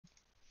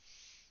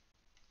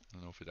I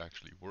don't know if it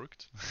actually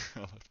worked.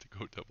 I'll have to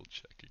go double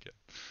check again.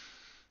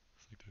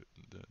 It's like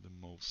the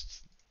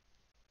most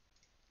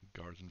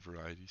garden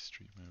variety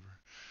stream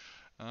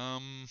ever.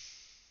 Am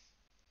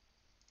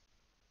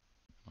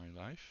I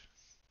live?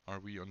 Are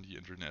we on the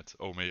internet?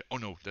 Oh, oh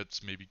no,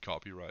 that's maybe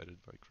copyrighted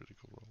by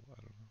Critical Role.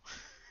 I don't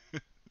know.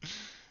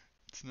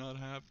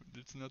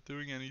 It's not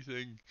doing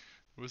anything.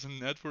 There was a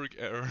network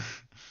error.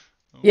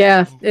 Oh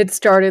Yeah, no. it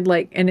started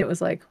and it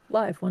was like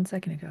live 1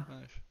 second ago.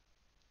 Live.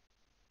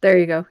 There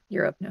you go.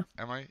 You're up now.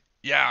 Am I?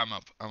 Yeah, I'm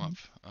up. I'm up.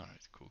 All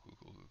right. Cool. Cool.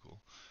 Cool. Cool. Cool.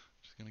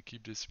 Just gonna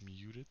keep this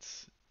muted,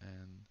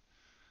 and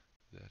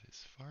that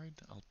is fine.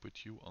 I'll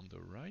put you on the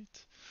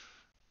right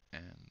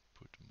and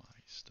put my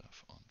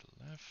stuff on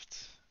the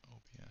left.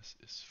 OBS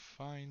is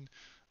fine.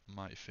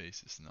 My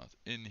face is not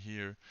in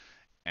here.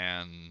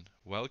 And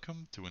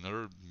welcome to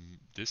another,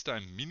 this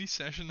time, mini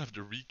session of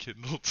the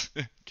Rekindled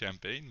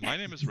campaign. My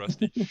name is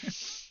Rusty,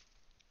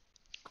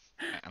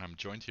 and I'm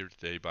joined here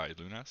today by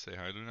Luna. Say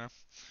hi, Luna.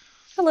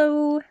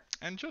 Hello.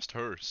 And just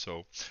her.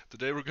 So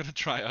today we're gonna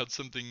try out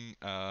something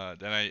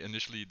that I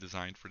initially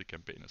designed for the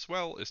campaign as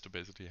well, is to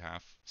basically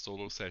have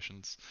solo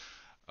sessions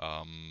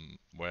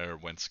where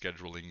when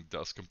scheduling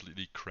does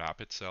completely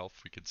crap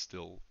itself, we can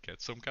still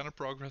get some kind of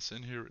progress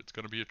in here. It's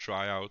gonna be a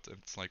tryout, and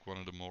it's like one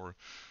of the more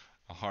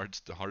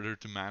the harder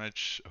to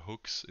manage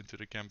hooks into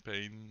the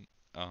campaign.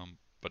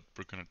 But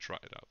we're gonna try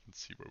it out and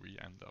see where we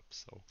end up.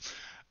 So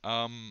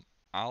um,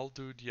 I'll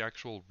do the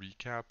actual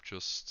recap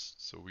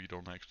just so we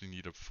don't actually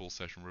need a full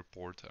session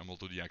report, and we'll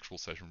do the actual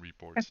session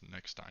report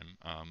next time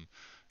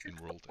in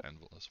World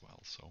Anvil as well.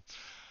 So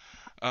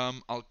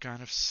I'll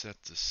kind of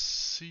set the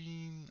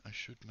scene. I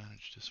should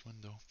manage this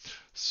window.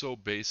 So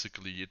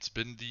basically, it's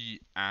been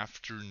the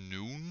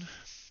afternoon.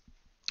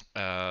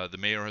 The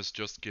mayor has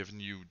just given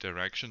you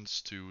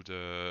directions to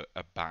the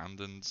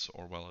abandoned,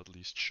 or well, at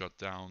least shut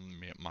down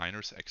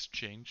miners'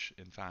 exchange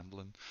in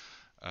Vandalen,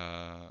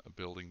 a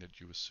building that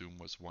you assume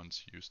was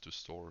once used to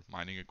store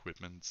mining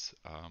equipment.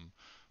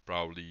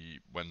 Probably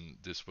when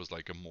this was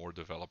like a more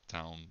developed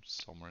town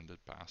somewhere in the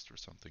past or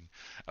something.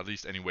 At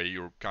least, anyway,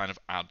 you're kind of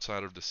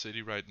outside of the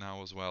city right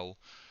now as well,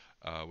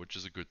 which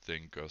is a good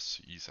thing because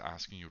he's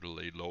asking you to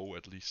lay low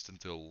at least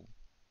until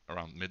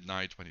around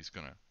midnight when he's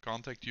gonna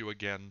contact you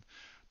again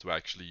to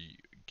actually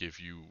give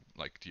you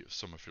like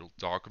some of your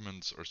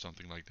documents or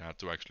something like that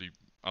to actually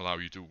allow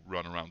you to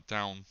run around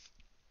town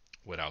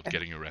without Okay,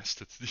 getting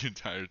arrested the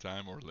entire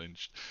time or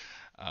lynched,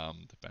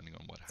 depending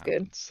on what that's good.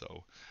 happens.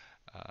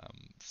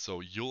 So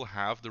you'll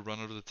have the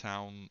run of the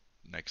town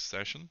next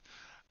session.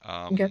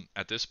 Okay.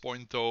 At this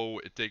point, though,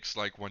 it takes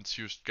like once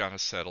you've kind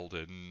of settled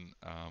in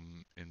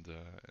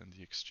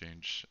the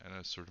exchange, at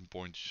a certain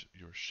point,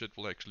 your shit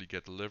will actually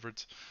get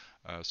delivered.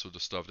 So the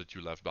stuff that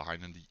you left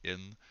behind in the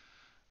inn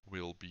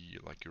will be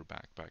like your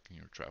backpack and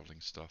your traveling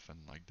stuff and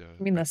like the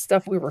I mean, the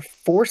stuff we were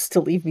forced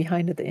to leave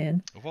behind at the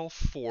inn. well,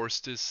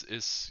 forced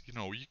is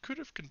you could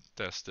have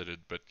contested it,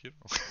 but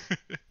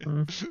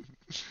Mm.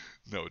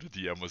 no, the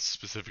DM was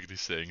specifically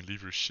saying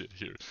leave your shit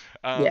here.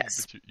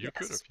 Yes. But you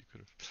could have, Yes. you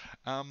could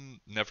have.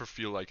 Never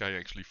feel like I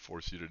actually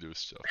force you to do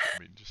stuff. I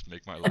mean, just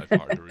make my life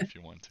harder if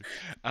you want to.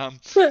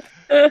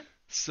 Um,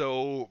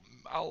 so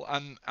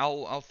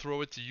I'll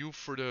throw it to you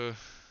for the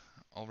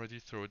already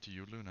throw it to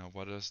you, Luna.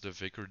 What does the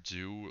vicar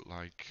do,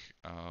 like,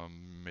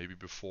 maybe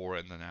before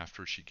and then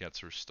after she gets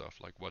her stuff?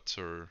 Like, what's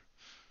her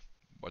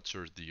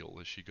deal?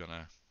 Is she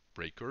gonna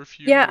break Yeah,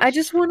 curfew? Is I she just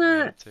just gonna wanna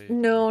meditate?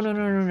 no, What's she no,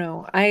 no, gonna?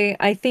 no, no.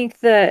 I think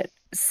that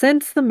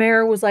since the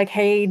mayor was like,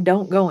 "Hey,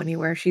 don't go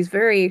anywhere." She's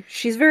very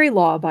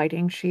law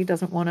abiding. She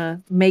doesn't want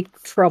to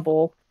make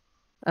trouble.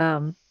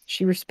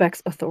 She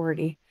respects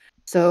authority.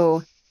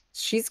 So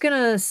she's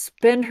gonna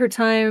spend her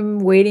time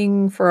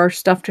waiting for our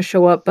stuff to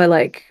show up by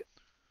like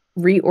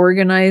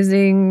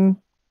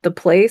reorganizing the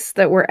place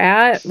that we're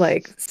at,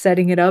 like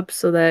setting it up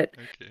so that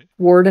Okay.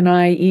 Ward and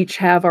I each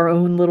have our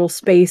own little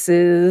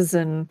spaces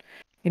and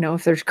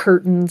if there's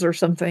curtains or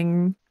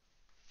something,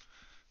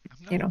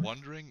 I'm you now know.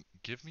 wondering.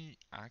 Give me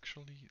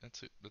actually.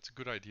 That's a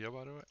good idea,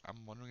 by the way.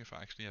 I'm wondering if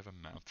I actually have a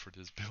map for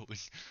this building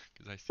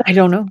because I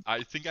don't know.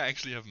 I think I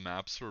actually have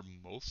maps for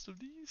most of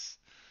these.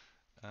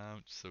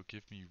 So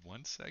give me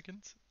 1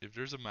 second. If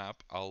there's a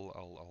map,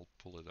 I'll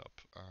pull it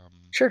up.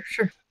 Sure,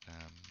 sure.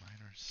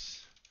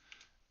 Miners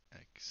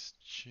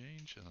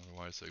exchange, and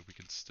otherwise like, we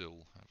can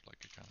still have like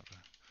a kind of a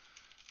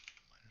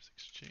miners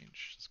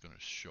exchange. It's gonna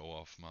show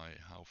off my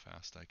how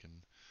fast I can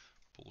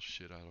pull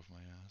shit out of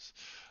my ass.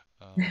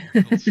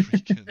 World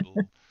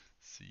rekindle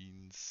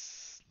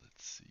scenes.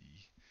 Let's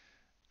see.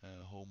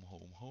 Home,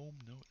 home, home.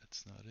 No,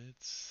 that's not it.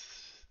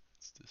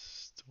 It's the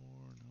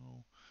store.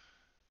 No.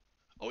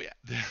 Oh yeah,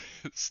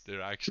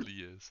 there actually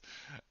is.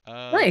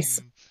 Nice.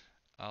 Um,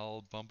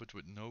 I'll bump it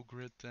with no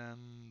grid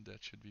then.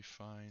 That should be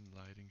fine.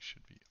 Lighting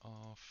should be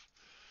off.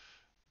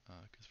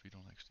 Because we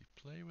don't actually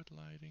play with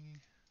lighting,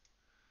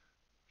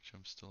 which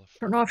I'm still a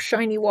Turn fan off of.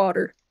 shiny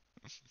water.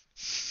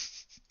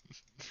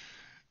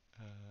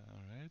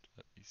 Alright,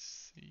 let me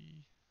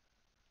see.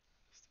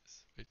 Is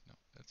this? Wait, no,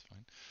 that's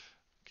fine.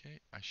 Okay,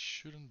 I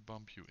shouldn't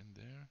bump you in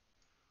there.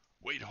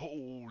 Wait,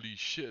 holy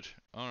shit.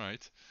 All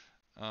right.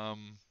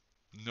 Um,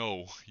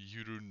 no,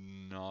 you do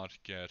not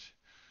get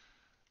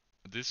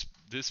this.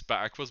 This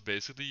back was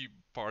basically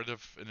part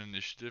of an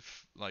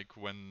initiative, like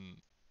when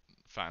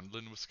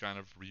Fandlin was kind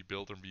of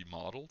rebuilt and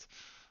remodeled. Mhm.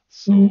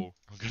 So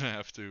I'm gonna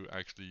have to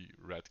actually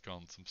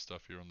retcon some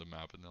stuff here on the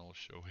map, and then I'll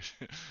show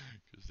it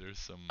because there's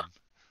some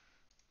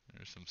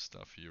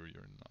stuff here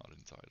you're not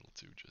entitled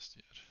to just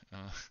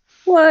yet.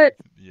 What?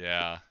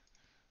 Yeah,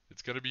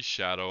 it's gonna be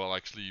shadow. I'll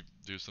actually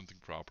do something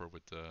proper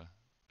with the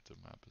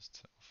map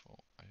itself. Oh,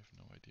 I have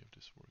no idea if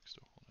this works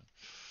though. Hold on.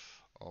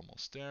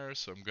 Almost there.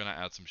 So I'm gonna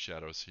add some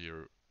shadows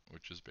here,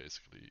 which is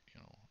basically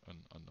an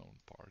unknown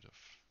part of.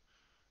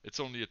 It's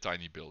only a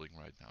tiny building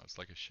right now. It's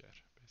like a shed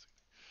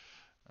basically.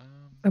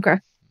 Um, Okay.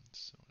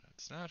 so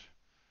that's that.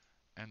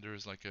 And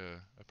there's like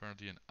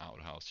apparently an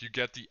outhouse. You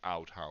get the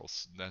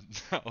outhouse. Then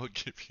I'll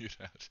give you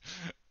that.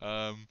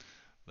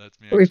 Let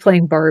me Are we actually.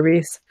 playing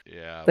Barbies?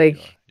 Yeah, we Like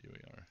are. Here we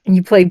are.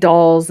 you play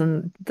dolls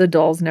and the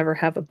dolls never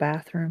have a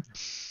bathroom.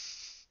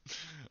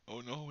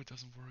 Oh no, it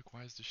doesn't work.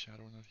 Why is the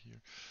shadow not here?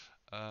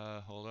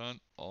 Hold on.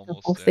 The whole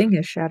Almost there. thing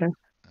is shadow.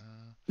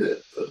 Uh,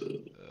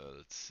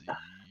 let's see.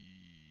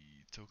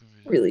 Token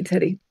video. Really,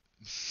 Teddy.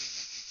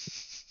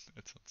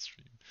 That's on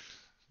stream.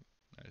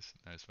 Nice,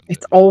 nice one, It's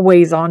Daddy.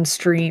 always on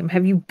stream.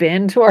 Have you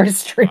been to our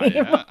stream?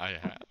 I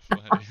have.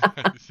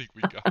 I think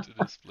we got to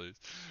this place.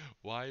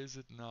 Why is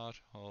it not?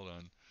 Hold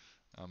on.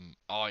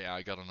 Oh yeah,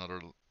 I got another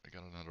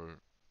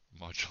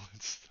module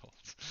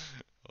installed.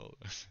 Hold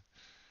on.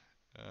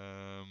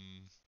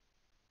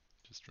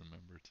 Just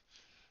remembered.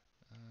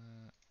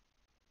 Uh,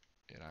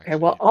 it Okay,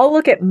 well, actually. I'll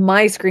look at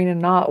my screen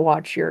and not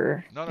watch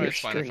your No, no, your it's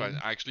fine. It's fine.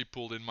 stream. I actually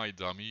pulled in my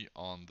dummy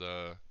on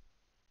the.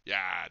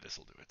 Yeah, this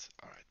will do it.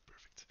 All right,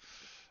 perfect.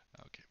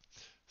 Okay.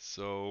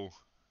 So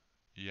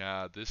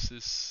yeah, this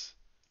is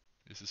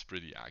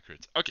pretty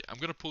accurate. Okay, I'm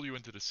gonna pull you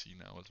into the scene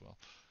now as well.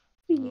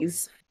 Um,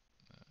 Please.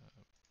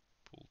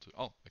 pull to.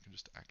 Oh, I can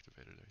just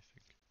activate it. I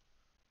think.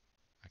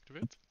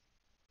 Activate.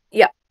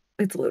 Yeah,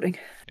 it's loading.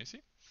 Can you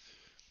see?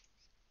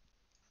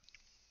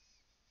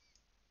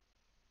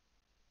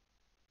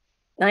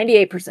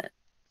 98%.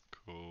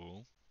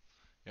 Cool.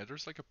 Yeah,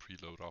 there's like a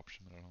preload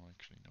option. I don't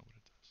actually know what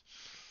it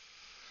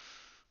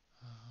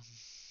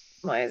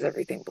does. Why is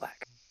everything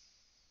black?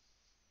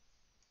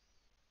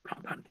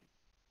 Hold on.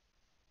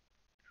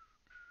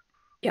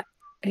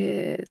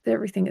 Yeah,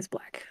 everything is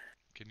black.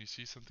 Can you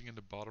see something in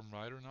the bottom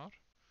right or not?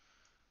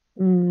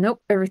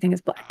 Nope, everything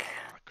is black.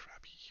 Ah,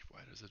 crappy.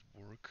 Why does it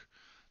work?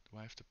 Do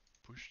I have to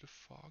push the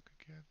fog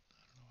again?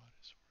 I don't know how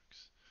this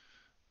works.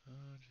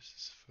 This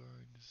is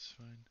fine. This is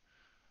fine.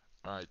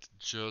 Alright,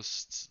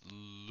 just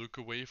look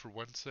away for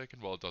 1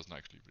 second. Well, it doesn't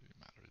actually really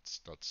matter. It's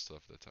not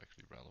stuff that's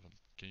actually relevant.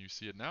 Can you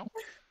see it now?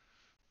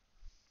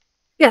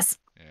 Yes,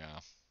 Yeah,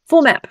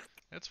 full that's map.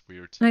 that's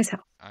weird. Nice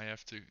house. I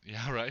have to.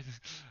 Yeah, right.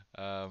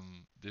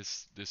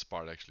 This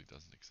part actually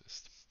doesn't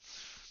exist.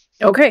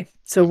 Okay,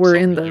 so I'm we're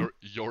sorry. in the.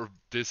 Your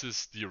this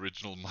is the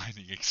original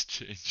mining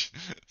exchange.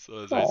 So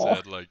as I Oh,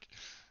 said, like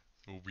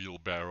a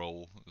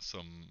wheelbarrow,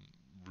 some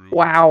room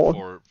wow.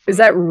 for Is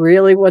that a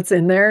really what's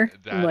in there?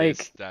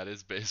 Like, that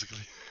is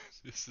basically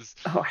this is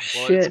oh well, it's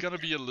shit. gonna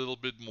be a little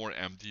bit more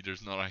empty.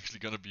 There's not actually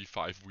gonna be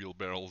 5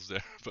 wheelbarrows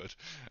there,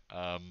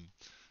 um,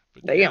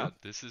 but yeah, Damn.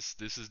 this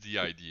is the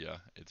idea.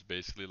 It's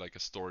basically like a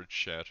storage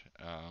shed.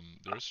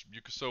 There's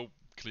you can so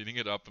cleaning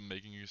it up and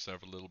making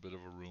yourself a little bit of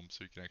a room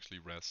so you can actually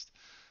rest.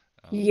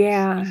 Is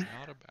Yeah,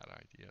 not a bad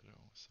idea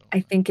though. So I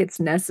think it's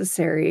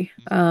necessary.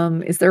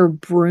 mhm. Is there a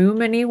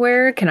broom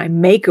anywhere? Can I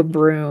make a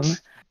broom?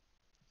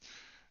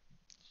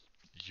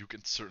 You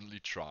can certainly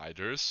try.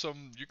 There's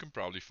some you can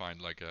probably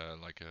find like a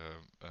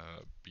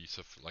piece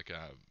of like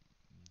a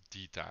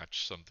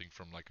detach something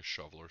from like a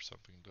shovel or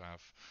something to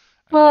have,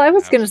 and Well, I then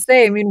was have gonna some.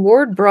 say, I mean,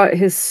 Ward brought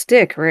his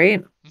stick,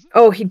 right? Mhm.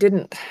 Oh, he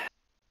didn't.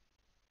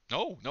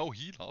 No, no,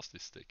 he lost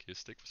his stick. His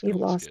stick was He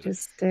lost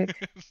confiscated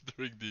his stick.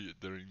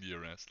 during the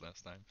arrest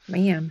last time.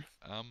 Man.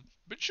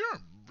 But sure,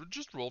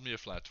 just roll me a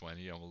flat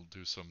 20, and we'll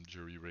do some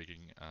jury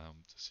rigging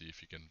to see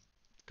if you can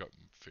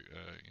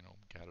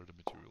gather the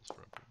materials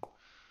for a broom,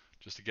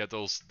 just to get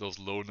those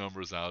low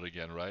numbers out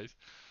again, right?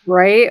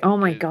 Right? Oh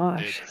my it it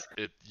gosh.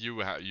 it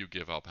you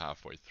give up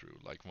halfway through.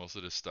 Like most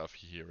of this stuff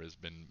here has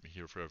been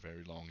here for a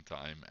very long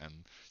time, and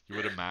you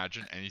would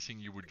imagine anything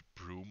you would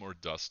broom or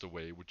dust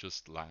away would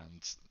just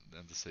land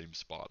in the same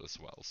spot as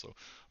well. So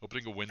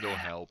opening a window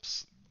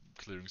helps,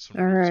 clearing some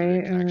All room so you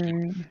right, can all actually,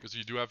 right. because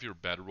you do have your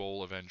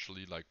bedroll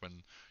eventually, like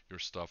when your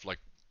stuff like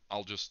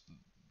I'll just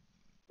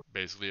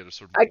basically at a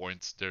certain I,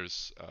 point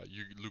there's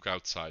you look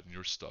outside and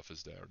your stuff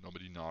is there.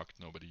 Nobody knocked,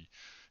 nobody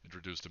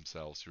introduced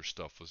themselves. Your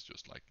stuff was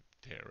just like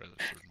there at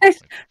a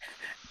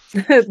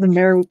certain point. the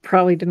mayor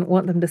probably didn't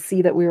want them to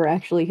see that we were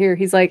actually here.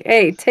 He's like,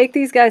 "Hey, take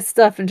these guys'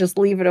 stuff and just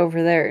leave it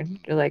over there." And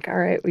you're like, "All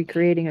right, we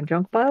creating a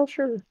junk pile?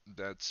 Sure."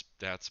 That's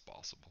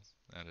possible.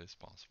 That is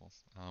possible.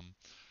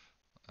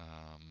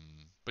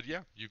 But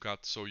yeah, you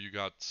got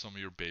some of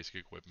your basic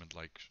equipment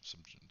like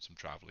some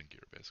traveling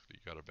gear basically.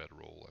 You got a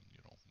bedroll and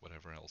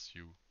whatever else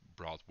you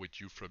brought with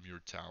you from your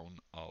town.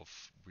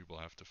 Of we will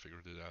have to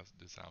figure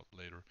this out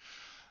later.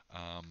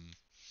 Um,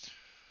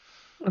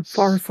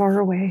 Far, far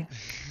away.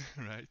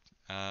 right.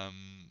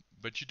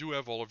 But you do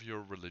have all of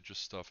your religious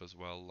stuff as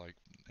well, like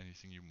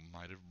anything you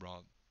might have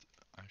brought.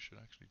 I should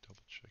actually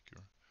double check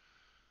your.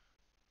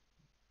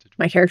 Did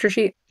My we? character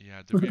sheet.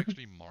 Yeah, did we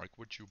actually mark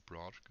what you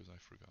brought? Because I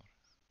forgot.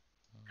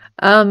 Um,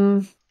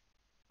 um,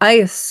 I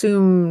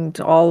assumed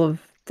all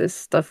of this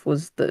stuff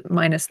was the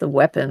minus the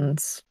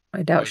weapons.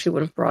 I doubt she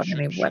would but have brought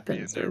any should be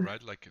in weapons there, or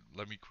right? Like,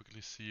 let me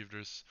quickly see if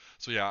there's.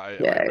 So yeah, I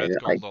yeah,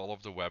 retconned like all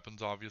of the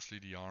weapons, obviously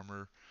the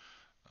armor,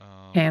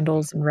 but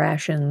handles and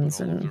rations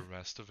all of the and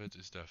rest of it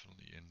is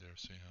definitely in there.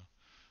 So yeah.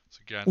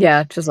 So again,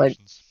 yeah, just like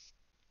rations,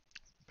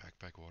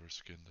 backpack, water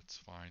skin. That's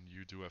fine.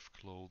 You do have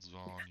clothes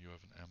on. You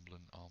have an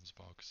emblem, alms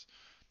box.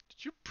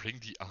 Did you bring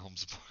the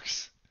alms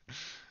box?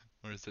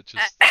 Or is that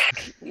just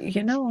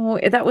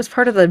that was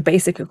part of the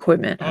basic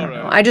equipment. I all don't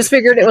know. right, I okay. just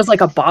figured it was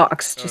like a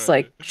box, All just right.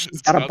 like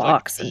she's It's got a not like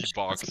box and the she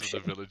wants box some of the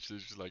shit. village.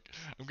 It's just like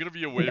I'm gonna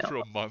be away No. for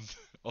a month.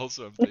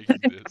 Also, I'm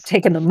taking this.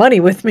 Taking the money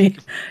with me.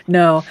 Taking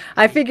No,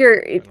 I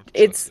figure I don't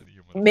trust it's any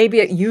human maybe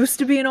it beings. used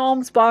to be an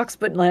alms box,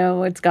 but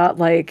now it's got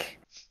like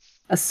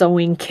a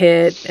sewing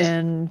kit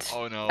and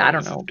Oh no, I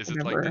don't know, is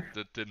it like whatever.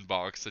 the thin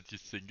box that you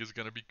think is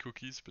gonna be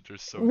cookies, but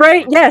there's sewing Right?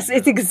 equipment in Yes,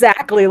 it's there?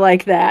 exactly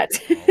like that.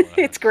 I'll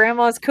It's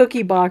grandma's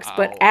cookie box,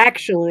 but I'll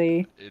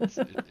actually,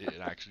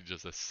 it actually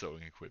just has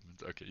sewing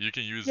equipment. Okay, you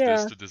can use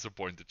this yeah. to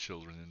disappoint the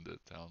children in the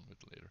town with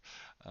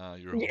later.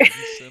 Your Yeah.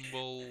 holy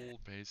symbol,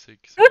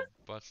 basic, some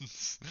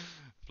buttons,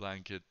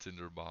 blanket,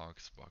 tinder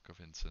box, box of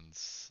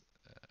incense.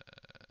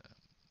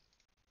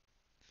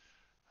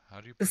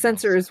 How do you The pronounce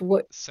sensor it? is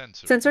what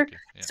Sensor. sensor? Okay,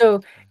 yeah, So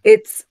that's fine.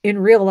 it's in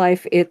real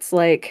life, it's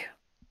like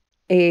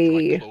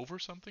Like a clove or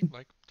something?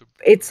 Like the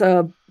it's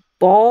a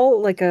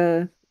ball, like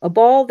a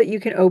ball that you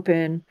can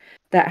open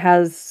that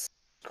has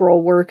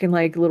scroll work and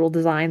like little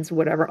designs,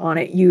 whatever on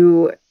it.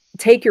 You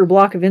take your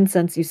block of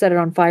incense, you set it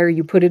on fire,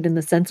 you put it in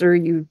the sensor,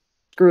 you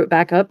screw it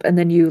back up, and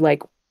then you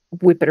like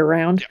whip it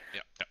around. yeah,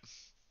 yeah, yeah.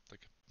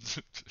 Like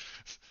a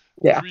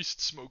Yeah.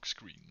 priest smoke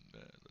screen.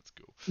 Let's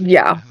go.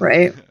 Yeah,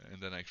 right.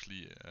 And then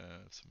actually,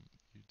 some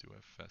you do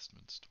have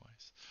vestments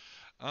twice.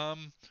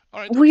 All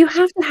right, Well, okay. you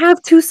So have to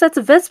have 2 sets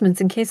of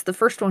vestments in case the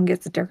first one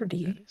gets that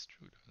dirty. is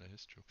true. That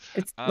is true.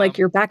 It's like Um,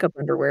 your backup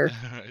underwear.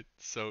 all right.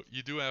 So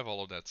you do have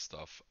all of that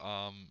stuff.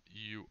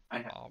 You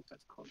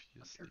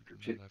obviously do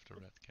not have the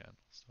red candle.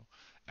 So,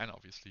 and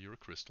obviously you're a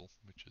crystal,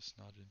 which is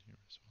not in here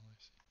as well. I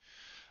see.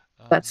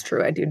 That's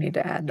true, I do need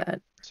to add Yep.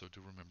 that. So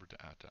do remember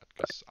to add that,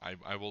 because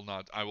I will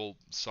not I will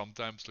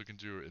sometimes look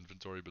into your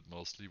inventory, but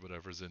mostly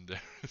whatever's in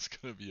there is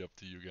gonna be up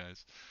to you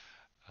guys.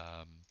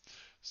 Um,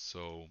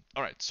 so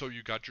all right, so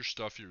you got your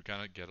stuff. You're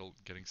kind of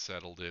getting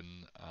settled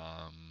in.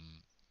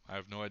 I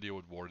have no idea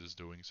what Ward is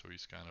doing, so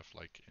he's kind of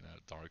like in a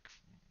dark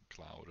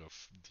cloud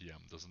of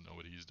DM, doesn't know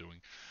what he's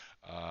doing.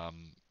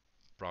 Um,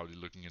 Probably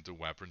looking into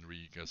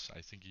weaponry, because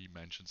I think he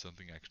mentioned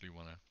something. Actually,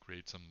 want to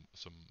create some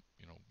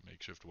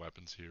makeshift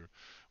weapons here,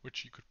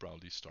 which you could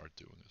probably start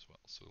doing as well.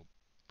 So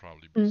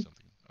probably be Mm.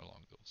 something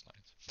along those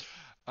lines.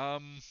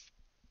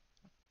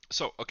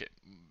 So okay,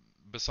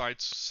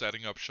 besides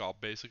setting up shop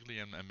basically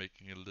and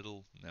making a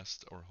little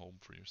nest or home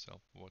for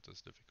yourself, what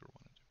does the vicar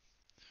want to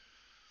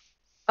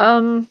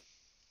Um,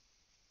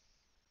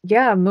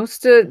 yeah,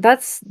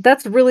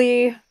 that's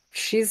really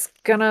she's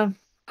gonna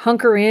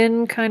hunker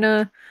in,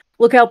 kinda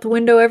look out the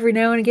window every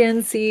now and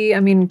again, see I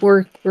mean,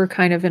 we're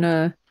kind of in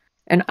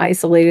an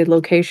isolated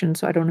location,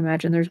 so I don't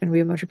imagine there's gonna be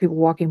a bunch of people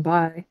walking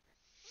by,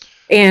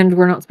 and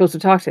we're not supposed to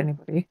talk to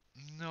anybody.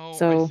 do? No,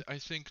 So, I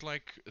think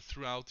like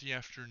throughout the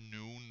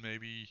afternoon,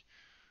 maybe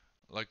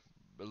like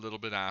a little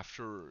bit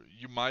after,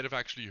 you might have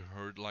actually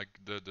heard like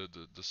the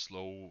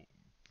slow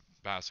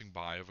passing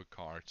by of a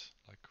cart,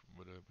 like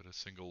with a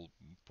single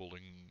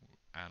pulling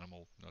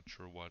animal, not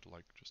sure what,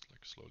 like just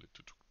like slowly.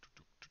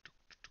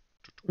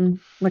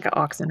 like an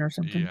oxen or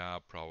something. Yeah,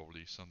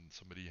 probably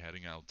somebody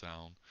heading out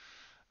down.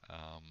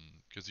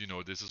 Because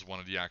this is one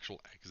of the actual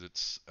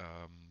exits,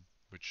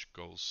 which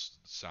goes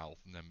south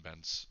and then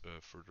bends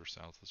further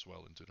south as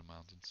well into the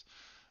mountains.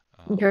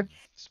 Okay.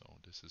 So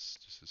this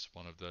is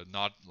one of the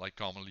not like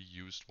commonly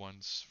used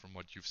ones from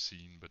what you've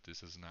seen, but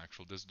this is an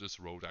actual this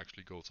road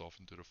actually goes off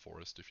into the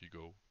forest if you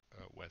go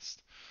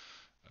west,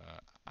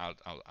 out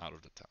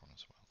of the town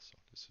as well. So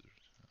this is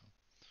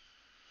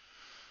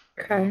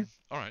Okay.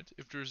 all right.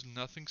 If there's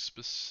nothing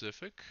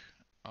specific,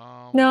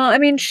 No, um, I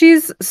mean,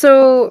 she's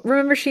so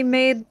remember she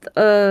made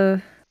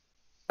a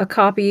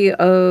copy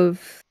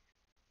of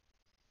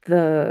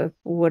the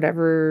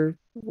whatever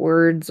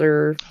words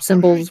or all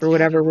right, symbols or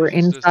yeah, the whatever were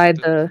runes,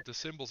 inside the the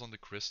symbols on the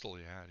crystal.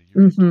 Yeah, you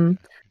did do mhm,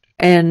 that. You did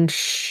do that. and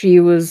she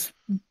was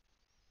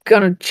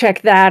gonna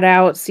check that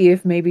out, see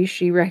if maybe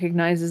she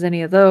recognizes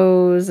any of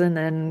those, and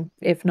then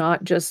if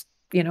not, just,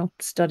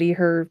 study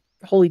her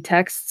holy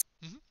texts.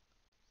 Hmm.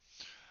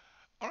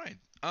 All right.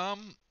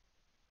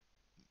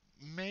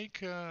 Make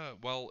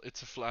well,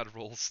 it's a flat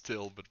roll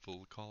still, but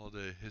we'll call it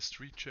a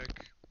history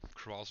check.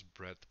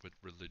 crossbred with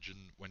religion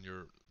when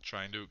you're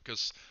trying to,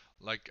 because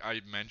like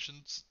I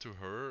mentioned to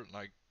her,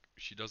 like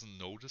she doesn't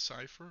know the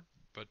cipher,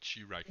 but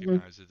she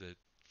Mhm. recognizes it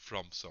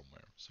from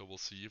somewhere. So we'll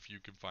see if you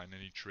can find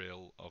any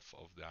trail of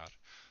that.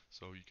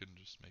 So you can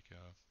just make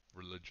a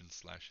religion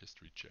slash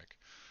history check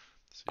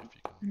to see if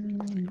you can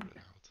figure Mm. it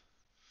out.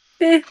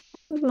 Eh,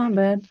 it's not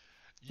bad.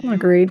 You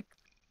Agreed.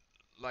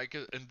 like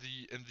in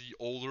the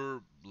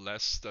older,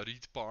 less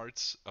studied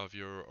parts of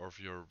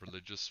your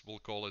religious, we'll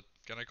call it.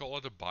 Can I call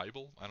it a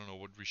Bible? I don't know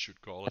what we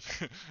should call it,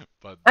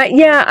 but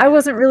Yeah, those I are.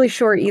 wasn't really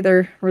sure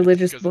either. It's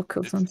Religious because book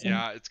of it's some sort.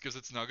 yeah, it's because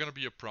it's not gonna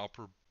be a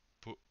proper.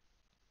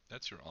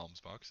 That's your alms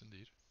box,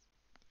 indeed.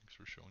 Thanks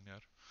for showing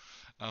that.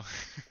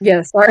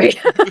 Yeah, sorry.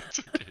 That's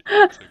okay.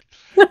 That's okay.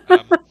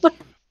 Um,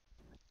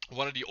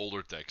 one of the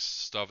older texts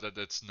stuff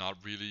that's not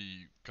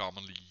really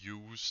commonly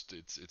used.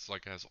 It's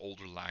like has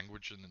older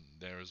language in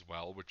there as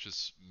well, which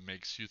just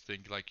makes you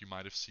think like you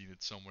might have seen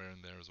it somewhere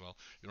in there as well.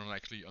 You don't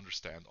actually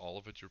understand all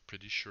of it. You're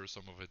pretty sure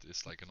some of it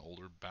is like an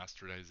older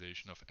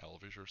bastardization of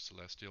Elvish or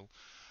Celestial,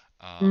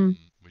 Mm,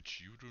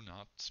 which you do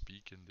not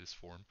speak in this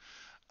form.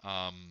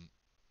 Um,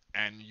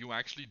 and you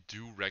actually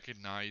do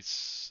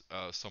recognize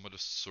some of the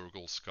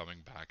circles coming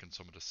back and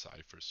some of the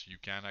ciphers. You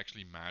can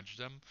actually match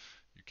them.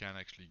 You can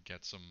actually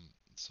get some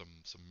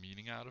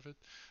meaning out of it,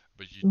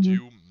 but you mhm.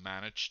 do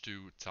manage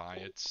to tie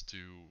it to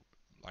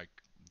like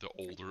the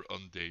older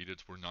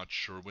undated. We're not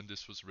sure when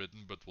this was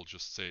written, but we'll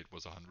just say it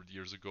was 100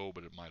 years ago,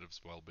 but it might have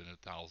as well been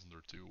 1,000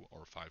 or 2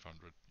 or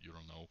 500. You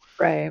don't know.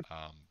 Right.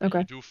 But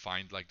you Okay. do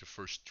find like the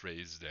first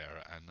trace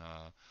there, and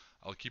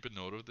I'll keep a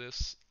note of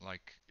this,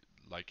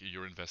 like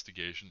your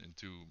investigation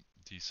into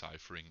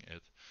deciphering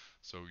it.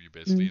 So you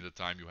basically, Mm. in the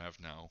time you have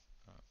now,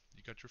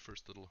 you got your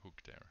first little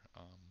hook there.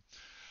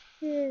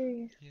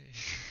 Yay. Yay.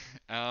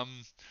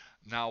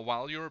 Now,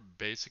 while you're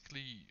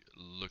basically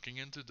looking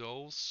into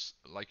those,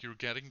 like you're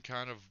getting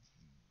kind of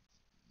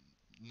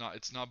not,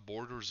 it's not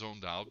border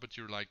zoned out, but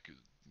you're like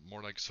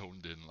more like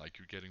zoned in, like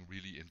you're getting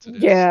really into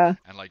this, Yeah.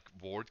 and like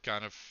Ward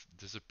kind of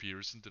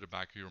disappears into the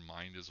back of your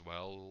mind as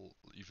well,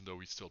 even though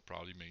he's still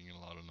probably making a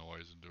lot of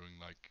noise and doing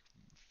like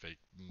fake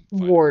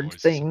fighting Ward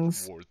noises and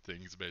things. Ward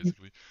things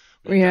basically.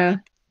 But you kind of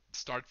Yeah.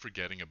 start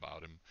forgetting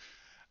about him.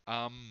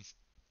 Um,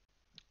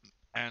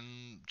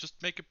 and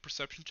just make a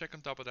perception check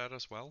on top of that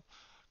as well,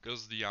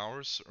 because the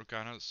hours are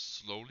kind of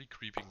slowly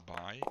creeping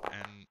by,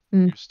 and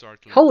Mm. you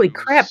start to Holy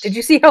crap. Did lose.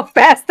 you see how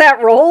fast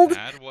that rolled?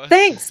 That was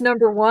Thanks,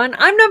 number one.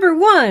 I'm number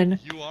one.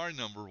 you are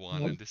number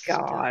one, Oh, and this is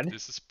God.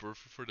 this is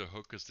perfect for the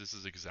hook, because this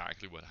is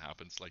exactly what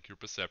happens. Like your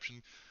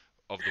perception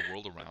of the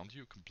world around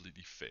you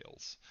completely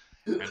fails.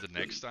 And the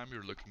next time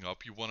you're looking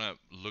up, you want to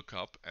look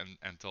up and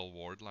tell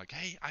Ward like,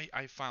 "Hey,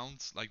 I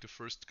found like the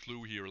first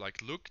clue here.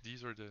 Like, look,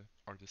 these are the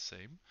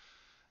same."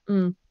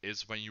 Mm.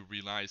 Is when you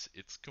realize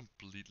it's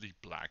completely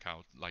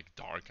blackout, like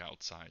dark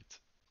outside,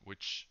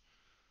 which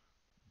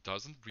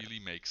doesn't really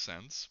make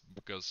sense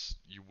because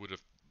you would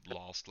have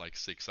lost like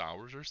 6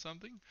 hours or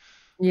something,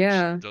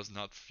 which Yeah. does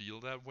not feel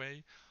that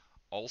way.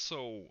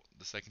 Also,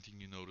 the second thing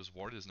you notice,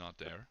 Ward is not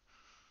there.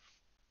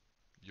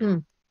 Your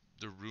Mm.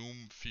 the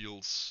room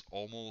feels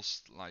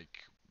almost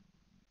like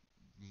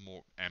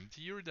more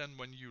emptier than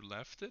when you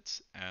left it,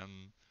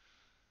 and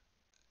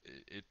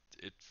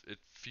it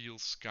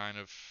feels kind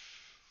of,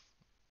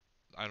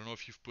 I don't know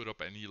if you've put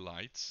up any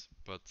lights,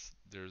 but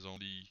there's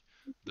only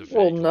the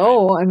Well, vague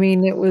light. no. I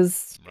mean, it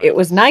Right,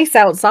 was it's nice right.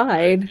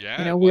 outside.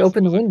 Yeah, it We was.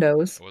 opened the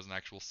windows. It was an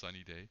actual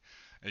sunny day,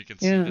 and you can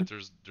see Yeah. that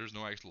there's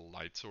no actual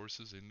light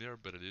sources in there,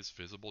 but it is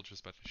visible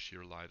just by the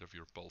sheer light of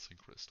your pulsing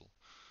crystal.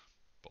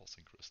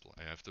 Pulsing crystal.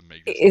 I have to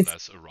make this Is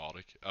less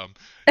erotic.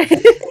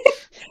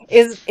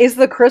 is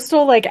the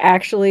crystal like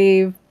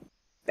actually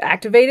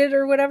activated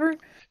or whatever?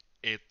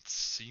 It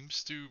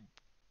seems to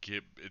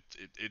give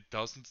it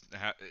doesn't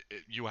have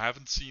you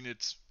haven't seen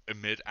it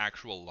emit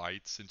actual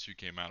light since you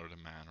came out of the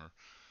manor.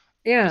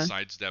 Yeah.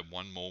 Besides that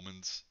one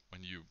moment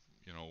when you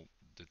know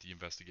did the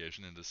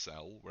investigation in the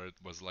cell where it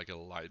was like a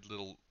light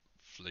little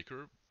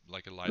flicker,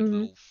 like a light Hmm.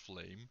 little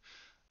flame.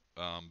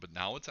 But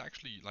now it's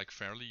actually like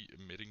fairly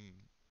emitting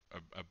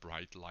a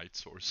bright light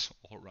source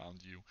all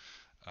around you,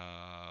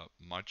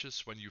 much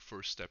as when you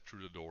first stepped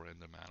through the door in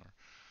the manor.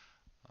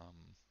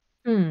 Um,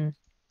 Hmm.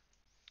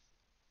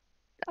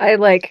 I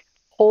like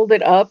hold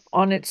it up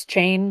on its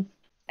chain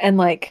and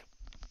like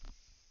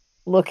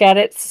look at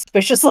it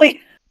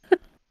suspiciously.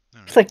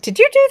 all It's right. like, did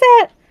you do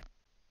that?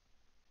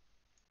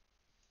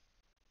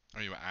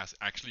 Are you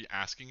actually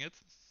asking it?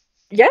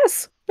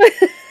 Yes.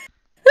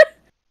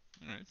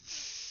 All right.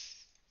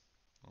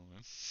 Well,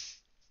 then.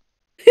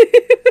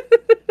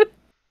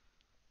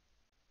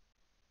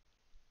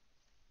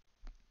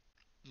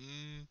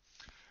 Mm,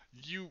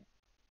 you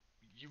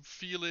you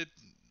feel it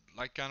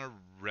like kind of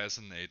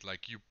resonate,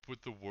 like you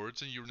put the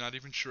words and you're not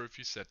even sure if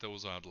you said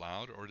those out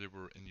loud or they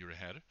were in your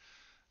head,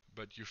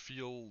 but you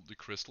feel the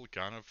crystal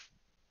kind of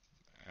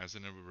as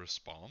in a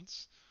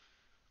response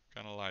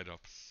kind of light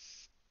up.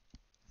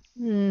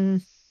 Hmm.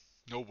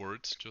 No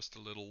words,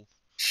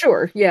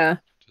 Sure. Yeah.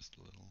 just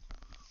a little.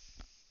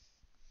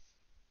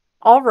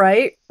 All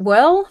right.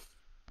 Well,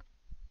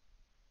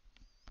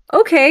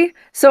 Okay.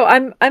 So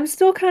I'm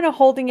still kind of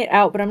holding it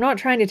out, but I'm not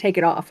trying to take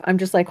it off. I'm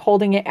just like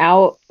holding it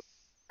out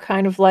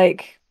kind of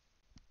like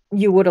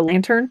you would a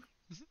lantern.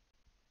 Mhm.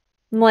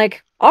 I'm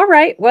like, "All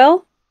right,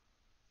 well,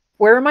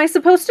 where am I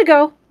supposed to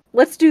go?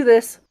 Let's do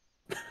this."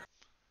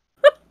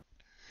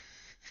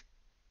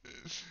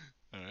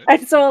 All right.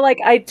 And so like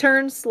I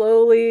turn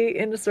slowly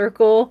in a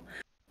circle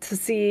to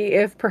see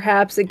if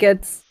perhaps it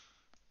gets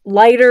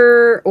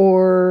lighter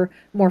or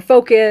more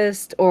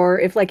focused or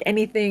if like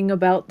anything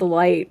about the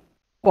light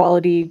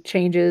quality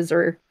changes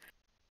or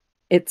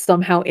it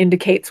somehow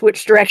indicates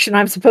which direction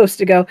I'm supposed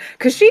to go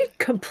because she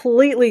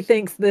completely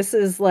thinks this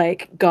is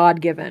like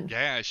God given,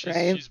 Yeah, she's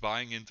right? she's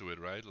buying into it,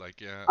 right?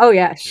 Like, yeah, Oh okay,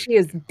 yeah, okay, she okay,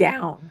 is okay.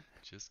 down.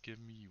 Just give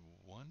me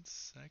 1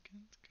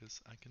 second,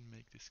 because I can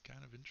make this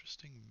kind of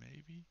interesting,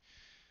 maybe.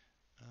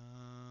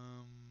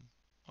 Um,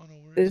 oh no,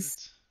 where is This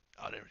it?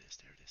 Oh, there it is,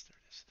 there it is, there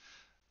it is.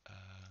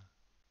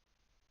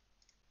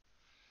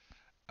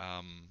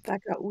 Um,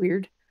 that got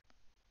weird.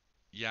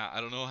 yeah,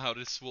 I don't know how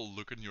this will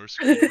look on your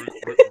screen.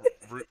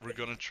 We're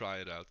gonna try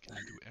it out. Can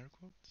you do air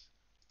quotes?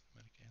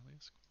 Automatic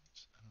alias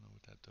quotes? I don't know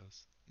what that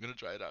does. I'm gonna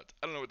try it out.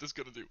 I don't know what this is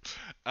gonna do.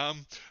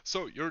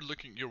 So you're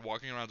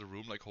walking around the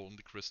room like holding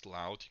the crystal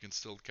out. You can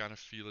still kind of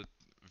feel it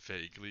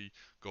vaguely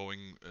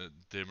going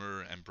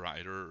dimmer and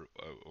brighter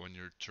when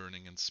you're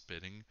turning and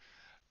spinning.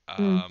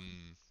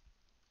 Mm.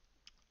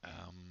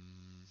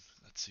 Um,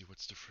 let's see,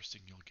 what's the first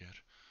thing you'll get?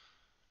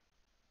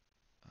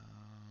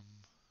 Um,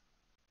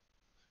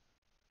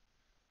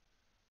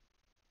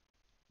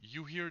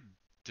 you hear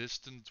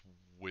distant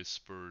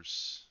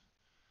whispers,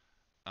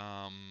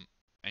 um,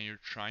 and you're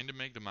trying to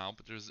make them out,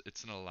 but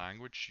it's in a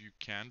language you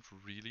can't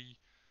really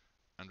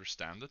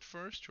understand at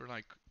first. You're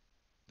like,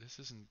 this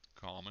isn't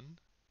common,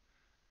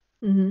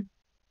 Hmm.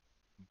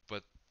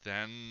 but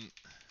then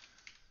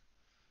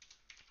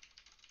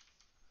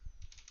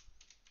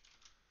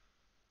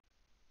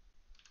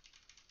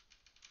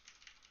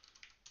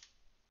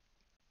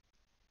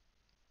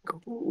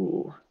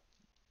Ooh.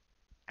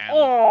 and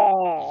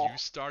Oh. you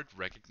start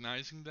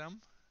recognizing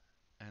them.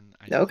 And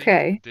I think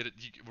Okay.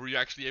 were you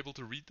actually able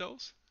to read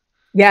those?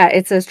 Yeah,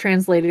 it says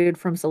translated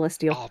from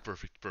Celestial. Oh,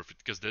 perfect, perfect.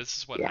 Because this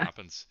is what Yeah.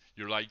 happens.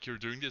 You're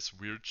doing this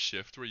weird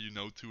shift where you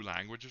know two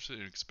languages and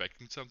you're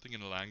expecting something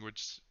in a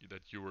language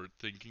that you were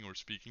thinking or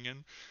speaking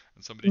in,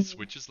 and somebody Mhm.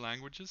 switches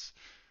languages,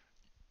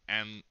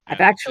 and I've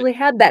and actually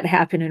had that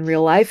happen in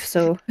real life,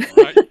 so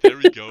right there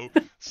we go.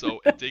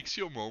 So it takes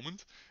you a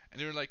moment,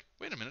 and you're like,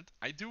 wait a minute,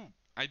 I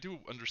do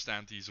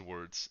understand these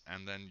words,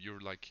 and then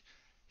you're like,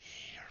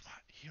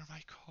 hear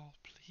my call,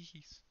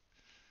 please.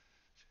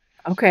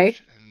 okay.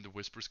 And the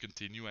whispers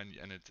continue, and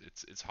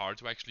it's hard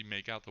to actually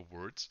make out the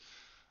words,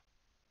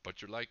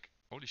 but you're like,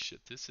 holy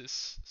shit, this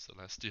is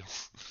celestial.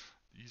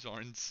 These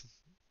aren't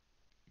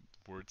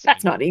words I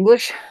That's not know.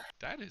 English.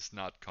 That is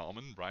not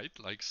common, right?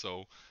 Like,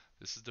 so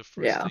this is the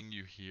first Yeah. thing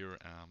you hear.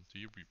 Do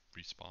you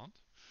respond?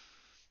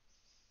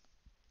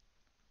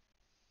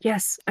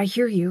 Yes, I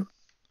hear you.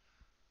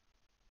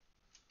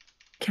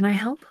 Can I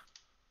help?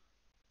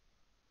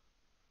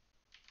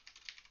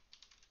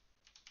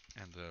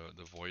 And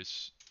the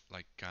voice,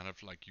 like, kind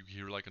of like you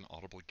hear like an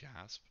audible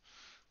gasp,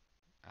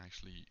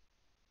 actually,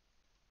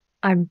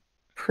 I'm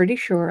pretty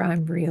sure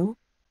I'm real.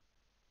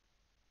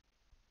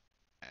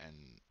 and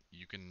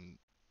you can.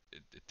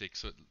 It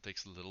takes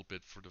a little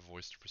bit for the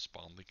voice to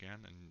respond again,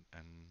 and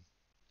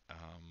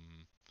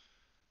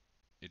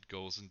it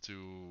goes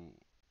into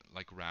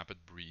like rapid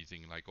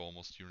breathing, like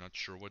almost you're not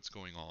sure what's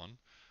going on,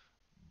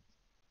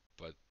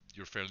 but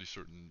you're fairly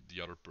certain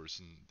the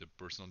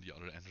person on the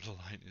other end of the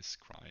line is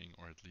crying,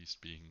 or at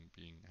least being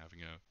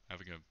having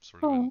a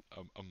sort of Oh,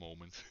 a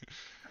moment.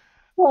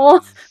 oh,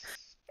 um,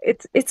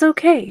 it's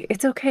okay.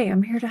 It's okay.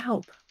 I'm here to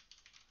help.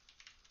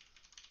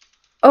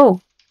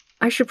 Oh,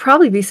 I should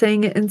probably be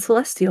saying it in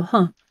Celestial,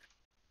 huh?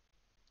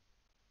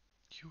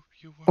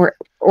 you were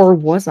Or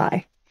was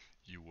I?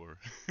 you were.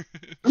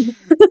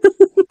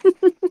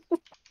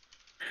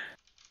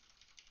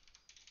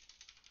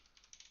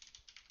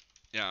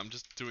 Yeah, I'm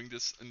just doing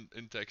this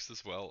in text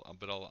as well,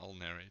 but I'll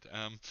narrate.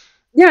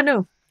 Yeah,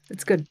 no,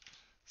 it's good.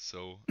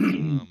 So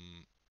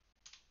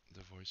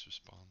the voice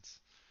responds,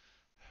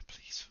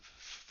 "Please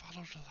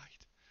follow the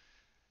light.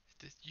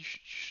 You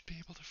should be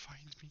able to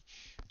find me.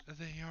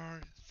 They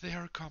are they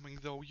are coming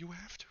though. You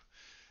have to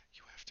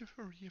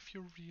hurry if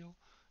you're real.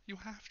 You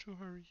have to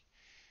hurry."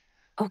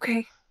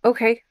 Okay,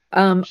 okay.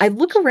 I Sh-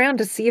 look sh- around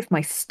to see if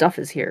my stuff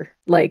is here.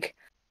 Like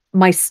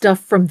my stuff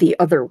from the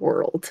other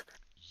world.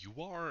 you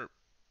are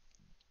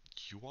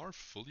you are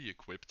fully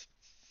equipped,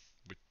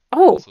 which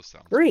Oh, also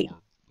sounds great.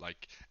 more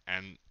like,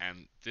 and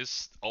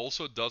this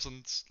also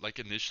doesn't, like,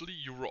 initially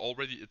you were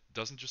already, it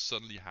doesn't just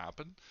suddenly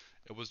happen.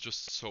 It was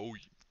just so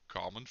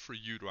common for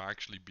you to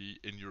actually be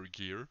in your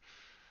gear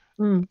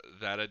Mm,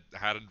 that it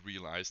hadn't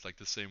realized, like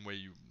the same way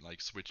you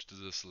like switched to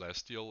the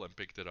celestial and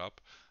picked it up,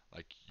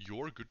 like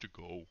you're good to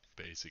go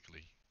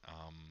basically.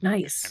 um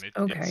nice. and it,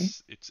 Okay.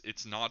 it's it's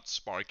it's not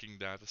sparking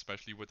that,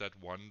 especially with that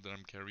one that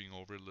I'm carrying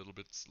over a little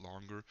bit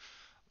longer.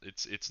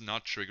 It's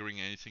not triggering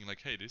anything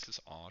like, hey, this is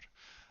odd.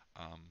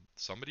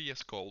 somebody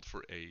has called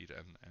for aid,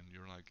 and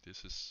you're like,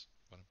 this is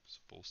what I'm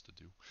supposed to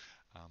do.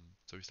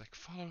 So he's like,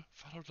 follow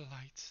the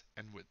lights,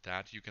 and with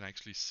that you can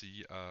actually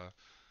see.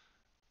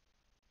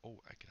 Oh,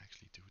 I can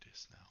actually do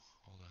this now.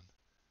 Hold on.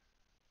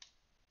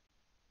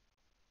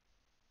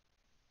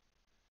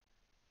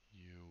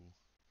 You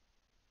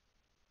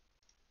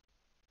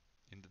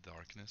in the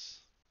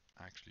darkness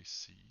actually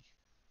see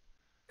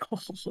Oh,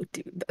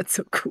 dude, that's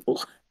so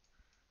cool.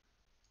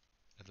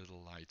 a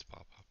little light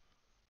pop up.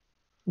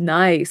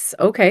 Nice.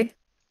 Okay.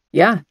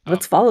 Yeah,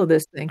 let's Um, follow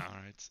this thing. all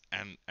right,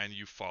 and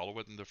you follow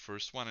it in the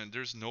first one, and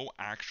there's no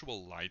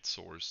actual light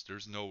source.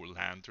 There's no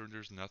lantern.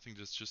 There's nothing.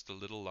 There's just a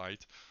little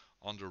light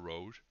on the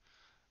road.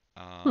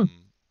 Hmm.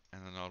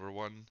 And another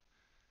one.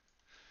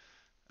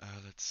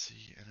 Let's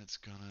see, and it's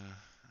gonna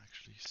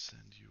actually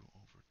send you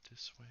over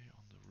this way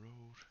on the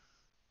road,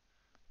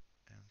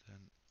 and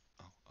then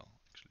I'll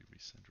actually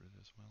recenter it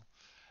as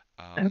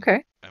well.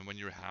 Okay. And when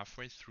you're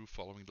halfway through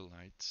following the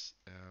lights,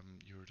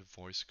 you hear the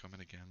voice coming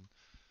again,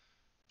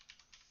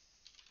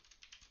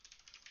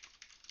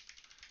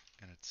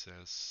 and it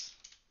says,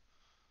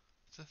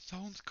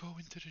 "Don't go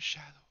into the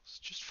shadows.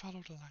 Just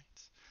follow the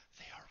lights.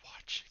 They are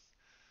watching.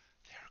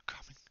 They are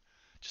coming.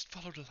 Just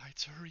follow the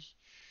lights. Hurry."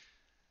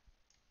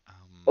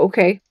 Um,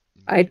 Okay.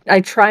 make it.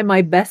 I try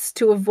my best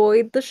to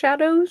avoid the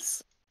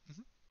shadows.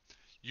 Mhm.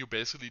 You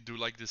basically do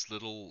like this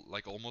little,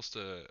 like almost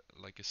a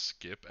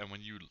skip, and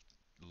when you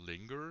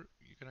linger,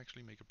 you can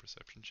actually make a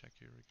perception check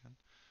here again,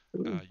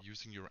 Ooh.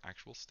 using your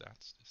actual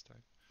stats this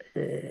time.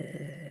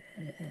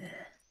 Uh,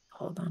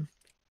 hold on.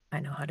 I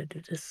know how to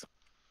do this.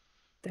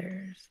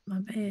 There's my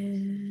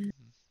man.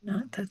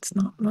 Not that's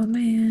not my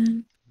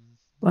man.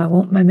 Why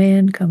won't my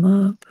man come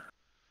up?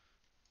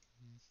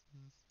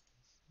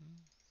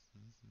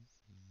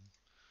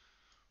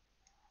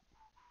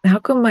 How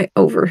come my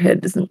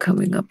overhead isn't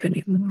coming up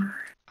anymore?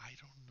 I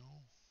don't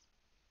know.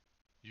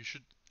 You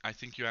should. I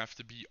think you have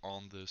to be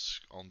on this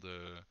on the.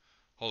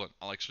 Hold on,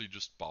 I'll actually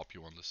just pop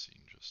you on the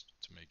scene just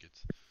to make it,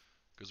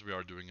 because we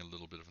are doing a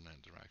little bit of an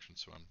interaction.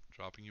 So I'm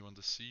dropping you on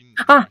the scene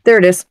now. Ah, there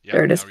it is. Yeah,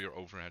 There it now is. your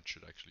overhead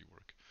should actually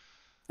work.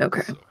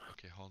 Okay. So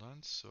okay, hold on.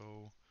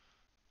 So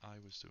I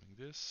was doing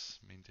this,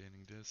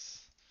 maintaining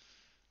this.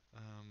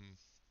 Um,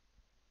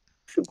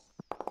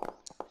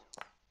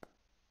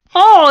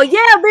 Oh,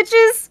 yeah,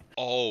 bitches.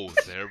 oh,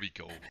 there we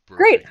go.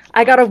 Great. Perfect.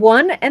 I got a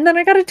 1 and then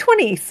I got a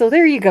 20. So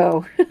there you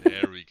go.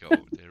 There we go.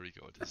 There we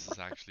go. This is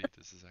actually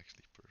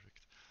perfect.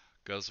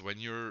 Because when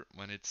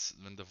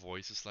the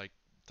voice is like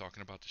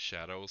talking about the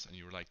shadows, and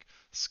you're like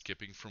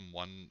skipping from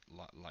one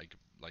like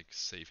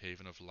safe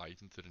haven of light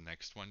into the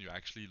next one, you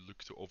actually look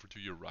over to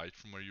your right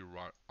from where you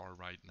are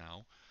right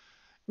now,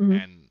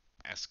 Mhm. and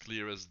as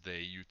clear as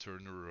day, you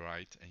turn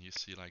right and you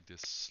see like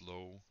this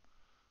slow,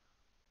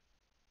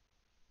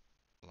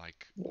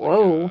 like like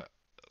Whoa. a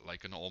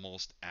like an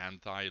almost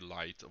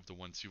anti-light of the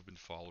ones you've been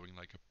following,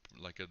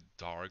 like a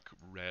dark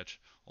red,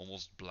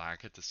 almost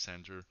black at the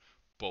center,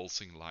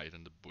 pulsing light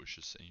in the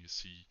bushes, and you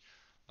see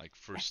like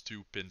first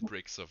two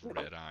pinpricks of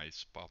red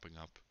eyes popping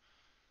up,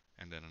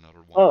 and then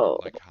another one Oh.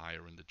 like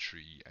higher in the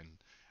tree,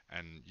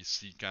 and you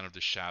see kind of the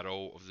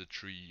shadow of the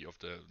tree of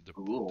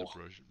Cool.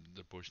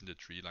 the bush in the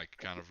tree, like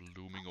kind of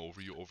looming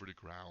over you over the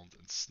ground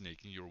and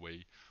snaking your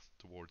way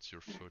towards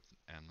your foot,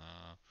 and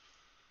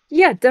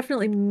Yeah,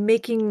 definitely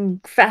making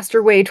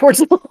faster way towards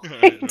the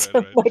right, light. right,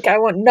 right. Like I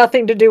want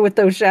nothing to do with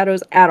those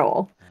shadows at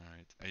all. All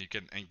right,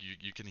 and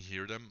you can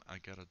hear them. I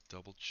gotta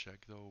double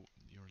check though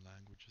your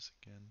languages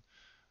again.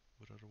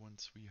 What other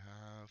ones we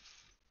have?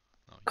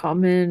 No, you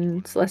Common,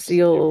 wouldn't you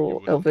celestial,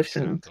 wouldn't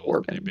understand elvish, those,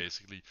 but they dwarven.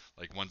 basically,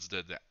 like, once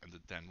the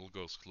Daniel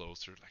goes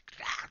closer, like,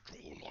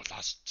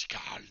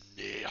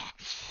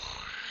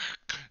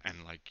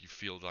 and like you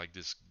feel like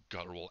this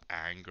guttural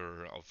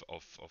anger of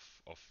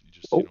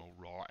just, Oh,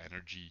 raw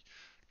energy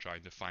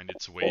trying to find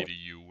its way to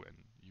you, and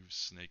you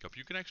snake up.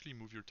 You can actually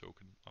move your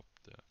token up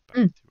the path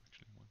mm. you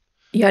actually want.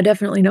 Yeah,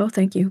 definitely no,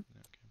 thank you.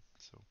 Yeah, okay,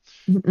 so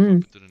Mm-mm.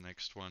 bump into the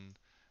next one,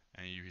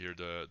 and you hear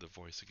the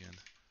voice again,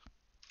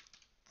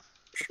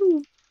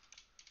 Phew.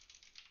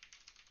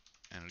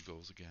 and it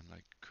goes again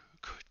like,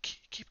 good,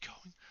 keep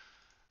going,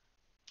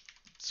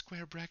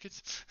 square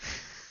brackets.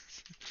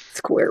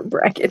 Square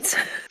brackets.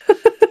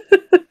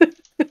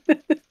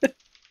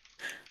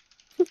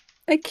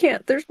 I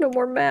can't. There's no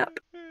more map.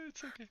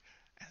 It's okay.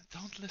 And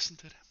don't listen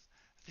to them.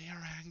 They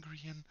are angry,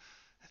 and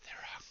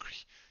they're hungry.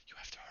 You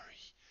have to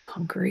hurry.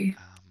 Hungry.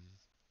 Um,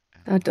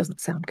 and That doesn't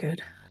sound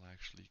good. we'll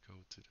actually go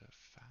to the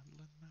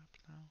Fadlan map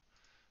now,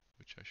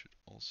 which I should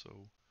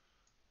also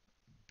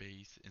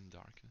bathe in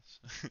darkness.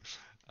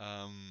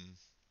 um,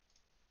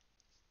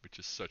 which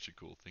is such a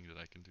cool thing that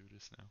I can do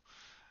this now.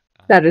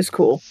 That is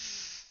cool.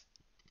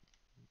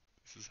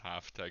 This is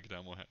half tech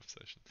demo, half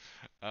session.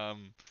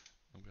 Um,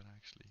 I'm gonna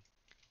actually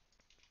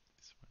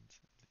these ones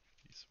and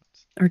leave these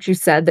ones. Aren't you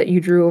sad that you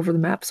drew over the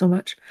map so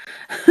much?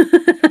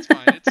 It's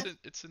fine.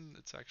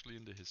 It's actually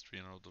in the history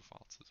and all the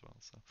files as well.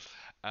 So,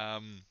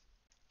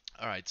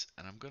 all right,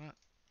 and I'm gonna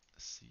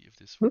see if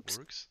this Oops.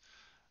 works.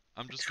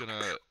 I'm just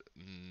gonna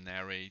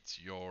narrate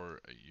your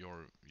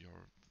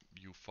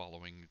you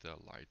following the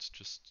lights.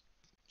 Just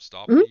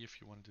stop Mhm. me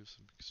if you want to do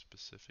something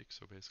specific.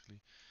 So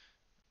basically,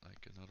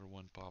 like another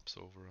one pops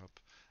over up,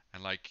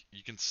 and like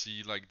you can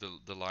see like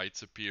the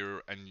lights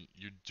appear, and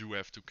you do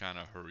have to kind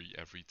of hurry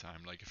every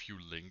time. Like if you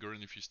linger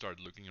and if you start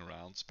looking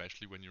around,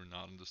 especially when you're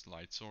not in this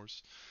light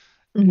source,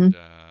 it Mhm.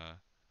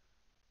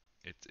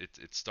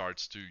 it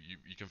starts to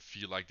you can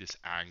feel like this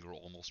anger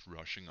almost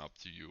rushing up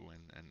to you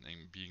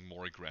and being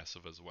more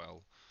aggressive as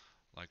well,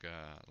 like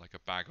a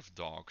pack of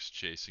dogs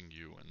chasing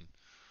you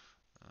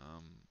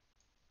um,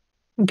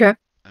 Okay.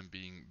 and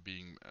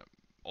being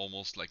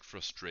almost like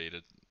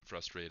frustrated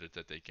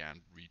that they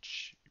can't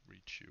reach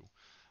you.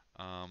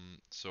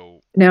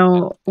 So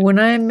Now, when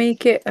I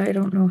make it, I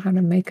don't know how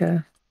to make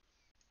a.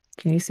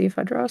 Can you see if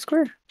I draw a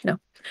square? No.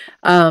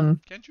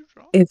 Um, can't you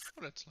draw? if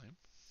Oh, that's lame.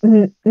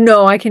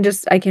 no, I can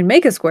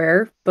make a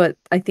square, but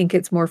I think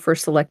it's more for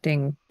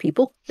selecting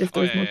people if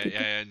Oh there's yeah, more yeah,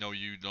 people. yeah, yeah. No,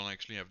 you don't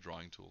actually have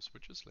drawing tools,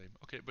 which is lame.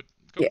 Okay, but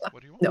go. Yeah.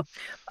 What do you want?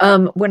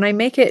 No. When I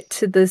make it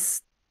to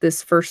this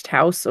first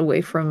house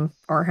away Hmm. from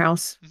our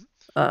house, Hmm.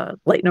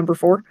 light number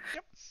 4,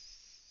 Yep.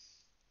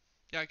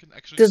 Yeah, I can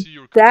actually does see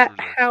your that cursor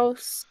there. So.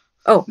 house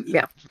Oh,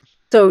 yeah.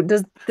 So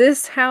does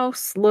this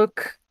house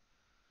look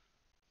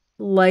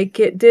like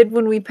it did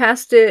when we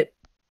passed it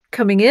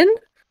coming in?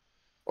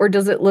 Or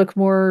does it look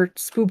more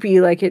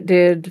spoopy like it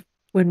did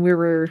when we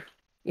were,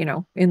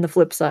 in the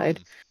flip side?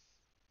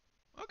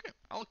 Hmm. Okay,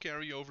 I'll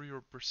carry over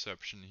your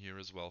perception here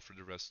as well for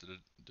the rest of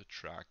the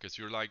track, because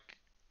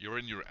you're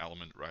in your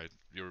element, right?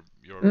 You're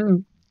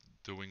Mm,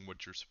 doing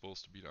what you're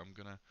supposed to be. I'm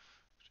gonna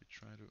actually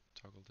try to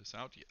toggle this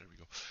out. Yeah, there we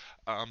go.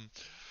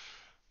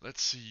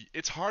 Let's see.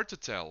 It's hard to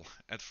tell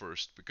at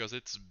first because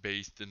it's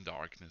bathed in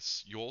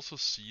darkness. You also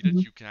see that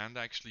mhm, you can't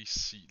actually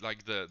see,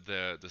 like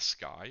the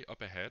sky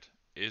up ahead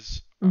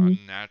is mhm,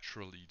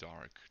 naturally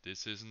dark.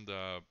 This isn't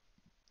a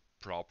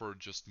proper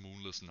just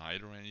moonless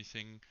night or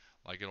anything.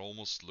 Like it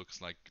almost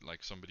looks like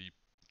somebody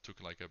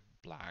took like a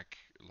black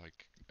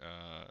like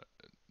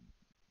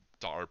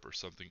tarp or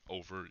something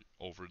over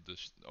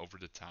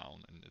the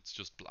town, and it's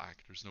just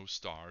black. There's no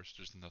stars,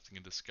 there's nothing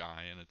in the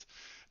sky, and it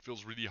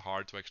feels really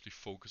hard to actually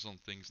focus on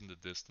things in the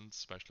distance,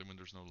 especially when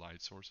there's no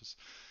light sources.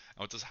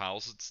 And with this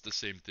house, it's the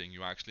same thing.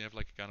 You actually have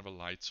like a kind of a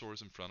light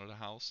source in front of the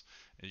house,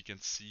 and you can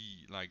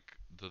see like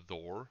the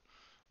door,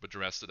 but the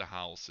rest of the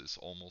house is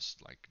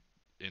almost like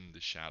in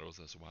the shadows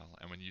as well.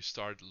 And when you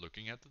start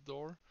looking at the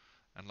door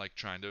and like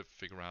trying to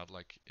figure out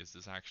like is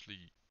this actually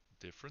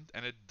different,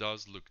 and it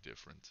does look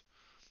different.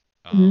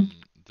 mhm,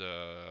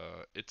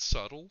 The It's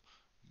subtle,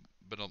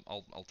 but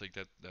I'll take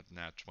that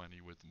nat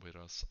 20 with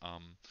us.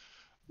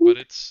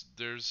 But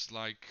there's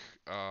like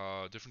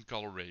different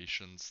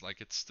colorations.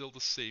 Like it's still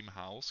the same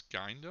house,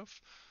 kind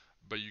of,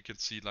 but you can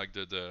see like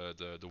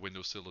the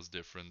windowsill is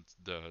different.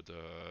 The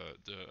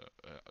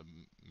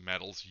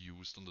metals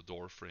used on the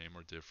door frame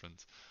are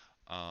different.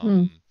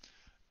 mm, Um,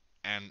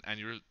 and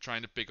you're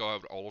trying to pick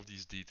out all of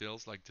these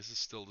details. Like this is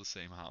still the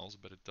same house,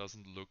 but it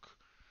doesn't look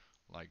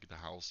like the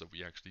house that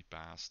we actually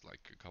passed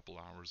like a couple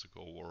hours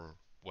ago or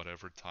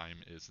whatever time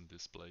is in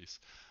this place.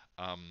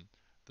 Um,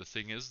 the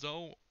thing is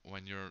though,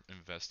 when you're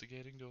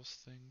investigating those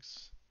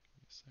things,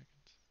 give me a second.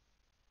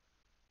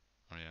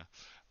 Oh yeah,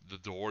 the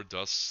door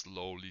does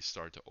slowly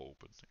start to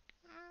open,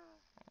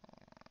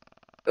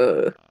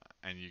 uh,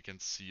 and you can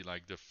see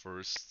like the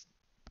first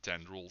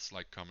tendrils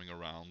like coming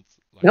around,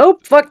 like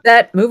nope, fuck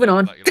that, moving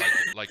on.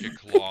 like a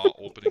claw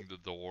opening the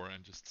door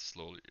and just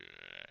slowly.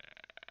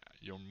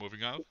 You're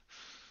moving out.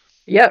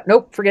 Yeah,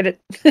 nope, forget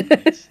All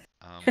it.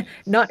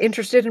 right. Not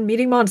interested in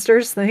meeting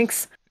monsters,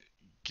 thanks.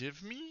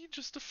 Give me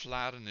just a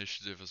flat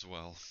initiative as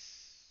well,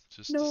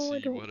 just to No, I see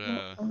don't want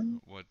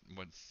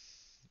what.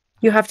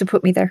 You Huh? have to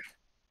put me there.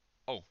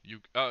 Oh,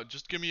 you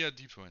just give me a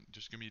d20.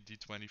 Just give me a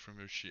d20 from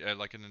your sheet,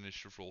 like an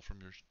initiative roll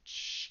from your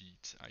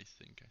sheet. I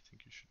think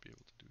you should be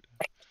able to do that.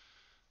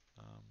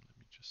 Let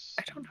me just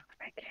I don't know see.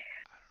 if I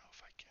I don't know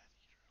if I can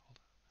either. Hold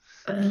on.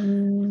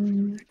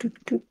 Do,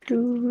 do,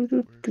 do,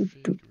 do, We're do,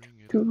 do, figuring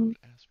it out do.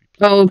 as we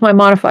Oh, play. my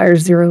modifier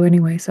is 0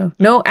 anyway, so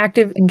No, no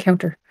active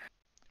encounter.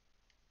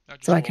 now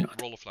So just I roll cannot.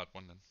 roll a flat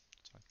one then.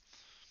 It's fine.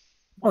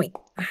 Oh, yeah.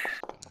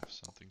 Just gotta have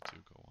something to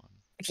go on.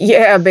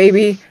 Yeah,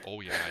 baby.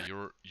 Oh yeah,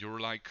 you're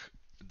like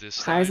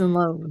this Highs and time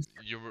lows.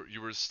 you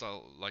were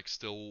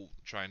still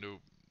trying to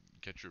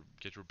get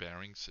your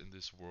bearings in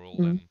this world,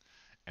 Mm.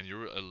 and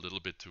you're a little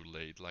bit too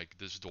late. Like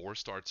this door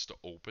starts to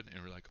open and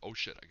you're like, "Oh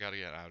shit, I got to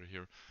get out of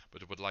here."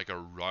 But with like a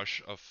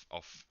rush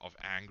of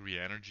angry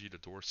energy, the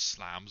door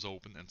slams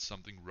open and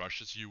something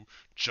rushes you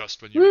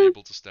just when you're Mm.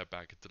 able to step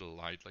back into the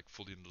light, like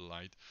fully in the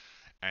light,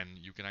 and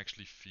you can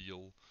actually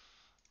feel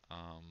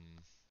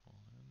um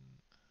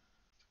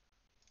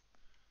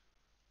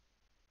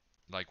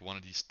like one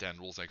of these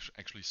tendrils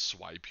actually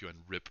swipe you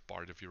and rip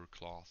part of your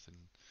cloth, and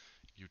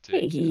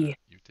Hey.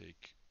 you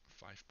take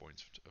 5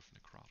 points of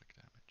necrotic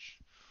damage.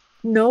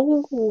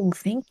 No,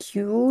 thank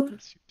you.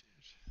 Yes, you did.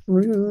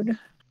 Rude.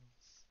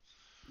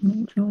 I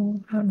don't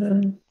know how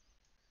to.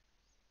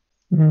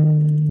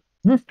 Mm.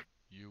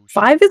 You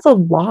should. 5 is a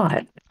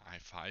lot. I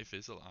 5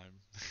 is a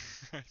I'm.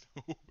 I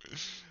know.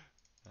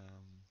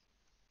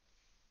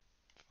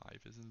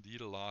 is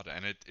indeed a lot,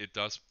 and it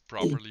does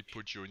properly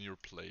put you in your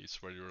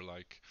place where you're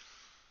like,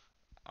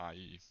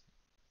 I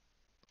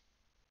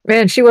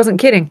Man, she wasn't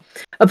kidding.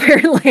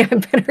 Apparently, I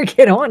better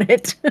get on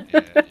it.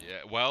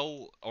 yeah,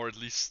 well, or at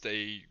least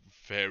stay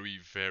very,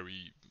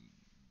 very,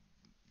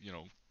 you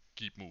know,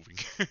 keep moving.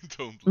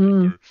 Don't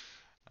Mm. linger.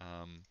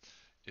 Um,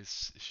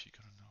 is she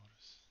gonna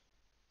notice?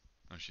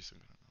 No, she's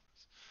not gonna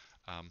notice.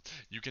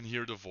 You can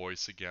hear the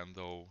voice again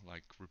though,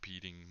 like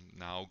repeating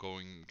now,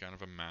 going kind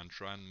of a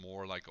mantra and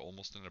more like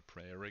almost in a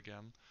prayer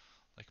again.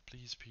 Like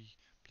please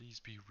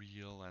be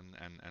real,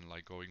 and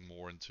like going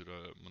more into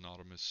the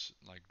monotonous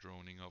like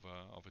droning of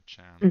a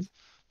chant. Mm.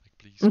 Like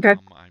please Okay.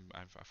 come,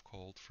 I've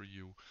called for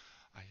you.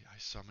 I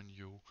summon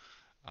you.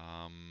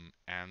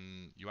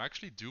 And you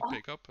actually do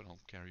pick up, and I'll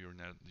carry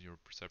your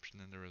perception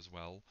in there as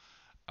well.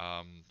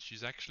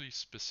 She's actually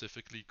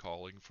specifically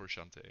calling for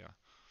Shantea,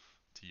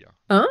 Tia,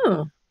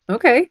 Oh, uh,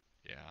 okay.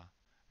 yeah,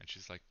 and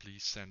she's like,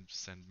 please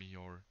send me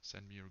your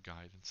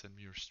guidance, send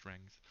me your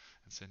strength,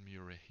 and send me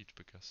your aid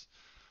because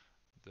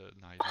the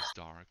night is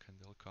dark, and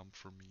they'll come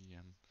for me,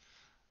 and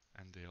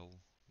they'll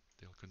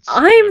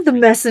consume I'm the every.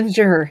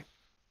 messenger.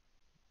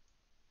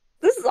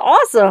 This is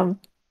awesome.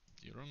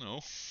 You don't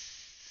know.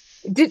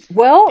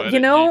 Well,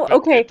 But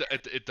okay.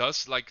 it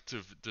does like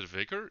to the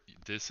vicar.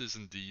 This is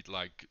indeed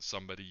like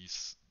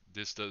somebody's.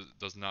 This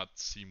does not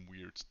seem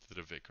weird to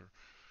the vicar.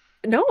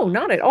 No, Um,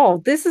 not at all.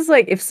 This is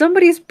like if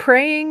somebody's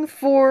praying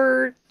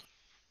for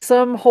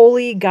some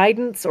holy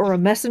guidance or a mhm,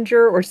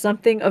 messenger or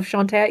something of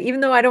Shantae,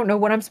 even though I don't know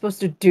what I'm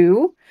supposed to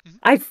do, mhm,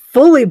 I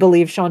fully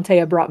believe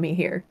Shantae brought me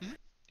here mhm.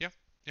 Yeah,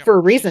 yeah. for a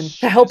She's reason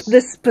to help she's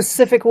this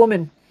specific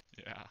woman.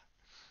 yeah.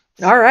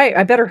 All So right,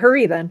 I better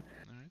hurry then.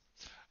 all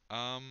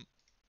right.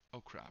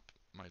 Oh crap.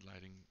 My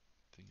lighting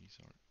thingies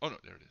are. Oh no,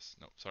 there it is.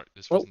 No, sorry,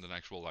 this Oh, wasn't an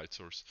actual light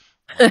source.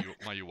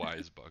 My UI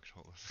is bugged.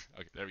 Hold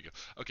on. Okay, there we go.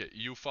 Okay,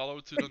 you follow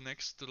to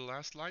the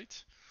last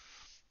light.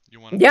 You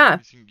want to do yeah.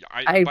 anything?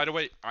 I I by the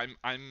way,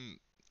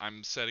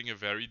 I'm setting a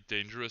very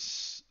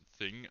dangerous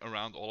thing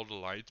around all of the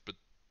light, but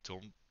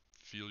don't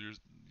feel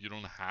you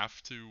don't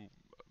have to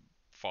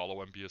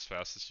follow and be as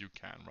fast as you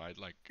can, right?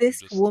 Like you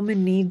This just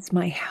woman needs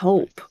my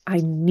right. help. I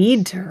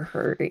need to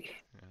hurry.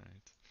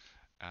 Right.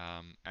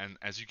 And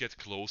as you get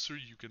closer,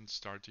 you can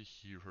start to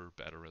hear her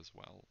better as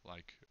well.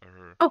 Like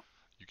her, Oh,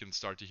 you can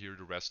start to hear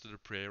the rest of the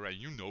prayer, and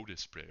you know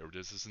this prayer.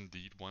 This is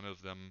indeed one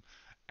of them,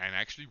 and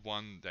actually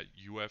one that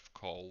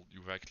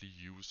you've actually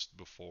used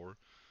before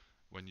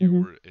when you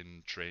mhm. were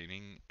in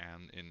training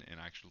and in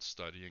actual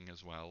studying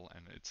as well.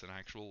 And it's an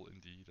actual,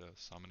 indeed,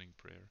 summoning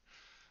prayer.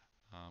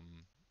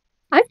 Um,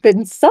 I've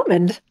been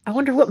summoned. I you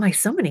wonder what my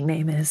summoning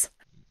name is.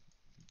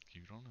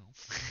 you don't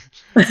know.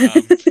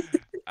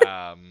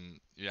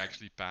 You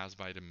actually pass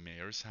by the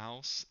mayor's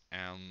house,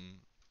 and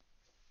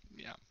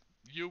yeah,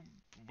 you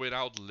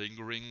without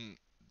lingering,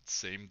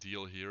 same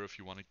deal here. If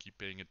you want to keep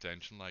paying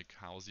attention, like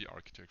how's the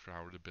architecture,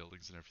 how are the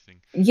buildings and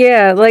everything.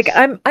 Yeah, like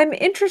This I'm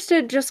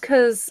interested just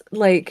 'cause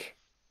like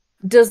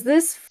does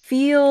this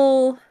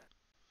feel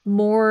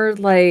more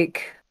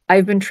like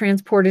I've been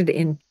transported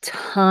in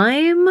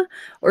time,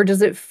 or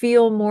does it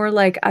feel more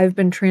like I've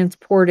been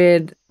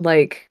transported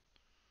like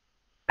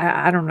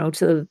I don't know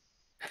to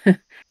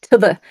to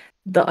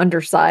the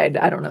underside,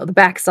 I don't know, the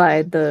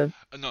backside, the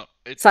no,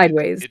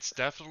 sideways. it's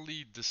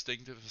definitely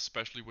distinctive,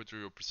 especially with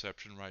your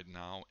perception right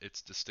now.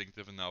 It's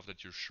distinctive enough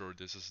that you're sure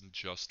this isn't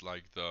just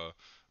like the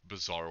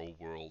bizarro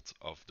world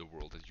of the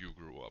world that you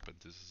grew up in.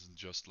 This isn't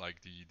just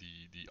like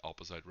the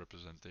opposite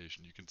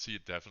representation. You can see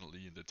it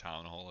definitely in the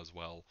town hall as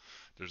well.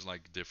 There's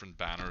like different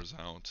banners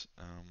out.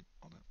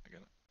 Hold on, I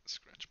gotta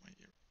scratch my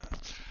ear.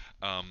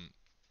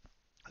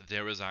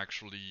 There is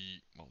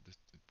actually, well,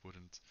 it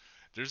wouldn't.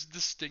 There's a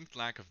distinct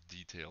lack of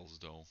details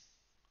though.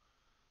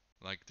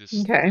 Like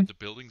this, Okay. the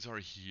buildings are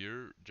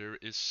here. There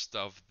is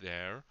stuff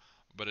there,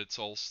 but it's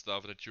all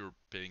stuff that you're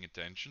paying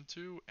attention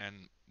to.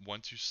 And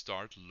once you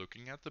start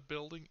looking at the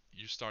building,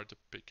 you start to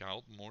pick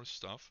out more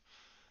stuff.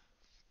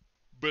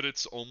 But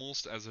it's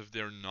almost as if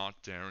they're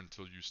not there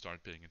until you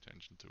start paying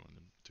attention to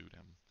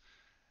them.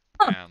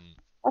 Huh, And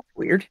that's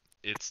weird.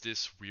 it's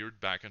this weird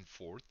back and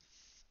forth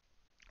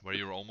where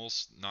you're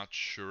almost not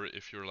sure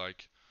if you're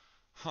like,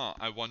 huh,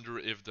 I wonder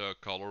if the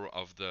color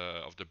of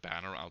the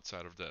banner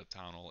outside of the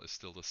town hall is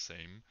still the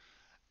same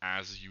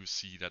as you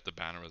see that the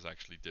banner is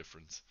actually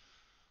different.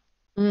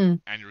 Mm,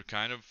 And you're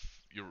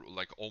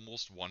like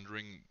almost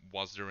wondering,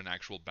 was there an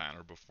actual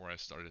banner before I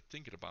started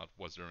thinking about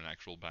was there an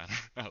actual banner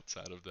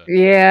outside of the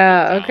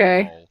yeah, town okay.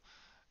 hall.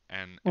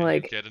 And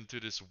you Like get into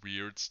this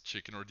weird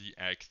chicken or the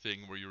egg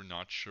thing where you're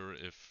not sure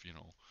if,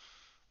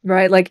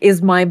 right, like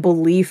is my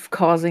belief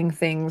causing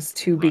things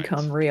to right.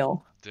 become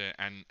real?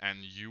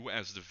 And you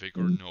as the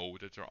vicar Mm, know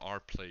that there are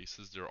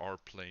places, there are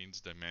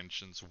planes,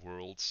 dimensions,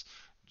 worlds,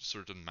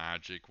 certain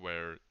magic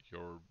where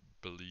your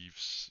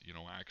beliefs,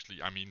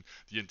 actually, I mean,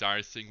 the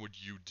entire thing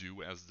what you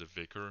do as the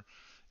vicar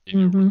in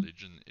your mhm.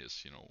 religion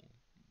is,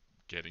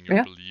 getting your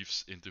Yeah,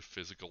 beliefs into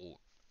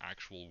physical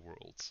actual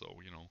world. So,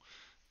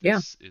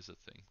 yeah. this is a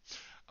thing.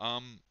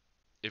 Um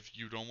if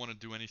you don't want to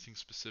do anything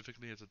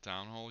specifically at the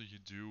town hall, you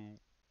do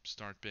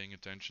start paying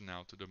attention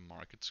now to the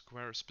market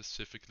square,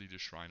 specifically the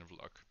Shrine of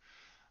Luck,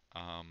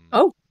 um,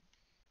 Oh,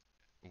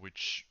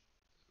 which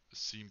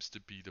seems to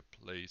be the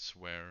place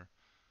where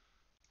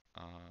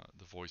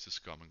the voice is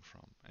coming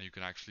from. And you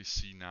can actually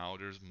see now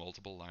there's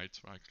multiple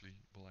lights. We'll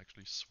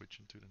actually switch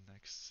into the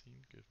next scene.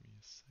 Give me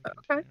a second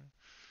okay. here.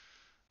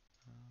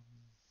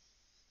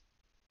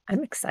 Um,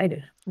 I'm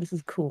excited. This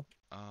is cool.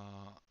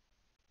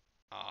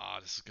 uh,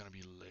 this is gonna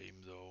be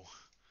lame though.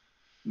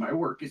 My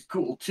work is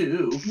cool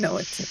too. No,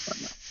 it's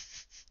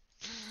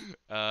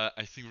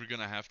I think we're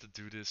gonna have to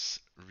do this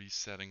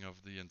resetting of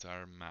the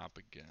entire map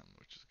again,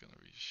 which is gonna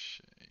be a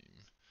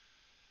shame.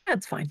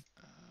 that's fine.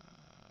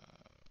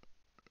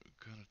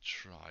 Gonna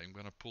try. I'm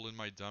gonna pull in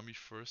my dummy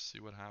first, see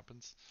what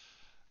happens.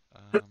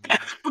 Hmm.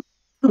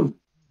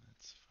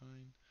 That's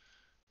fine.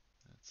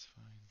 That's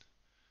fine.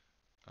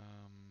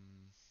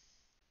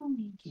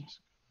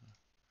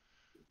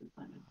 Just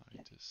gonna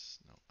hide this.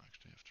 No,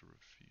 actually, I have to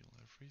reveal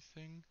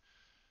everything.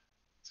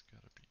 It's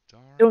gotta be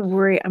dark. Don't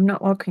worry, I'm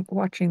not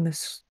watching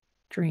this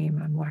stream.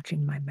 I'm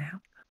watching my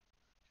map.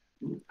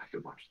 I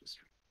could watch this.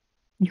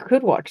 You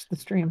could watch the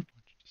stream.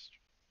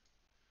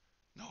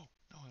 No,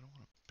 no, I don't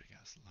want a big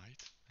ass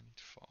light. I need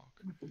fog.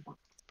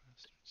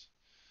 Bastards.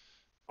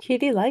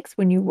 Kitty likes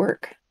when you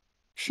work.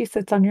 She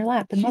sits on your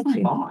lap and She's loves my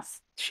you.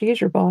 boss. She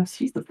is your boss.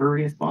 She's the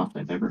furriest boss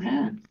I've ever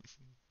had.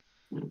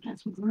 I've had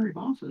some furry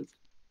bosses.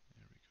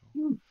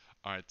 There we go.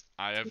 Alright,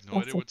 I have no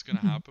idea what's gonna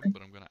happen,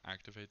 but I'm gonna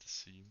activate the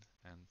scene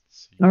and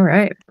see All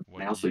right.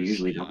 what I also you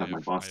usually see. don't have my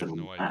I boss have sit on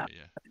no the lap.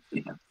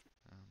 idea.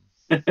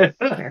 Yeah.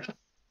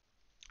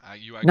 Um,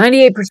 you actually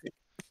 98%.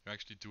 you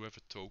actually do have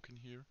a token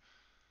here,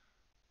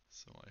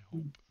 so I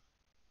hope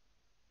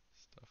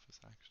stuff is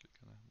actually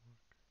gonna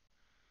work.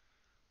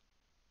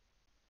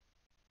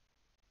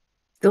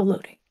 Still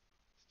loading.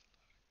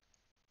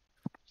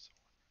 So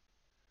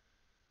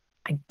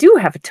I do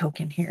have a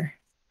token here.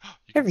 you can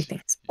see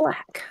Everything's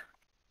black.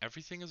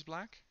 everything is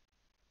black.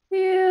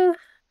 Yeah,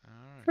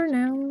 for Alright.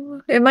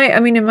 now. It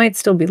might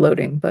still be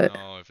loading, but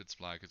No, if it's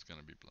black, it's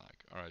gonna be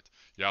black. Alright.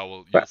 Yeah, well,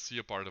 right. you'll see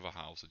a part of a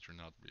house that you're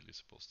not really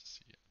supposed to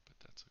see yet, but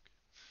that's okay.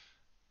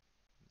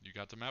 You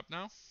got the map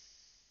now?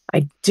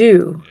 I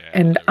do. Yeah,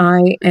 And there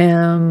we go. I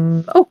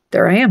am. Oh,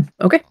 there I am.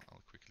 Okay.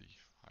 I'll quickly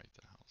hide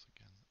the house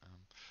again.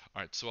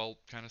 Alright, so I'll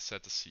kind of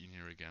set the scene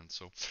here again.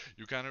 So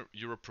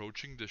you're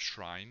approaching the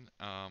shrine,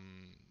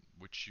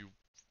 which you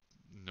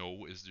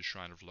know is the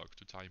Shrine of Luck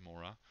to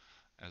Taimora,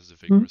 as the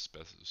Mhm. Vicar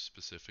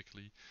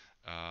specifically.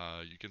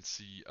 You can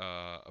see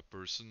a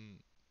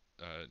person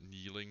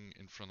kneeling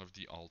in front of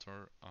the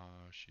altar.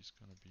 She's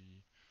gonna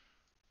be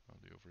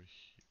probably over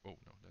here. Oh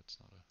no, that's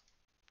not a.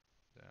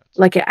 That's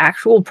Like an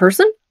actual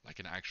person? like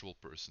an actual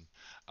person.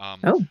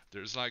 Oh.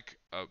 There's like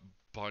a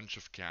bunch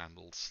of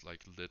candles,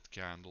 like lit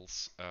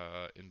candles,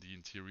 in the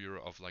interior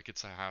of like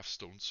it's a half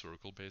stone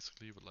circle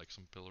basically with like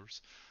some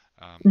pillars.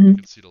 You Mhm.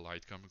 can see the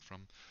light coming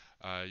from.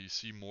 You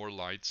see more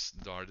lights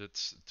darted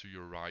to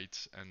your right,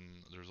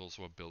 and there's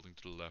also a building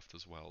to the left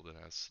as well that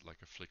has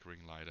like a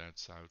flickering light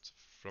outside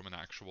from an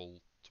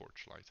actual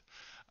torchlight.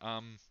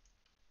 Um,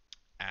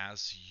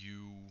 as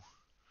you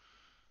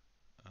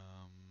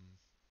um,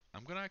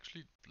 I'm gonna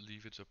actually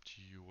leave it up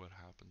to you what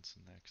happens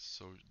next.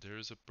 So there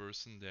is a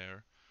person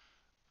there.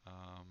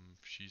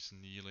 She's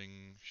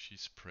kneeling,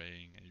 she's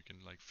praying, and you can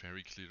like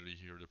very clearly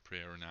hear the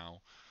prayer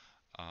now.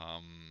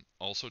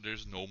 Also,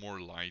 there's no more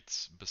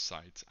lights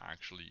besides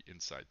actually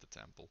inside the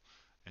temple,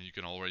 and you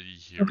can already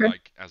hear Okay.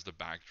 like as the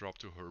backdrop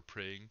to her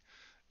praying,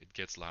 it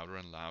gets louder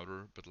and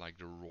louder. But like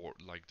the roar,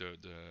 like the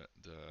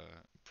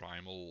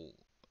primal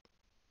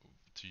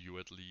to you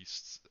at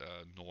least,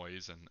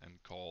 noise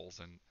and calls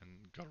and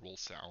guttural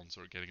sounds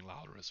are getting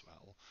louder as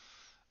well.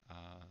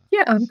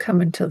 Yeah, I'm So,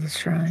 coming to the alright,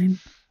 shrine. alright,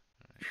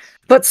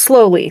 But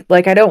slowly.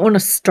 Like I don't want to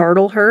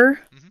startle her.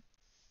 Mm-hmm.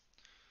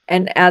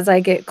 And as I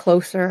get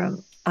closer,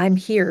 I'm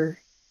here.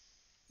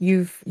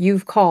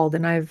 You've called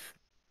and I've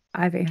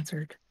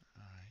answered.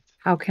 Alright,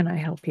 How can I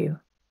help you?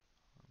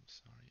 I'm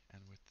sorry.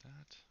 And with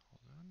that,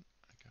 hold on.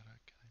 Can I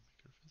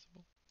make her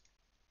visible?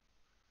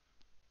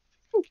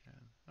 I Oh, think I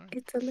can. Alright,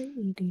 it's a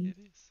lady.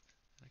 it is.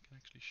 And I can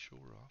actually show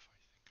her off,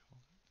 I think.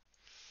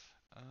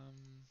 Hold on.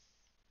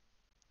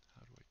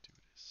 How do I do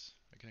this?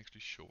 I can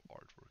actually show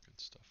artwork and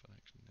stuff, and I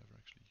actually never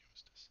actually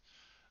used this.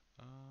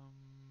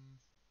 Um,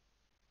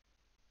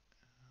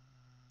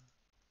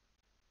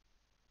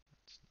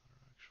 that's not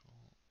our actual.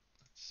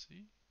 Let's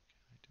see.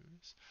 Can I do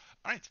this?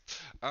 All right.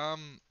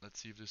 Let's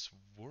see if this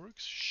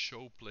works.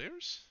 Show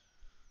players.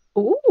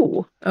 Ooh,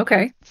 All right.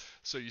 okay.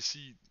 So you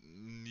see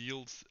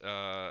kneeled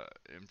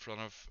in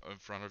front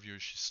of you.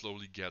 She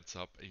slowly gets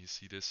up, and you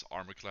see this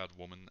armor-clad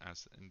woman,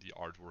 as in the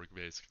artwork,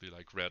 basically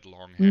like red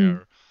long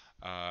Mm.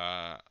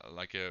 hair,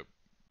 like a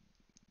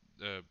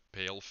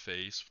pale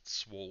face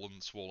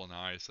with swollen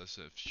eyes, as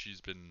if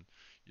she's been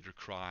either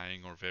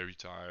crying or very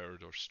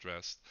tired or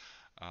stressed.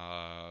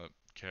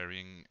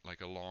 Carrying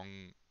like a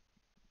long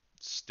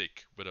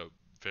stick with a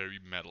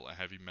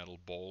heavy metal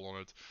ball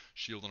on it,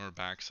 shield on her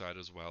backside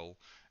as well,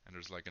 and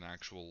there's like an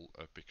actual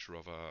picture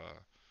of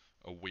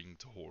a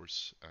winged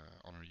horse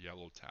on her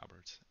yellow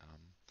tabard.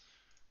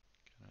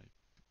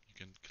 You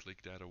can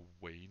click that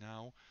away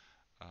now.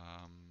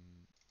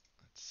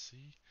 Let's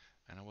see.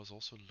 And I was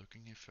also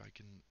looking if I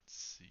can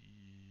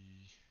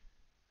see.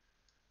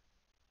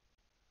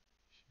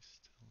 She's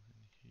still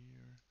in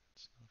here.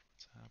 That's not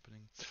what's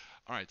happening.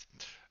 All right.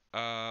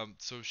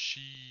 So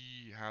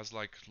she has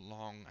like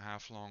long,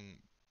 half-long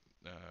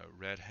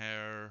red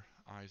hair,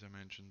 eyes I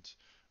mentioned,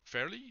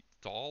 fairly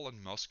tall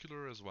and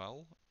muscular as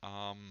well.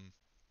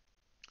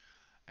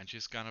 And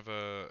she's kind of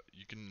a.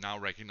 You can now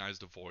recognize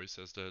the voice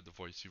as the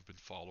voice you've been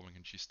following,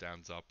 and she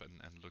stands up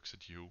and looks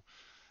at you.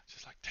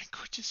 She's like, "Thank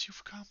goodness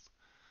you've come.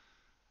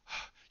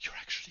 You're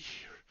actually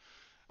here.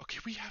 Okay,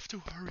 we have to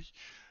hurry.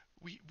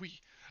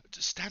 We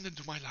just stand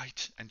into my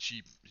light." And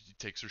she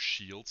takes her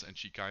shields and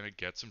she kind of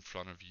gets in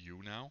front of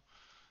you now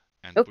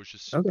and Oh,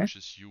 pushes okay.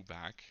 pushes you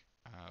back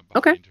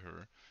Okay. behind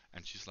her,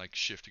 and she's like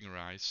shifting her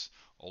eyes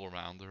all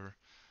around her,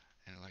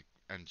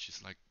 and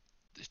she's like,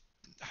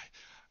 I,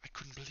 I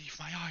couldn't believe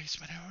my eyes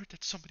when I heard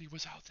that somebody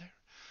was out there.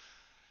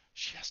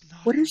 She has not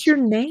What is your answered.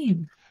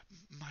 name?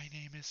 My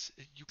name is.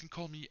 You can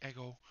call me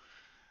Ego.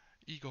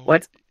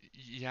 What?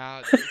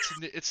 Yeah,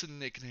 it's a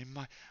nickname.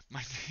 My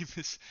name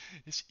is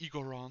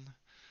Igoron.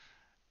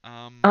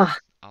 Um, Ah,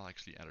 I'll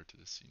actually add her to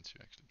the scene so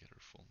you actually get her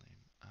full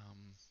name.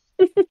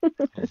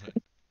 Hold on.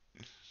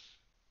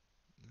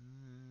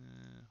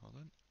 Hold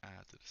on.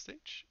 Add to the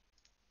stage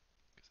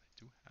because I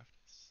do have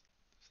this.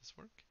 Does this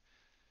work?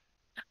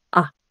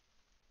 ah.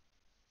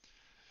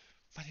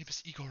 My name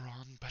is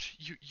Igoron, but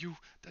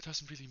that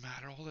doesn't really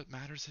matter. All that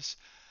matters is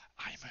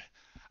I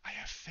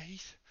have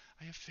faith.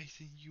 I have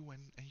faith in you,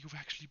 and you've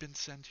actually been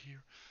sent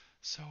here.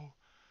 So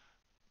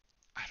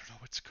I don't know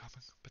what's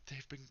coming, but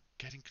they've been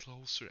getting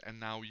closer, and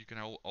now you can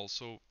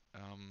also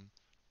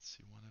let's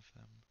see, one of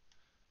them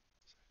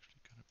is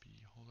actually gonna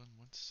be. Hold on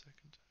one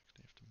second. I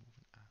actually have to move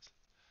an asset.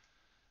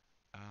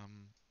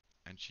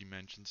 And she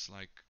mentions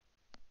like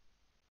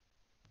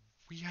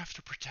we have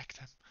to protect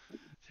them.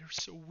 They're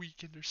so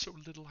weak and there's so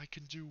little I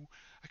can do.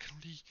 I can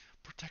only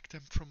protect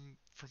them from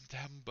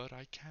them, but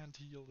I can't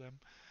heal them.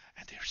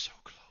 And they're so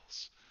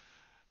close.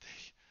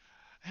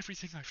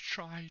 Everything I've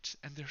tried,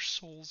 and their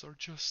souls are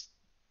just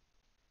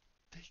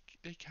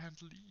they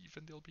can't leave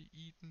and they'll be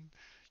eaten.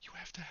 You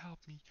have to help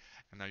me.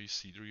 And now you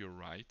see to your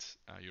right,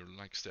 you're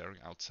like staring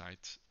outside.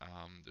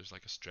 There's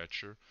like a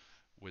stretcher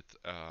with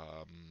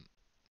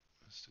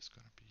what's this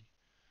gonna be?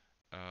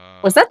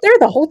 Was that there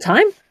the whole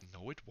time?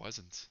 No, it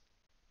wasn't.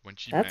 When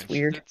she That's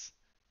mentioned weird. it,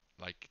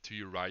 like to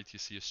your right, you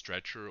see a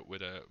stretcher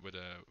with a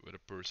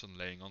person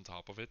laying on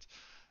top of it.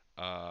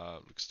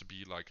 Looks to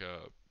be like a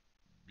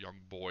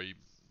young boy,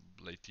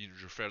 late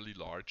teenager, fairly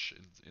large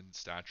in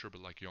stature,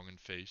 but like young in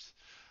face.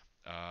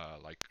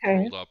 Like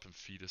Okay. curled up in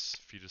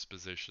fetus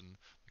position,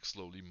 like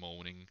slowly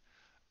moaning.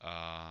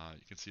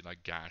 You can see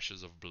like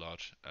gashes of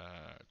blood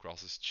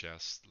across his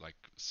chest, like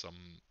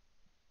some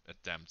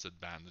attempts at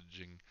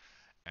bandaging,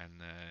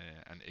 and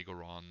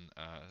Igoron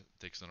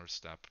takes another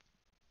step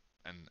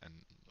and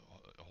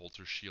holds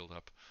her shield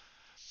up.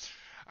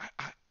 I,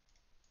 I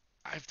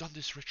I've done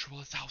this ritual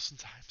 1,000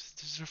 times.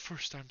 This is the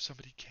first time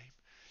somebody came.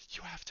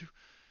 You have to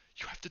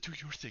you have to do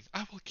your thing.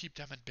 I will keep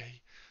them at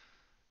bay.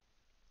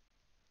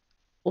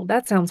 Well,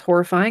 that sounds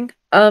horrifying.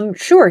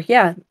 Sure,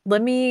 yeah.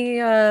 Let me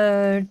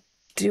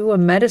do a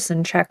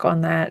medicine check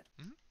on that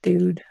Hmm?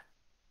 dude.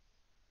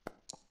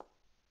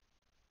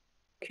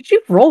 Could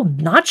you roll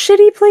not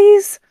shitty,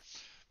 please?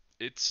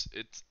 It's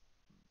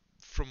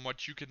from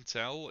what you can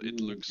tell,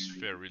 it looks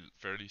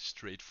fairly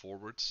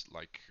straightforward,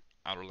 like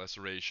outer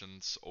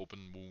lacerations,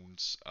 open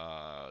wounds,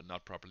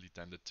 not properly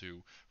tended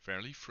to,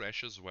 fairly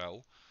fresh as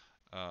well,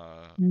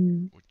 uh,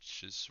 Mm,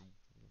 which is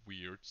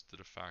weird to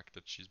the fact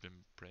that she's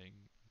been praying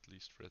at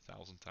least for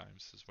 1,000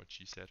 times, is what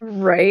she said.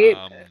 right.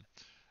 Um,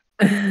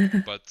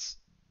 but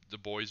the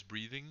boy's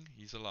breathing,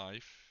 he's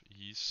alive.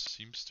 He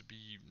seems to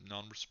be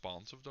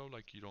non-responsive though,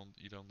 like he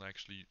doesn't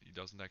actually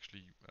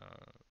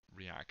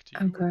react to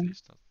you, at Okay.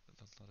 least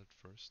not at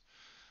first.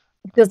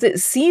 Does Um, it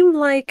seem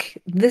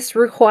like this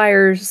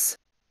requires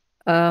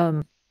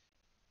um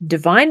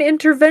divine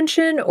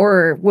intervention,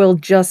 or will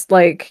just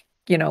like,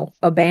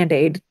 a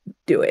band-aid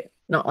do it?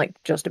 Not like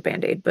just a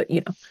band-aid, but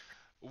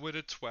with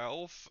a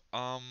 12,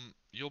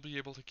 you'll be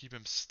able to keep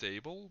him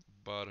stable,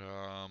 but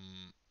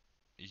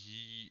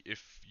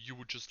if you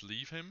would just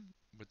leave him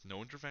with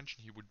no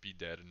intervention, he would be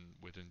dead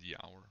within the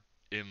hour.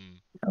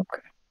 In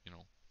Okay. you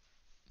know,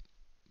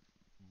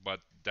 but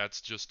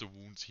that's just the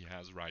wounds he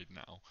has right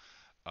now.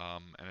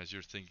 And as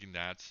you're thinking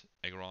that,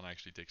 Aegon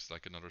actually takes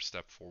like another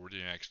step forward,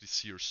 and you actually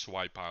see her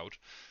swipe out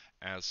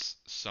as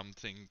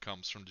something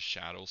comes from the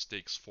shadows,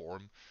 takes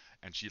form,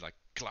 and she like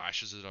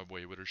clashes it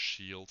away with her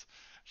shield.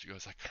 She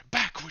goes like,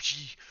 "Backward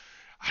ye!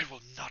 I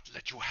will not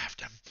let you have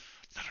them.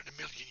 Not in a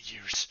million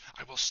years.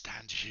 I will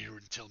stand here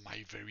until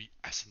my very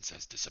essence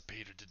has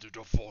dissipated into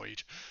the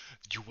void.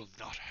 You will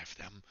not have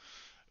them.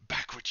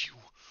 Backward you!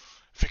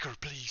 Vicar,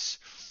 please,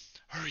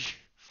 hurry."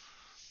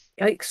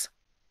 Yikes.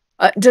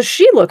 Does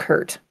she look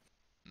hurt?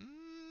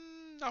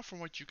 Now, from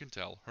what you can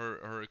tell,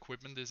 her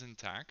equipment is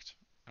intact.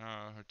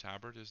 Her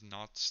tabard is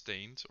not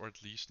stained, or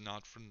at least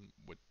not from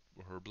with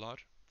her blood,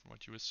 from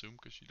what you assume,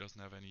 because she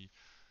doesn't have any.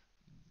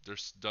 There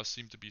does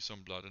seem to be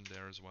some blood in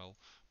there as well,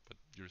 but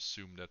you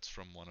assume that's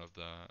from one of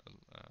the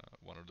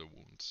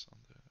wounds on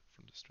the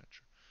from the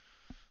stretcher.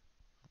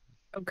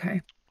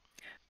 Okay.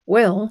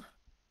 Well,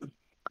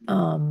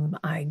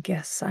 I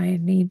guess I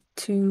need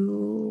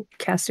to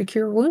cast a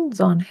cure wounds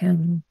on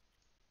him.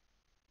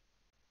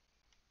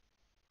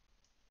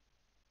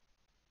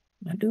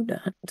 I do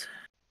that.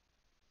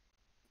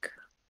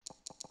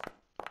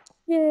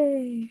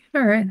 Yay.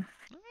 All right.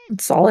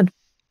 It's solid.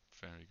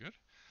 Very good.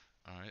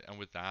 All right, and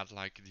with that,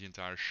 like the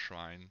entire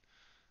shrine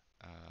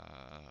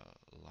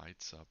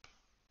lights up.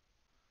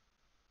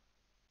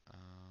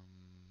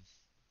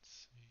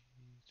 Let's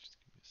see, just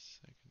give me a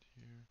second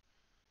here.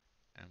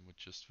 And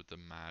with the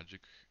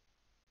magic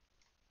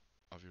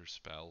of your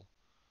spell,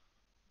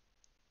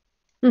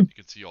 Hmm. you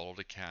can see all of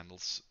the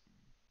candles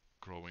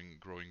growing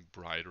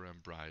brighter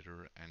and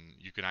brighter, and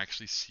you can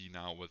actually see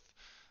now with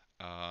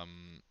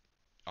um,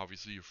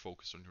 obviously you're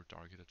focused on your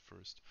target at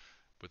first,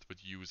 but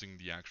with using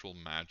the actual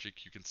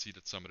magic, you can see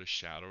that some of the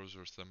shadows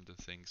or some of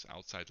the things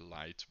outside the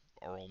light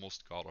are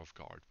almost caught off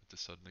guard with the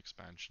sudden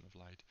expansion of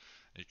light.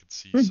 And you can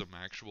see Hmm. some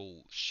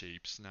actual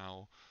shapes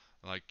now,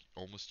 like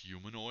almost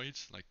humanoid,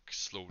 like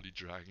slowly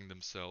dragging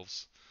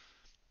themselves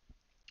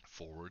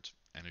forward.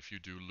 And if you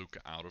do look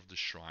out of the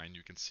shrine,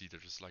 you can see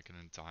there's like an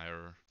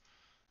entire,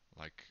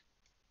 like,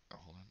 oh,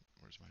 hold on,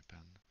 where's my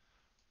pen?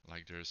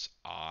 Like there's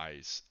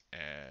eyes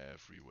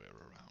everywhere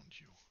around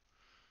you.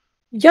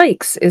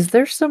 Yikes. Is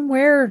there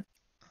somewhere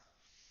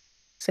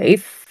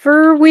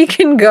safer we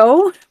can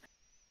go?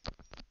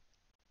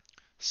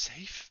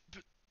 Safe?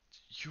 But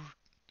you're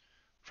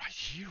right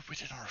here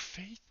within our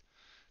faith.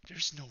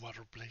 There's no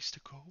other place to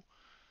go.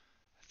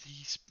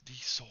 These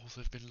souls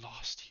have been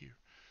lost here.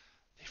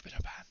 They've been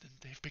abandoned.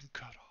 They've been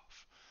cut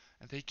off,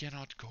 and they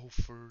cannot go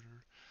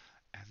further.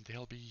 And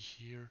they'll be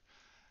here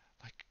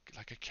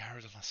like a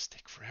carrot on a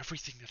stick for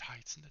everything that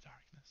hides in the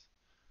darkness.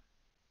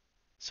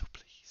 So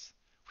please,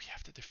 we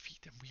have to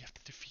defeat them. We have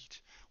to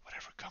defeat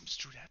whatever comes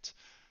through that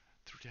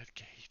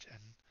gate,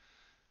 and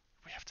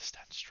we have to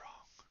stand strong.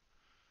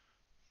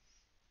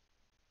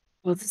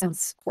 Well, this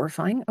sounds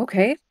horrifying.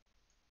 Okay.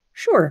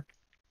 Sure.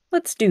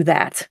 Let's do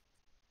that.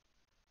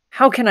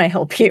 How can I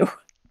help you?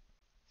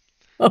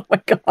 Oh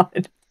my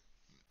god.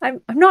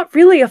 I'm not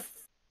really a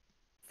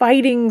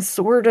fighting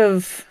sort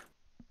of.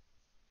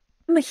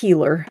 I'm a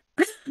healer.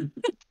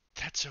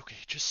 That's okay.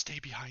 Just stay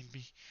behind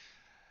me.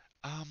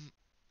 Um,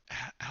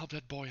 help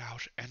that boy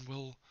out, and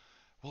we'll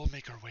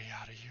make our way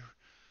out of here,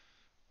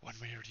 one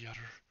way or the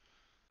other.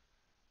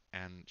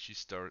 And she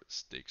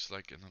takes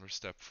like another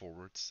step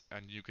forwards,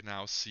 and you can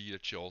now see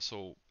that she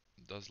also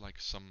does like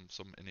some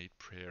innate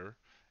prayer,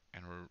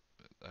 and her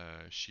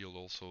shield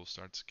also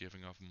starts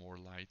giving off more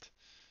light,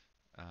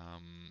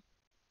 um,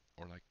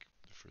 or like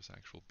the first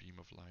actual beam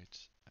of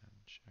light, and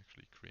she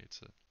actually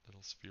creates a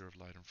little sphere of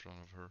light in front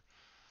of her.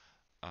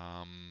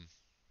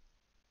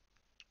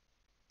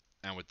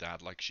 And with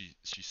that, like she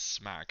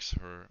smacks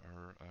her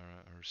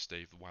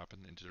staved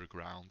weapon into the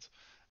ground,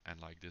 and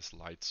like this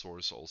light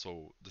source,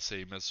 also the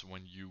same as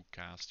when you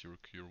cast your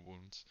cure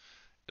wounds,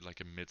 it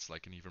like emits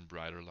like an even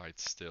brighter light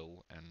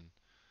still, and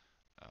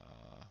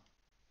uh,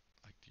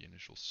 like the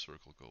initial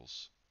circle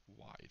goes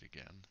wide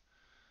again.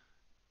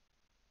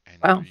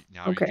 And Wow.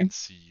 now you Okay. can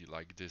see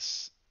like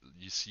this.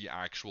 You see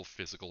actual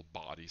physical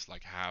bodies,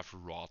 like half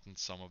rotten,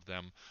 some of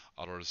them,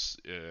 others,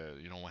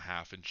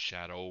 half in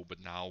shadow, but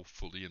now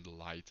fully in the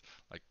light,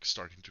 like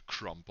starting to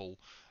crumple.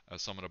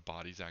 Some of the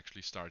bodies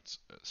actually start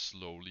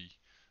slowly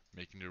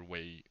making their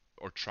way,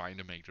 or trying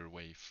to make their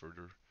way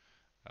further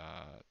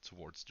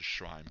towards the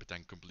shrine, but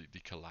then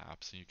completely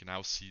collapse. And you can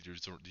now see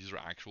these are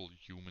actual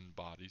human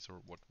bodies,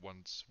 or what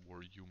once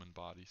were human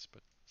bodies,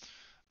 but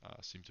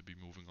seem to be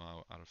moving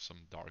out of some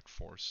dark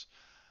force.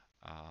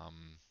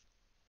 Um,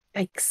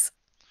 Yikes.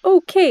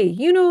 Okay,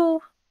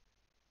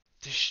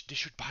 they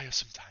should buy us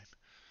some time.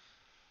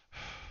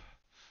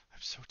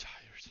 I'm so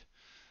tired.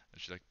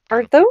 And she like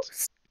kind are of puts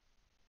those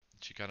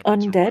she kind of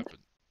puts her undead? weapon.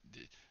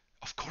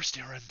 Of course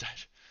they're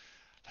undead.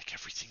 Like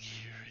everything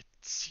here, it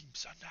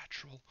seems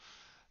unnatural.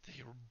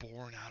 They are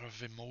born out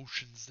of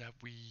emotions that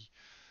we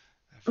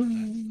have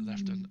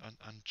left Mm,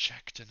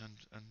 unchecked, and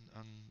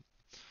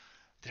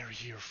they're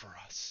here for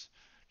us.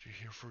 They're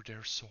here for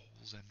their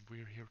souls, and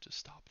we're here to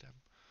stop them.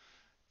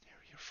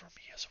 They're here for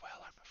me as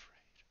well, I'm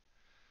afraid.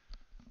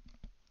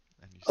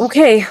 And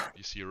okay.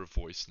 you see her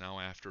voice now,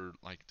 after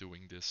like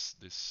doing this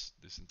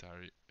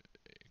entire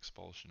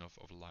expulsion of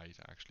light,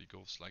 actually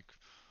goes like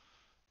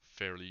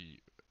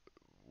fairly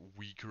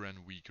weaker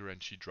and weaker,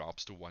 and she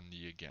drops to one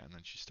knee again,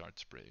 and she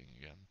starts praying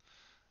again.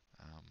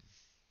 Um,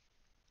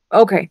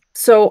 Okay.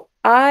 So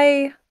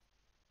I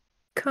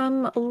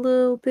come a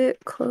little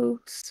bit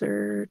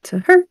closer to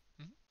her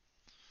mhm.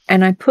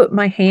 and I put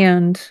my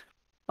hand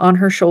on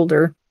her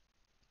shoulder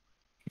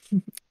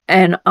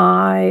and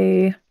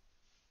I.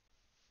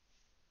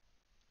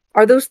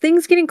 Are those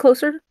things getting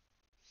closer?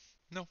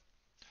 No,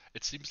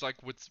 It seems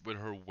like with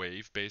her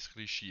wave,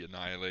 basically she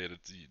annihilated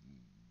the.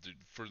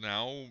 For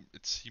now,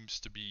 it seems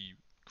to be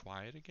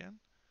quiet again.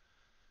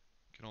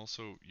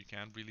 You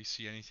can't really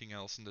see anything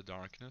else in the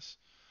darkness.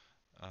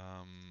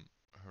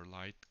 Her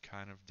light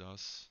kind of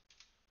does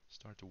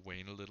start to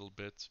wane a little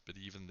bit, but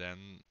even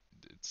then,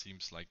 it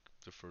seems like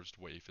the first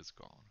wave is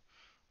gone,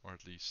 or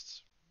at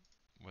least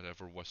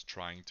whatever was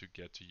trying to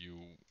get to you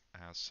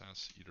has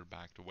either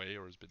backed away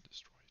or has been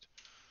destroyed.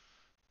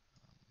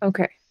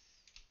 Okay.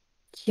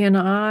 Can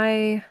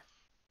I?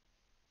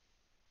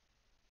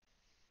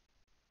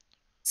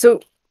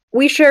 So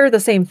we share the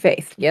same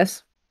faith,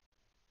 yes?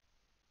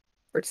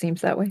 Or it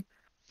seems that way.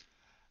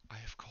 I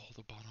have called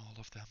upon all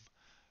of them,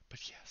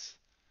 but yes,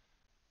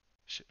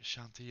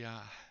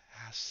 Shantia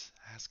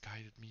has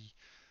guided me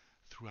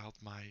throughout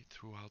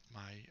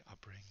my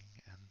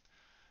upbringing, and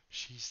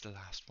she's the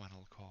last one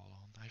I'll call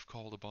on. I've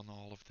called upon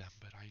all of them,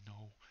 but I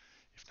know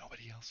if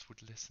nobody else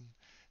would listen,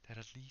 that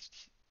at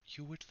least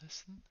you would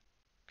listen,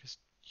 because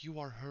you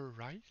are her,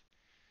 right?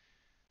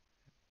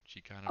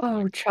 She kind of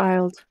Oh, like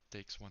child.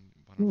 takes one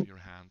of Mm. your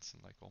hands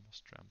and like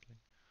almost trembling.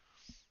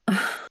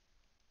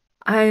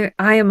 I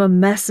am a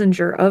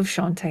messenger of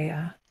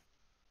Shantea.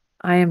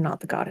 I am not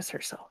the goddess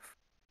herself.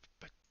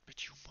 But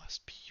you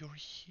must be. You're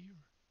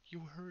here.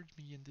 You heard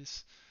me in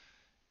this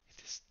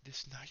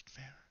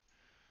nightmare,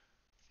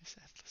 this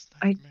endless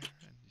I nightmare,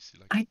 and you see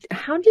like I some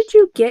how tears. did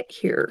you get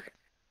here?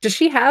 Does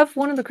she have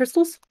one of the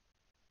crystals?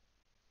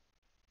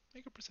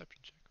 Make a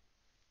perception check.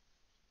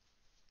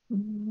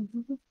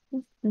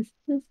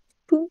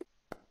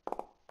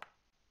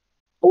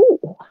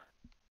 Oh,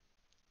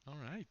 All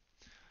right.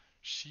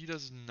 She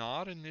does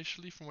not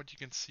initially, from what you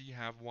can see,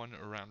 have one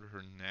around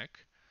her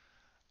neck.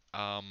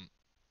 Um,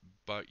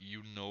 but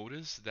you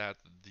notice that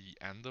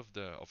the end of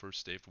the of her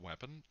staved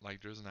weapon,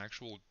 like there's an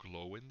actual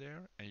glow in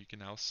there, and you can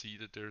now see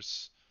that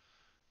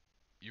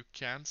you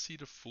can see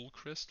the full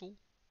crystal,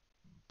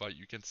 but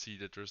you can see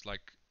that there's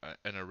like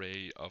an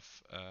array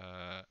of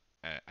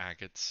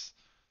agates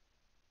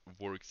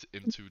worked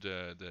into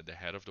the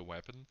head of the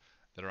weapon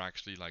that are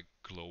actually like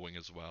glowing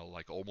as well,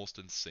 like almost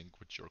in sync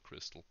with your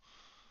crystal.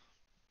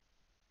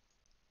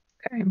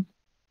 okay.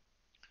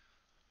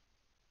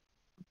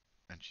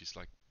 And she's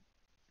like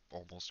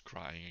almost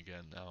crying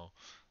again now.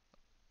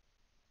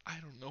 I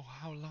don't know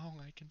how long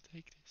I can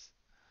take this.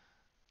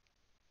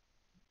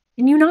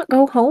 Can you not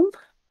go home?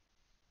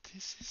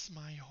 This is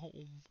my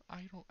home.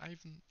 I've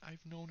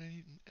known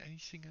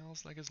anything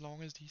else. Like as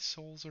long as these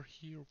souls are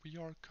here, we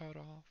are cut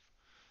off.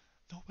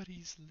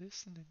 Nobody's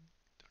listening.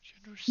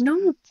 Don't you No,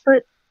 understand?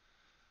 but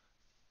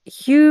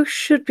you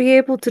should be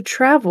able to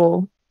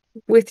travel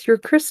with your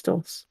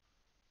crystals.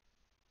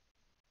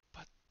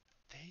 But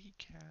they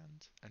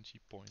can't. And she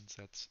points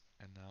at,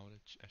 and now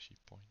that as she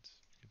points,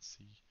 you can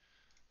see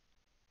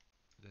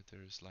that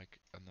there's like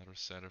another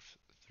set of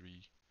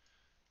three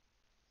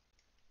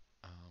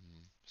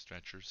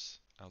stretchers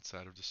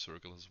outside of the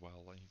circle as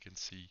well, and you can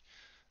see,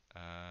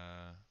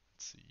 let's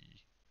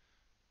see,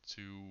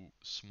 two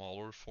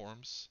smaller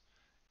forms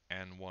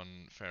and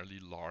one fairly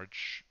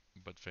large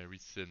but very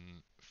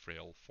thin,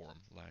 frail form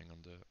lying on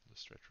the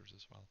stretchers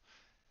as well.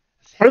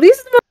 Are They,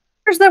 these the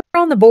numbers that were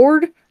on the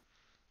board?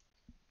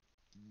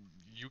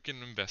 you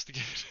can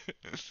investigate.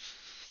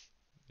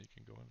 You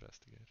can go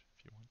investigate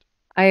if you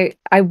want.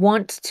 I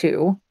want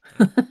to.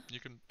 Yeah, you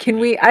can Can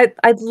make. we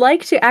I'd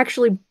like to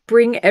actually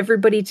bring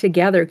everybody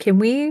together. Can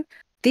we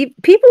the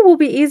people will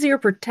be easier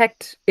to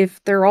protect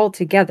if they're all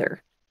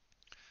together,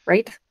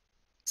 right?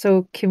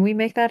 So can we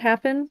make that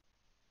happen,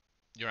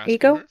 You're asking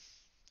Ego? her?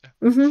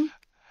 Yeah. Mm-hmm.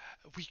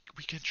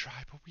 We can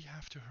try, but we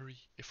have to hurry.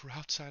 If we're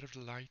outside of the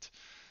light,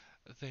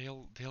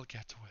 they'll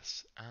get to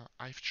us.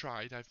 I've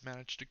tried. I've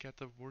managed to get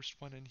the worst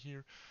one in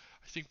here.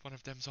 I think one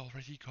of them's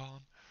already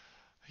gone.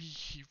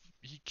 He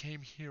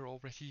came here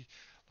already,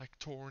 like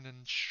torn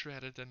and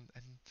shredded. And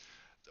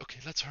okay,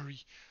 let's hurry.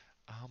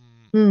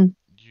 Um, Mm.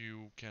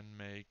 you can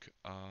make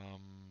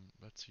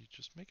let's see,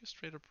 just make a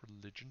straight up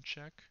religion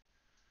check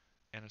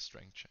and a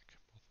strength check,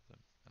 both of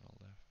them, and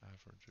I'll have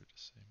her do the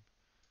same.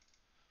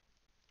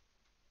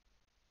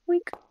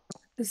 Like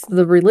this is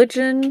the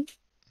religion.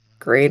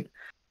 Great.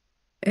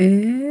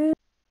 And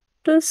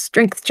a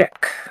strength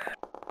check.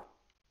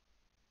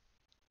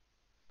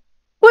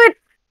 What?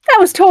 That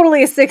was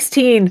totally a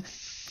 16.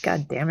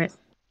 God damn it.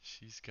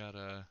 She's got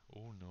a.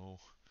 Oh no.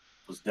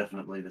 It was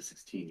definitely the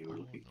 16 you were Oh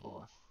looking no.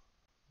 for.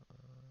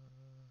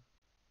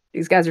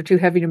 These guys are too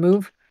heavy to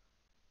move.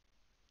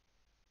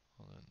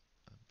 Hold on.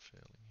 I'm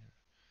failing here.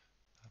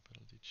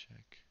 Ability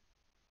check.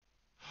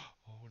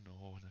 Oh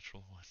no,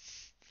 natural one.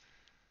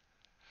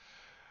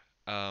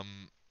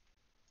 Um,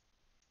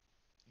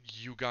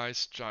 you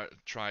guys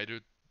try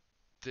to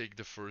take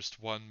the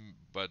first one,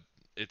 but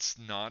it's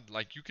not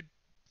like you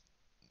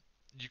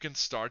can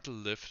start to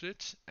lift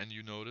it, and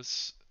you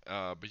notice,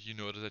 but you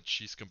notice that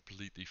she's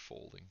completely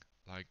folding.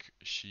 Like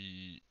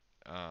she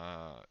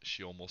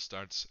almost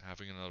starts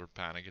having another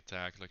panic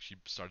attack. Like she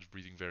starts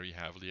breathing very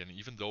heavily, and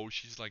even though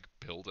she's like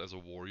built as a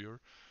warrior,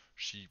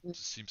 she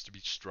seems to be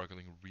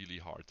struggling really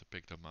hard to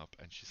pick them up,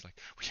 and she's like,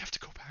 "We have to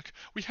go back.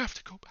 We have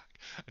to go back."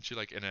 And she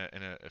like in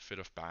a fit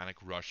of panic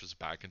rushes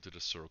back into the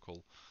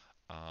circle.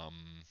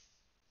 Um,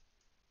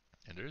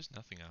 and there is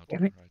nothing out Damn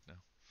there it. right now.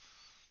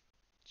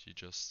 She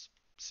just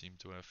seemed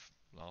to have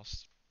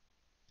lost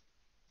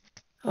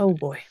Oh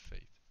boy.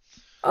 faith.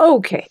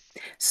 Okay.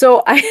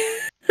 So I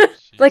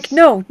like She's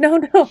no, no,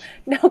 no, she,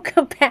 no,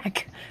 come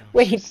back. no,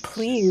 Wait,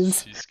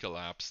 please. she's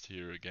collapsed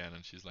here again,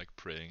 and she's like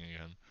praying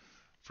again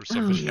for Oh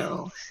somebody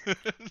no. else.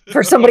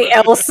 For somebody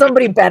else,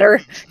 somebody better.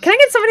 Can I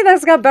get somebody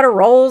that's got better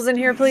roles in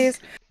here, please?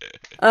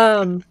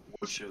 Um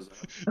What shows up?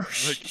 oh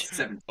Like,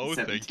 shit. oh,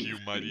 thank you,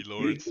 mighty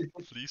lord.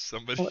 Please,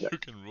 somebody Hold on, who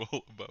can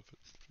roll above it.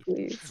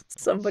 please.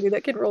 Somebody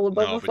that can roll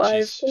above No, a but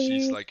 5, she's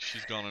please. like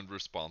she's gone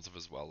unresponsive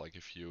as well. Like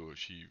if you're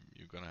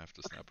gonna have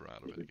to snap her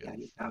out of it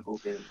again.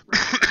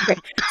 Okay.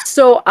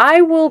 So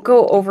I will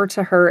go over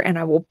to her and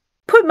I will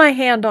put my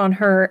hand on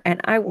her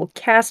and I will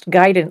cast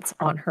guidance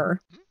on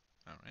her.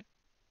 All right,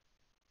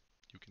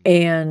 you can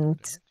And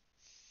do that.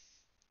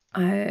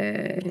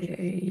 I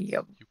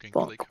You can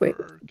fuck, click wait.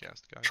 her,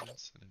 cast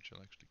guidance, and then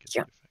she'll actually get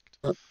Yeah,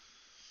 the effect.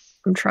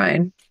 I'm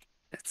trying.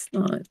 It's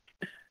not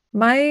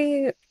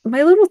my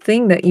little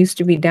thing that used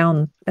to be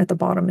down at the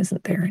bottom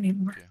isn't there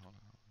anymore. Okay, hold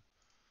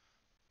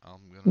on.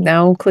 I'm gonna try.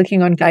 Now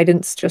clicking on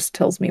guidance just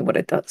tells me what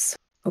it does.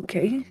 Yeah,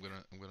 Okay. I'm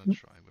gonna Mm,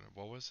 try.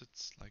 What was it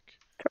like?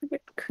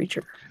 Target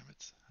creature. Damn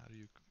it! How do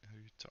you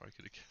target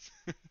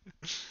again?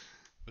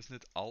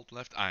 Wasn't it Alt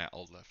left? Ah, yeah,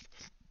 Alt left.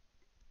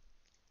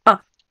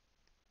 Ah.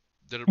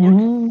 Did it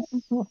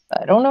work?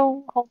 I don't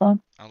know. Hold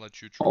on. I'll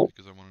let you try Oh.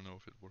 because I want to know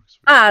if it works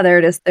for you. Ah, there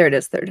it is. There it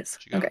is. There it is.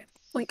 What you got? Okay.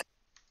 Like,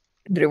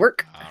 did it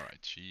work? All right,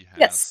 she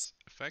Yes.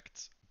 has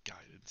effect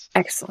guidance.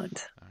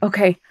 Excellent. All right.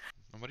 Okay.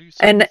 And what do you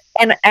say?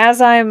 And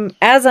as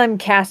I'm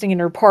casting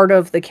and or part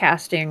of the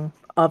casting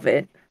of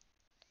it,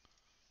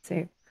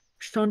 say,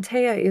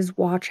 Shantea is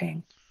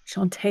watching.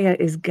 Shantea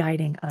is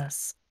guiding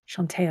us.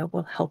 Shantea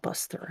will help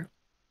us through.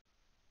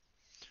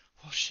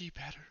 Well, she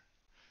better,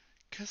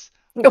 cause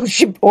No,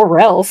 she or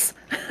else.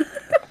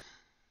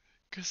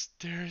 cause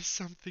there is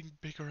something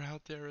bigger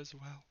out there as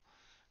well,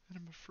 and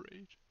I'm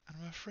afraid. And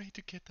I'm afraid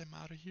to get them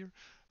out of here,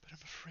 but I'm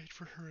afraid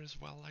for her as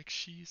well. Like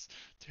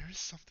there is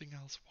something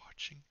else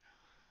watching,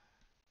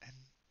 and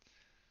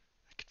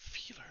I can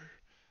feel her.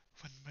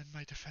 When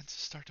my defenses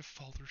start to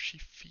falter, she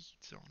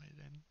feeds on it.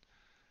 And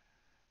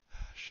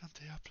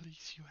Shantea,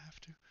 please, you have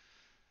to.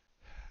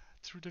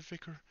 Through the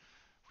Vicar,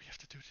 we have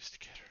to do this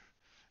together.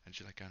 And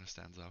she like kind of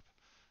stands up.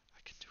 I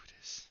can do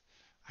this.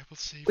 I will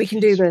save We can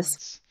do these this.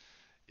 ones.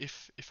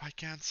 If I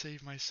can't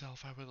save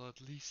myself, I will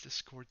at least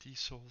escort these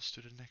souls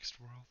to the next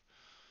world.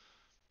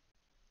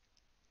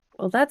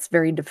 Well, that's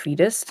very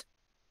defeatist.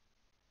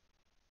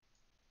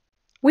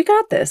 We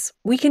got this.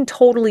 We can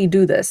totally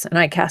do this. And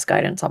I cast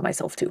guidance on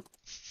myself too.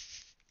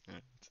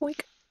 Right.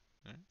 Like,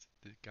 Right.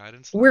 The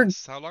guidance we're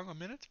lasts how long? A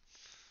minute?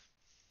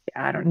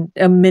 I don't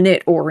a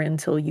minute or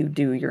until you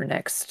do your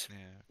next Yeah.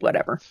 Okay.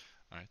 whatever.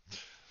 All right.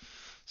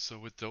 So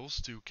with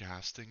those two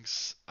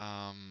castings,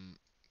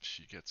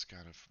 she gets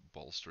kind of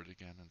bolstered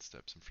again and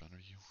steps in front of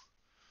you.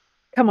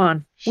 Come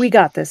on. We She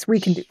got this. We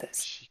can do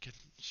this. she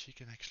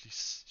can actually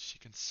she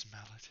can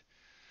smell it.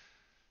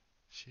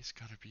 She's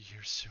gonna be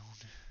here soon.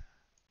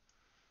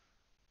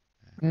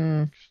 And I'm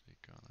Mm. actually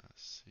gonna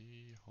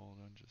see. Hold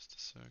on just a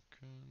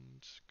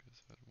second,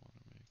 because I want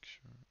to make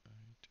sure I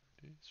do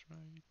this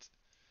right.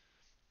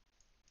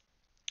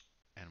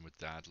 And with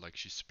that, like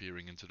she's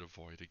spearing into the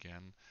void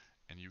again,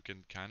 and you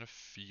can kind of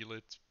feel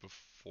it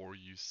before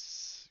you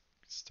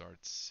start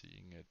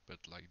seeing it, but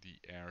like the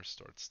air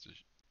starts to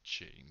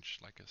change,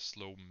 like a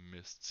slow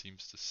mist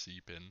seems to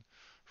seep in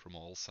from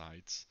all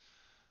sides,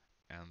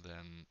 and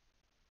then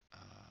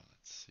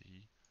let's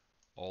see,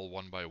 all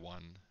one by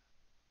one.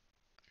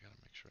 I gotta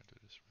make sure I do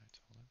this right.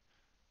 Hold on.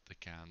 The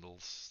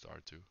candles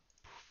start to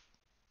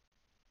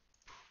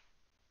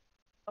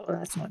Oh,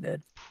 that's not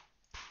good.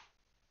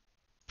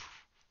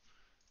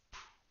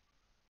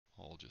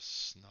 all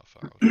just snuff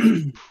out.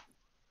 The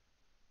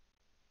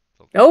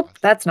Nope,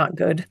 last, that's not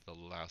good. the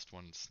last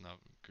one snuff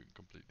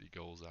completely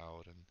goes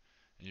out, and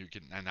you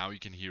can, and now you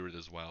can hear it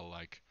as well,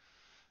 like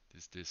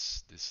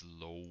this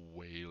low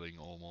wailing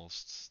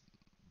almost.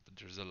 But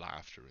there's a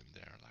laughter in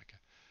there, like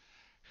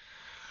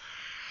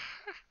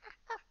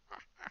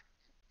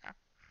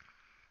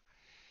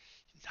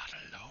not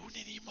alone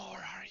anymore,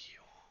 are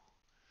you?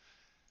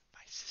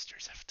 My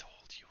sisters have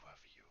told you of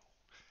you.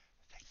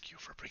 Thank you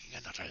for bringing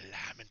another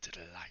lamb into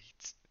the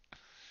light.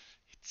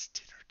 It's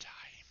dinner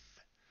time.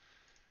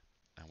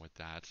 And with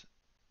that,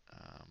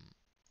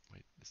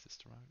 wait, is this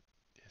the right?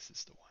 This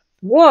is the one.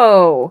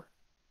 Whoa.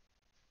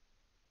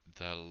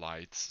 The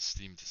lights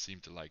seem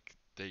to like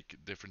take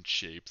different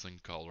shapes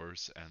and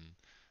colors, and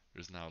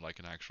there's now like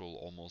an actual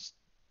almost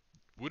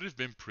would have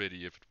been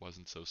pretty if it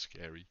wasn't so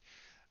scary.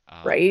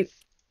 Um, Right?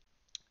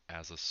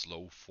 as a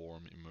slow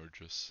form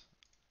emerges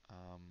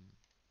um,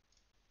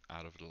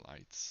 out of the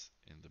lights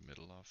in the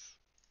middle of.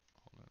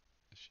 Hold on,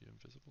 is she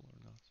invisible or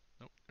not?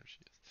 Nope, there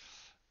she is.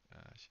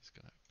 She's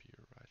gonna appear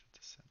right at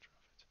the center of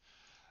it.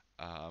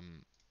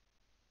 Um,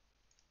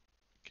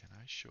 can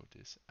I show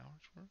this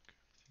artwork?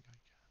 I think I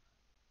can.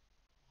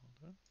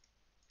 Hold on.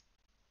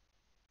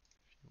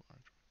 View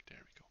artwork.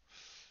 There we go.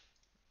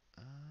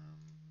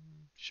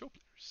 Show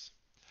players.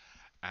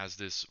 As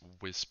this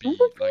wispy,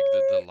 like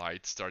the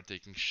lights start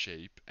taking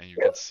shape, and you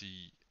can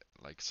see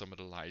like some of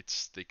the lights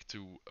stick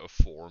to a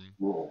form,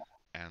 Cool.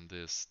 and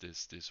this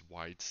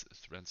white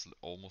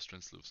almost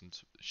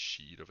translucent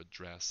sheet of a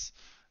dress,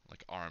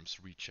 like arms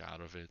reach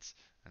out of it,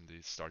 and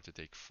they start to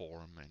take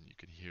form, and you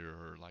can hear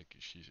her like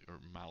her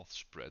mouth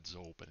spreads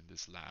open, and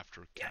this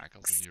laughter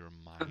cackles into your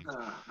mind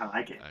I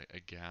like it.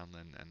 again,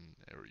 and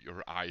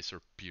your eyes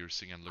are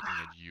piercing and looking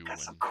at you, Got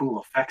some and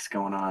cool effects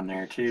going on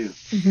there too.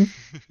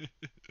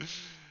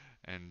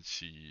 and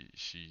she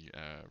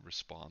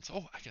responds.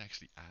 Oh, I can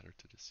actually add her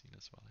to the scene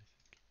as well. I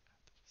think.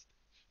 Add to the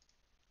stage.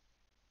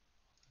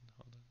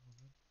 Hold on. There we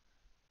go.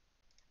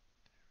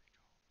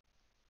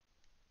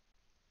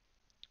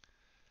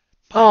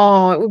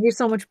 Oh, it would be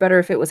so much better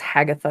if it was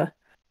Hagatha.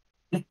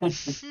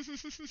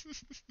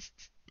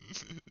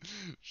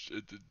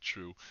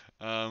 True.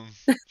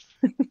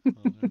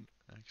 Hold on.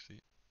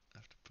 Actually, I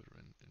have to put her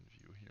in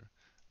view here.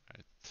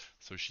 Right.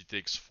 So she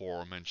takes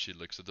form and she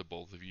looks at the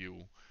both of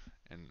you,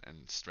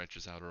 and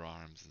stretches out her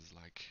arms. And is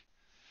like,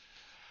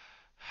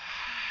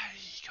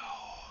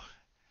 Echo,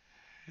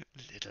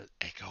 little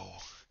Echo,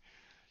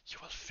 you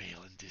will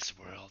fail in this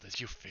world as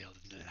you failed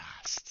in the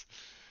last.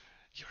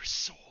 Your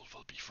soul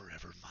will be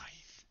forever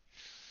mine.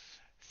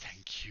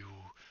 Thank you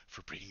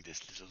for bringing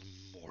this little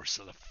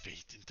morsel of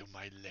fate into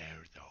my lair,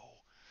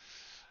 though.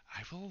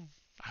 I will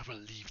I will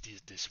leave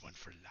this one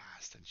for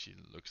last. And she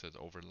looks at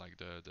over like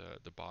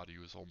the body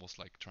who's almost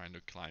like trying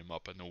to climb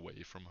up and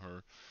away from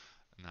her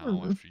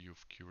now Hmm. after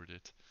you've cured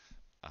it.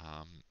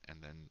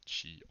 And then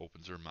she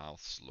opens her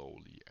mouth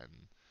slowly,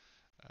 and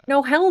No,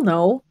 uh, hell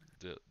no.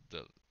 the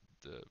the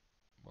the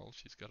well,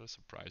 she's got a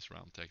surprise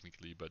round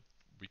technically, but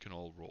we can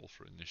all roll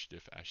for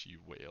initiative as she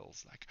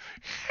wails like,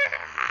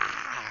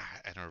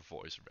 and her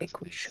voice I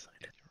think we should.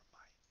 resonates in your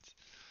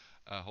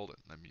mind. Hold on,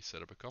 let me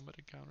set up a combat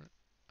encounter.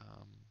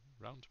 Um,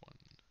 round one.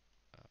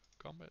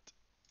 Combat,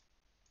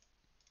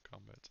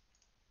 combat,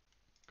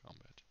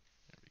 combat.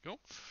 There we go.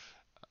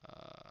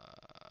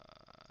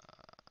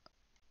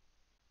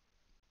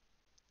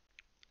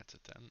 That's a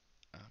 10.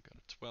 I got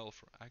a 12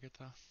 for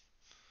Agatha.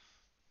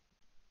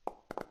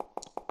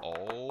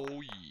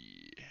 Oh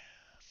yeah.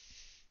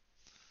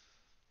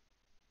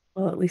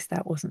 Well, at least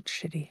that wasn't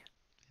shitty.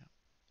 Yeah.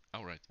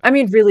 All right. I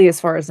mean, really, as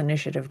far as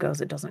initiative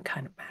goes, it doesn't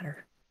kind of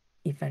matter.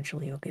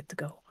 Eventually, you'll get to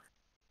go.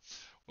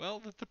 Well,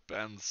 that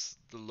depends.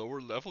 The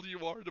lower level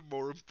you are, the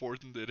more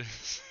important it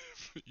is.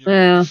 you know,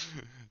 Yeah.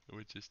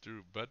 which is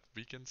true. But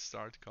we can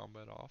start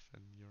combat off,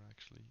 and you're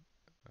actually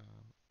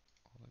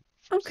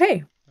first.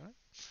 Okay. All right.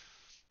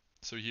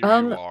 So here you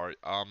Um. are.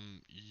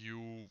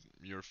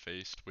 You're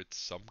faced with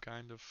some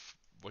kind of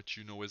what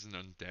you know is an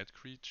undead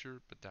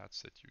creature, but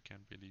that's it. You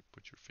can't really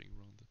put your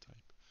finger on the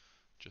type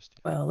just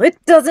yet. Well, it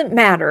doesn't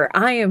matter.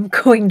 I am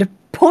going to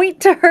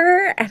point to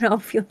her, and I'll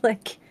feel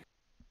like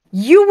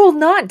you will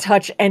not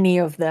touch any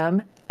of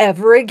them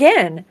ever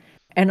again.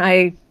 And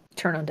I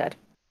turn undead.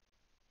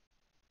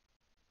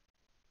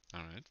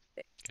 All right.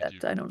 Can you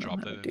Except I don't know drop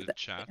how that to in do the that.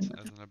 chat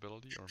as an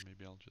ability, or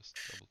maybe I'll just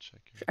double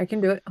check here. I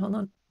can do it. Hold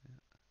on.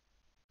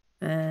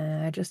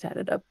 Yeah. I just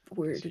added up.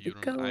 Where So did you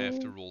it don't. I have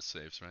to go? roll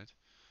saves, right?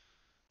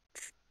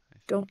 I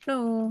Don't think.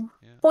 know.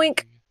 Yeah,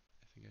 Poink.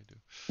 I think I do.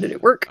 Did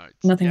it work? All right.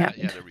 Nothing Yeah.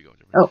 happened. There we go.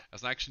 There we go. Oh,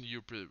 As an action, yeah,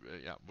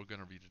 we're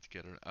gonna read it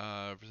together.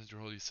 Present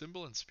your holy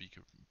symbol and speak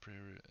a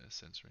prayer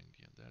censoring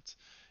the undead.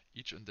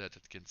 Each undead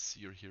that can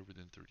see or hear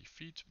within 30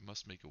 feet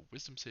must make a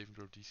Wisdom saving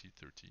throw DC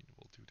 13.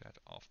 We'll do that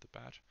off the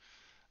bat.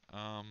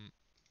 Um,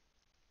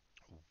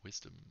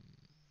 Wisdom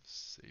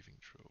saving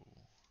throw.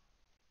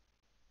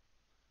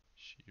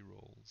 She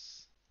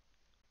rolls.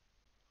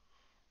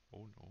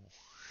 Oh no.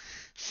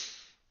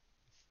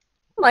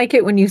 I like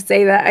it when you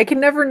say that. I can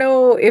never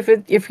know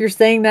if you're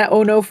saying that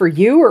oh no for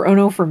you or oh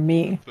no for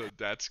me.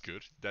 That's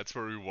good. That's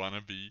where we want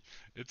to be.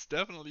 It's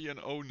definitely an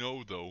oh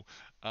no though.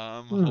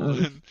 Hold Hmm.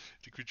 on.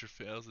 The creature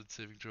fails its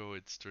saving throw.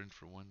 It's turn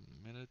for 1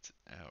 minute,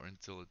 or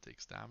until it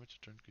takes damage.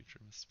 The turn creature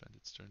must spend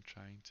its turn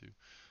trying to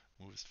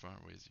move as far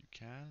away as you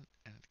can,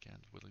 and it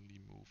can't willingly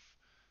move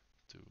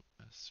to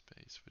a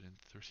space within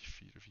 30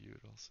 feet of you.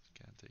 It also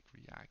can't take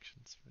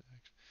reactions for that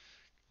action.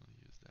 Only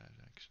use that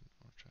action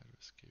or try to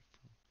escape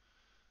from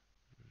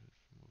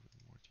moving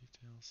more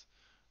details.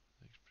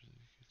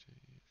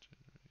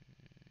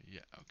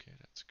 Yeah, okay,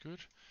 that's good.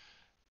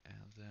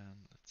 And then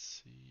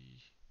let's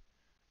see.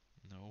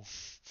 No.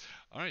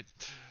 All right.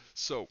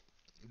 So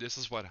this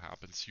is what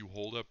happens. You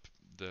hold up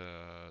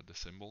the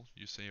symbol.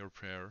 You say your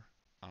prayer.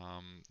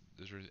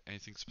 Is there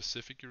anything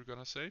specific you're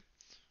gonna say?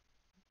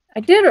 I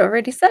Or you did just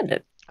already send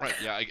it. right?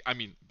 Yeah. I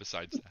mean,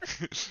 besides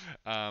that,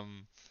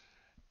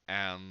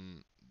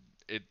 and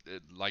it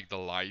like the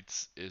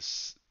light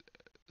is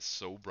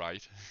so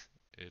bright,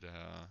 it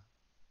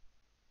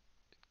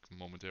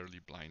momentarily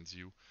blinds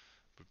you,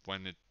 but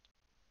when it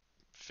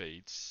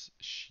fades,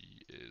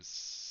 she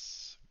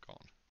is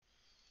gone.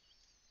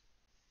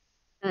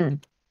 Hmm.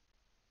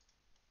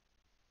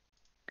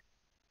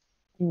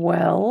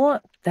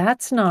 Well,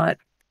 that's not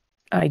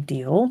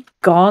ideal.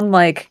 Gone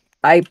like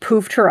I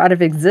poofed her out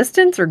of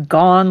existence, or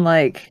gone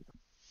like,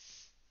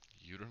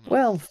 You don't know.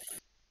 well,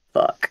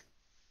 fuck.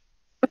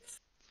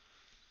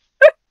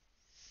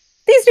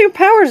 These new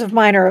powers of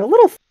mine are a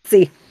little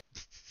fuzzy.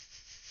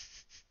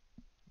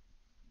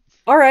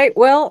 All right,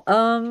 well,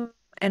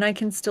 and I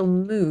can still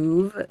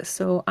move,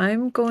 so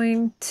I'm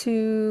going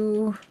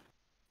to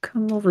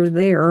come over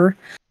there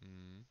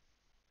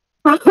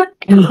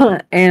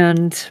Mm.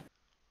 and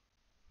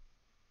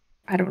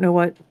I don't know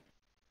what,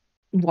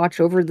 watch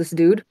over this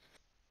dude,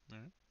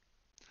 Alright.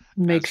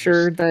 make As you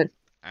sure that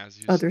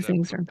other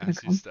things aren't going to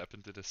as you come. step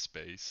into this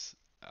space,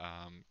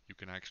 you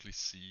can actually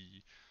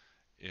see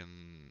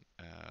in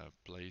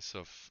place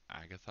of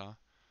Agatha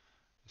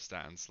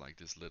stands like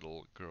this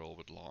little girl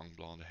with long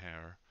blonde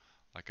hair,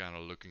 like kind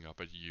of looking up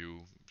at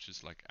you.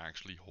 She's like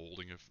actually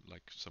holding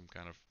like some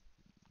kind of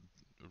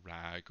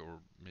rag or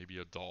maybe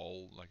a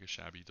doll, like a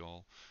shabby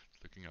doll,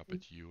 looking up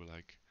at you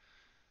like,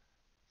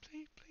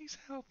 please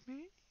help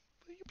me.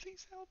 Will you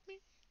please help me?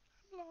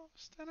 I'm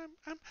lost, and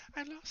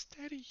I lost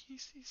Daddy.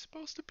 He's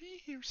supposed to be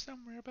here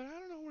somewhere, but I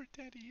don't know where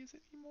Daddy is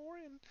anymore,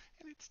 and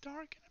it's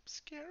dark and I'm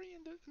scary,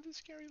 and the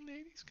scary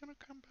lady's gonna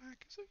come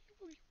back. So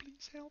will you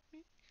please help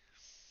me?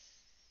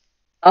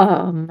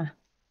 Um,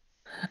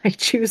 I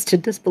choose to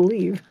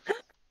disbelieve.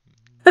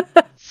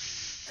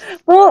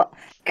 Well,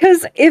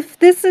 because if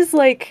this is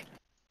like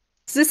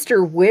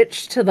sister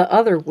witch to the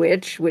other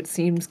witch, which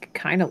seems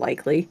kind of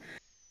likely,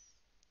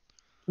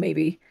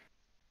 maybe.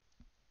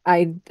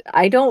 I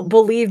don't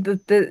believe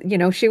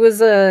that she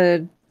was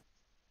a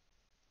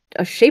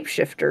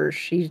shapeshifter.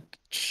 She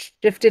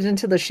shifted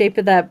into the shape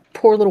of that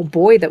poor little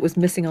boy that was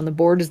missing on the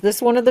board. Is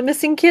this one of the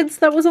missing kids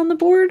that was on the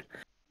board?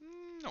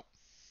 No,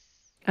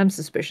 I'm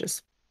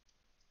suspicious.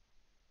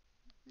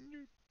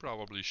 you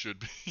probably should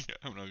be.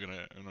 I'm not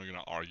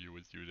gonna argue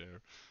with you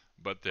there,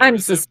 but I'm there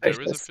is a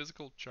suspicious.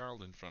 physical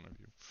child in front of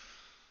you,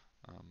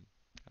 kind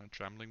of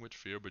trembling with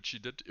fear. But she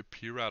did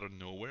appear out of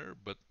nowhere.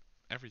 But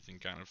everything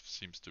kind of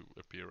seems to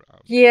appear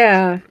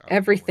Yeah, disappear out of nowhere.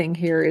 everything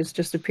here is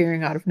just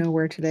appearing out of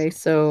nowhere today.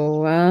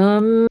 So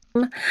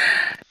So,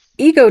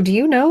 Ego, do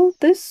you know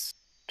this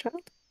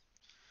child?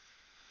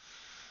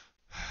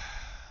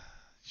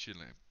 she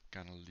like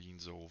kind of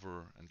leans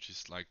over and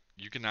she's like,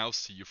 you can now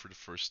see her for the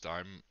first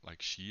time.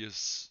 Like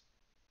she's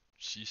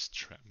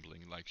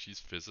trembling, like she's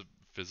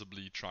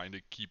visibly trying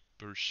to keep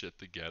her shit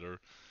together,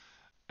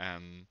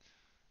 and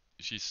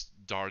she's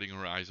darting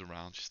her eyes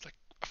around. She's like,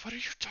 "What are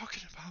you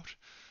talking about?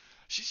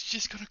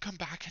 She's gonna come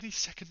back any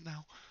second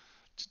now.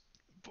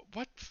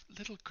 What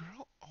little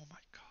girl? Oh my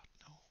god,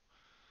 no!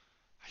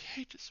 I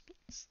hate this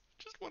place.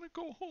 Just wanna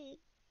go home.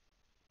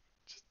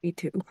 Just Me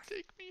too.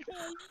 take me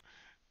home."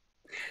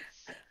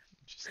 And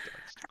she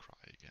starts to cry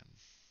again.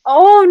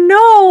 Oh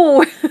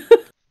no!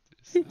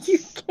 This You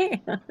is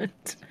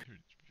can't.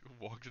 you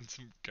walked in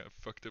some kind of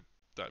fucked up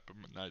type of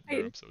nightmare.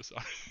 I, I'm so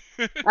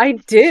sorry. I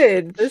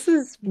did. This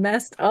is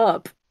messed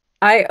up.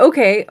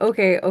 Okay.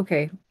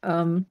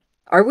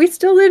 Are we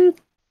still in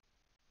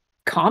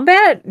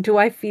combat? Do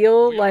I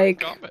feel We are in like,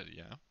 combat,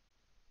 yeah.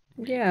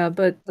 We yeah,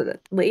 but the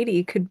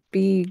lady could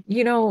be,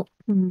 you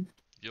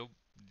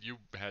you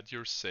had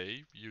your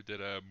say. You did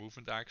a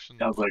movement action,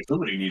 Sounds like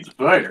somebody needs a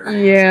fighter. bonus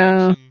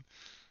yeah. action.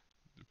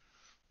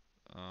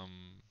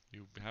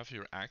 You have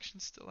your action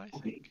still, I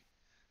Don't think. eat.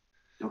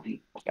 Don't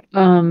eat.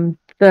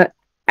 The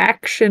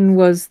action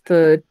was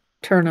the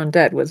turn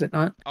undead, was it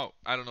not? Oh,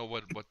 I don't know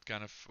what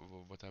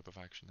type of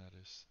action that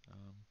is.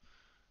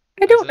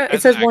 I don't know. It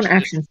As an says one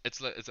action, action.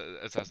 it's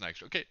as an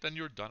action. Okay, then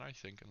you're done, I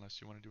think, unless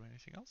you want to do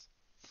anything else.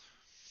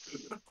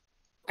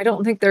 I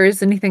don't think there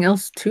is anything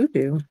else to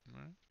do.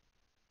 Right.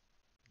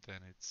 Then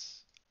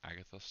it's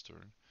Agatha's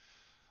turn.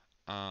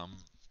 Um,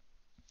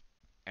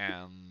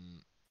 and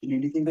You need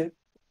anything, babe?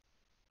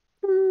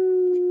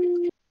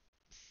 Hmm,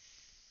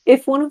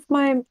 If one of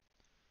my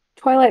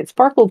Twilight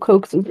Sparkle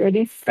Cokes is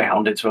ready.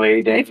 Found its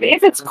way down.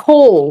 If it's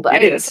cold,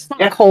 It is. it's not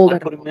Yeah, cold. I I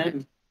put don't them want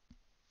in. it.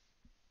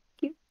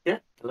 Yeah,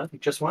 I love you.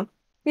 Just one?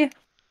 Yeah.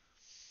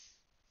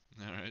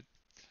 all right.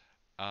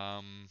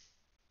 Um,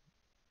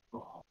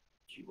 Oh,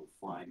 you will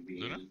find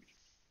me. Luna.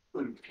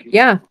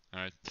 Yeah. All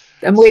right.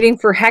 I'm So, waiting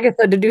for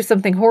Hagatha to do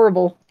something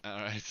horrible. all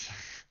right.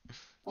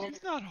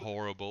 She's not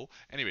horrible.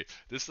 Anyway,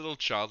 this little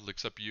child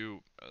looks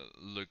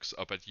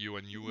up at you,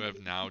 and you have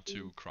now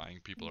two crying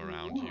people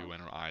around you,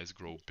 and her eyes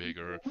grow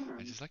bigger,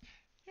 and she's like,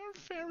 "You're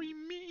very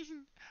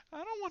mean. I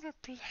don't want to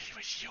play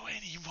with you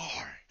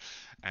anymore."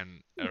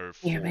 And her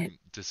Damn it.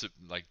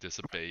 form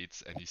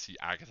dissipates, and you see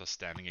Agatha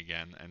standing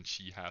again, and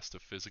she has to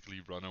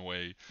physically run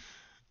away,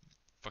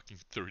 fucking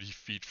 30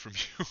 feet from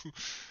you.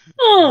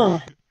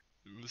 Oh,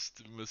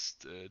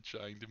 must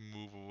trying to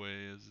move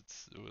away as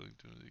it's willing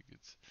to.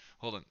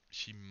 Hold on,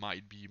 she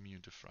might be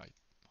immune to fright.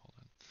 Hold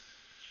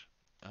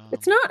on.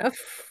 it's not a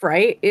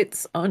fright.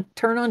 It's on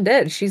turn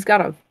undead. She's got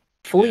to Yeah,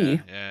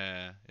 flee.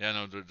 yeah, Yeah,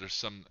 no, there's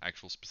some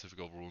actual specific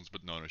runes,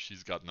 but no,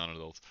 she's got none of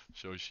those.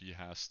 So she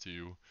has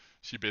to.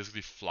 She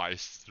basically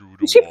flies through the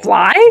Did she wall.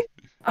 fly?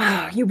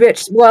 Ah, Yeah, you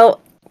bitch.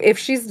 Well, if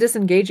she's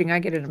disengaging, I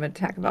get an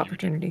attack of you do.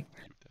 opportunity.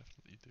 You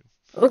definitely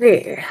do.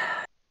 Okay.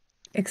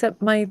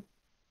 Except my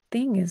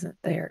thing isn't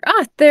there.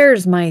 Ah,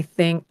 there's my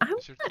thing.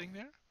 Is your thing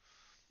there?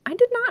 I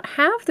did not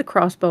have the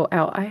crossbow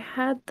out. I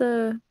had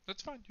the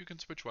That's fine. You can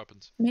switch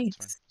weapons. It's fine. mace.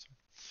 It's fine.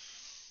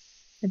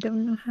 I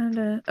don't know how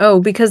to. Oh,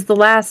 because the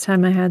last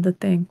time I had the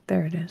thing.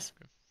 There it is.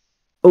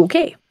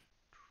 Okay.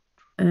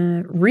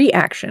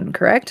 Reaction,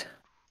 correct?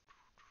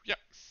 Yeah.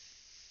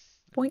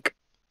 Boink.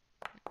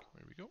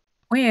 There we go.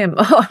 Wham.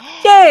 Oh,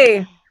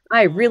 yay!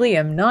 I really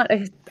am not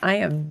a. I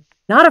am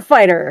not a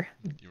fighter.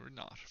 You're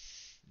not.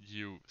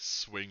 You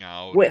swing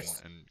out and,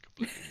 With. and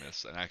completely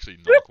miss, and actually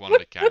knock one of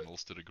the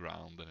candles to the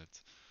ground, and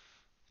it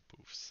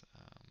poofs.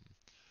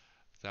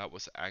 That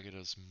was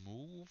Agatha's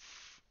move.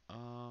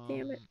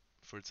 Damn it.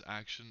 For its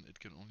action, it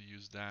can only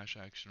use dash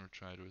action or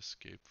try to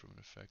escape from an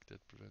effect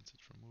that prevents it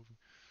from moving.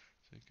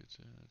 So it could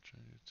try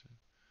to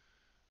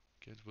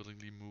get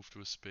willingly move to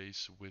a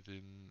space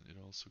within. It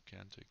also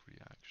can take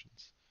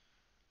reactions.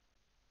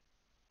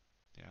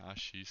 Yeah,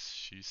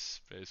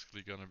 she's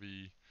basically gonna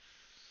be.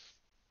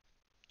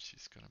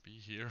 She's gonna be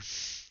here.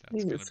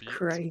 That's gonna Jesus be it.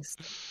 Christ.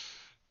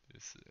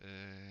 It's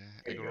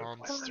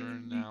Egoron's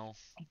turn now,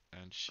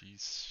 and she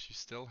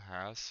still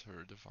has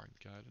her divine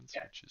guidance,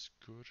 which is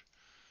good,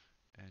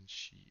 and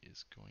she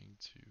is going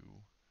to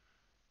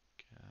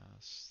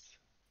cast.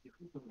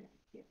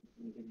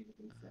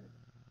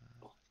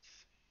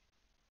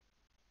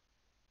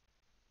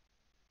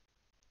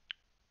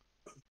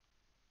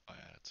 Oh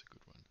yeah, that's a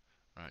good one.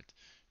 Right,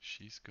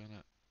 she's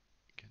gonna.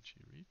 Can she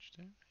reach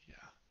there? Yeah,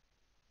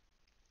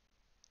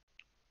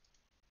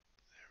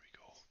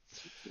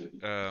 there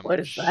we go. What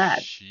is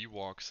that? She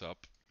walks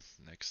up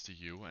next to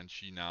you, and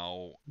she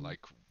now, like,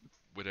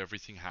 with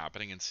everything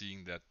happening and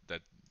seeing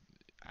that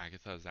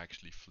Agatha is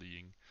actually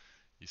fleeing,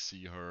 you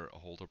see her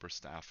hold up her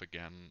staff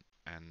again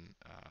and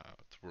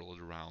twirl it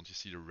around. You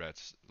see the red,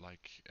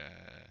 like,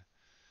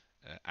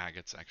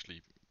 agates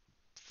actually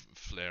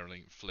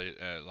flaring,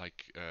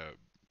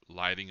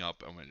 lighting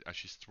up, and as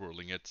she's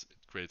twirling it,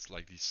 it creates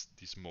like these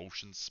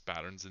motions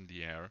patterns in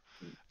the air.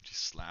 She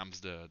slams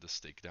the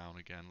stick down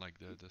again, like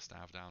the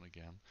staff down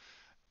again,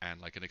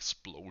 and like an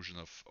explosion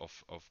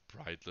of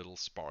bright little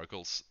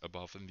sparkles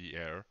above in the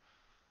air.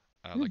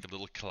 Like a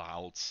little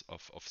clouds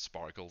of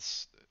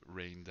sparkles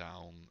rain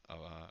down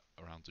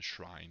around the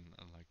shrine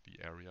and like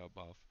the area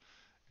above.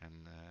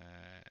 And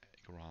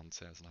Goran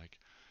says like,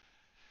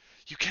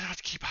 "You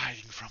cannot keep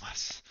hiding from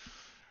us.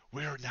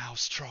 We're now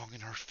strong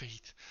in our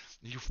faith.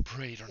 You've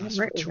preyed on I'm us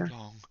right for too here.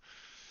 long.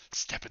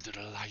 Step into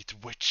the light,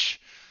 witch."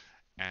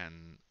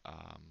 And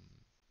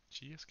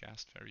she has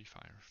cast Fairy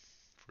Fire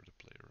for the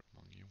player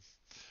among you.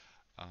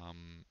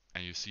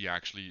 And you see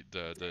actually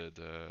the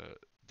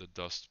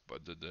dust,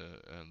 but the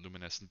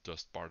luminescent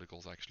dust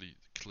particles actually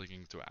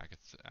clinging to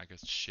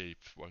Agath's shape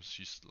while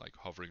she's like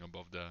hovering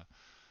above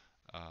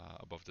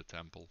the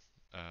temple,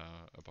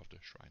 above the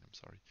shrine. I'm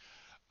sorry.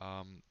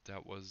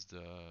 That was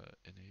the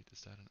innate.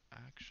 Is that an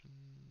action?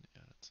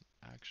 Yeah, that's an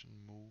action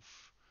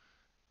move.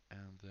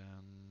 And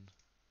then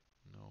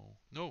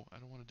no, I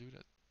don't want to do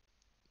that.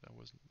 That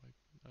wasn't my.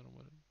 I don't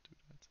want to do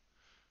that.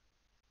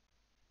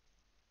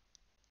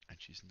 And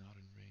she's not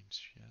in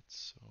range yet,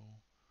 so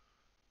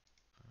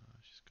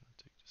she's gonna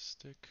take the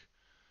stick.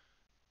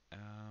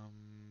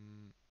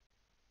 Um,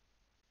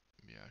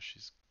 yeah,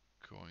 she's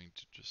going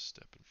to just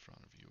step in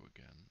front of you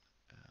again,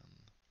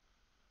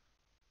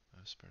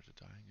 and spare the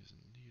dying isn't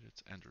needed.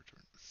 End her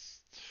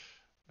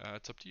turn.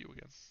 It's up to you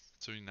again.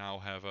 So you now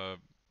have a.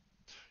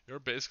 You're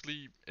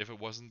basically, if it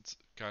wasn't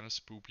kind of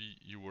spoopy,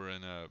 you were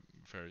in a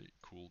very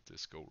cool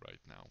disco right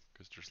now,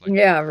 because there's like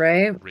Yeah,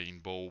 right?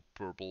 rainbow,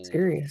 purple, red,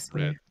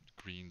 Seriously.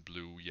 green,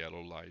 blue,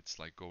 yellow lights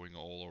like going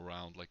all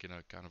around, like in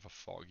a kind of a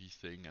foggy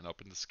thing, and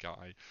up in the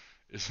sky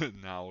is a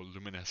now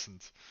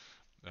luminescent,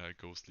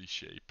 ghostly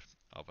shape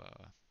of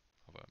a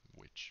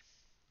witch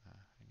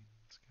hanging in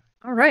the sky.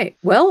 All right.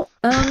 Well,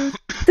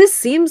 this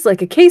seems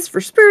like a case for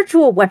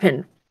spiritual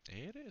weapon.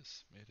 It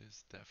is. It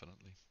is definitely.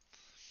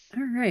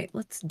 All right,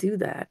 let's do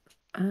that.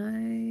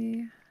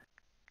 I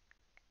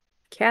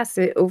cast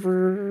it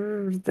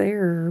over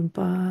there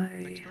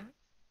by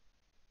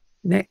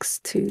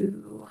next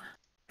to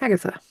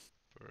Agatha.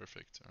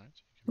 Perfect. All right.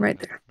 You can Right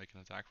there. make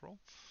an attack roll.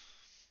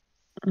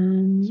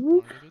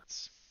 Um, Part of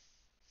it.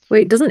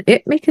 wait, doesn't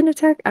it make an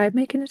attack? I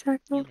make an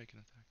attack You roll? make an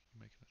attack. You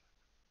make an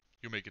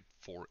attack. You make it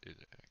for it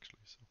actually.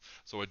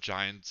 So a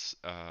giant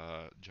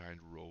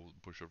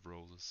bush of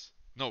roses.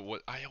 No,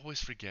 what I always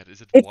forget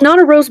is it It's one. not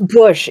a rose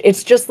bush.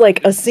 It's just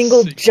like a It's a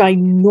single single.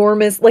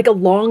 ginormous, like a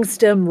long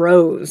stem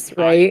rose,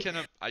 right?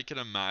 I can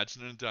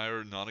imagine an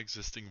entire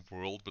non-existing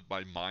world, but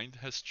my mind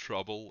has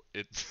trouble.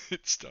 It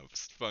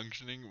stops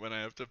functioning when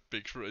I have to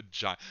picture a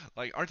giant.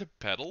 Like, are the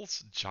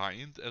petals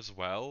giant as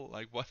well?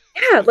 Like what?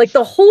 Yeah, like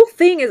the whole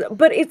thing is,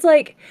 but it's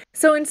like,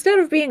 so instead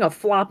of being a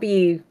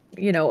floppy,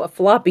 a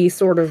floppy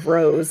sort of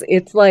rose,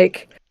 it's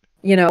like,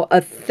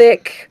 a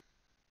thick,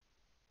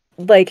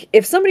 like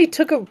if somebody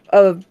took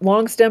a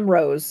long stem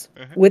rose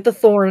Uh-huh. with the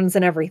thorns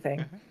and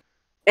everything Uh-huh.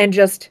 and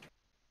just,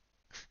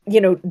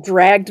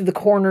 dragged the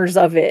corners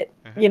of it,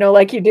 Uh-huh.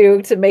 like you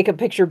do to make a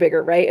picture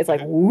bigger, right? It's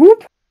like Uh-huh.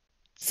 whoop.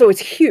 So it's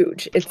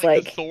huge. But It's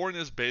like the like, thorn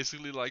is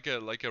basically like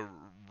a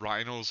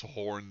rhino's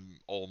horn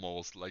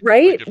almost, like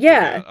right? a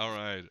Yeah. bigger. All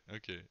right,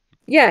 okay.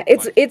 Yeah, My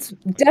it's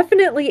my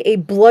definitely a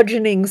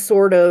bludgeoning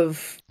sort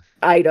of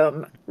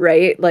item,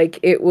 right? Like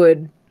it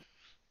would,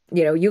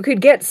 you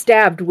could get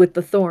stabbed with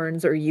the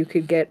thorns or you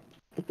could get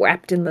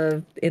whapped in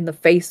the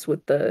face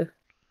with the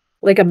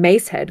like a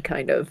mace head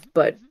kind of,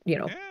 but,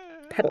 Yeah,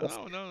 petals.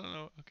 no, no, no,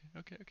 no. Okay,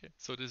 okay, okay.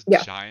 So this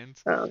Yeah.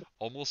 giant, Um,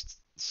 almost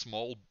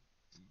small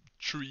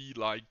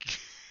tree-like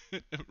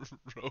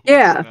rose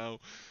yeah, now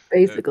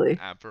basically.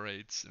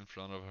 apparates in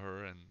front of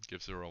her and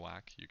gives her a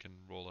whack. You can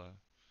roll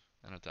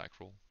an attack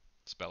roll,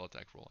 spell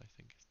attack roll, I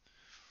think.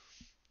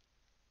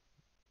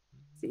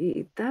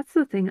 See, that's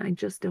the thing. I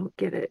just don't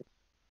get it.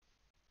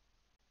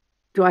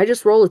 Do I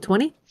just roll a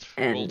 20?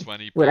 Roll And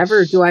 20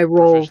 whatever do plus I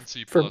roll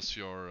proficiency for plus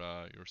your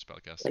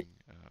spellcasting like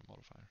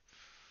modifier.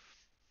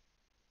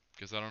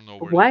 Because I don't know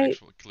where the why?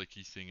 actual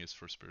clicky thing is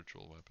for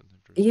spiritual weapon.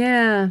 If there's an actual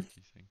Yeah,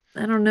 clicky thing.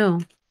 I don't know.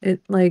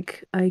 It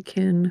like I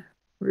can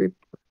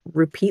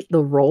repeat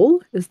the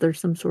roll. Is there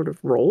some sort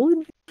of roll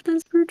in the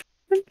spiritual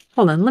weapon?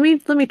 Hold on,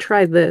 let me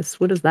try this.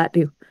 What does that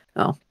do?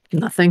 Oh,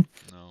 nothing.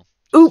 No,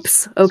 just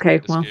Oops. Okay,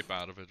 well. escape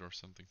out of it or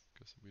something.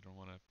 Because we don't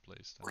want to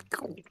place them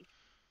for.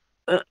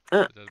 Uh,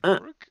 uh, Did that uh,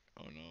 work?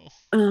 Oh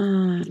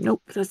no.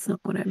 nope, that's not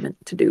what I meant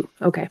to do.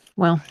 Okay,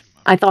 well, I'm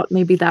I thought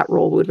maybe that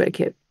roll would make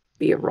it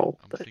be a no, roll,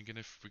 I'm but thinking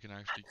if we can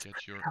actually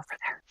get your over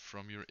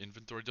from your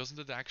inventory. Doesn't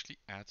it actually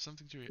add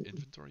something to your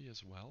inventory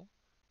as well?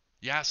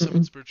 Yeah, there.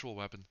 summon spiritual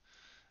weapon.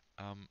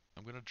 I'm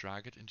gonna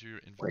drag it into your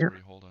Where?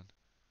 inventory. Hold on.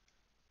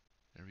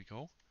 There we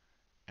go.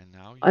 And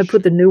now you I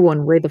put the should. new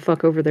one way the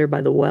fuck over there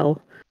by the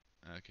well.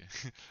 Okay.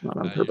 Not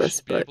on You purpose,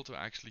 should be but able to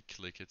actually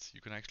click it.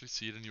 You can actually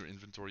see it in your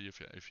inventory if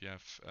you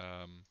have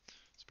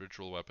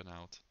spiritual weapon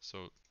out.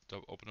 So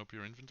open up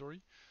your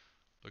inventory,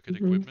 look at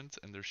mhm. equipment,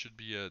 and there should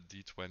be a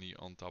D20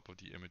 on top of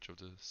the image of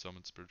the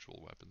summoned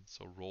spiritual weapon.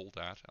 So roll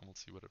that, and we'll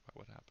see what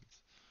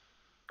happens.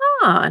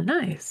 Ah,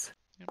 nice.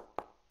 Yep.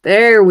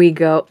 There we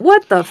go.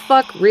 What the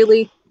fuck,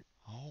 really?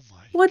 Oh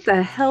my What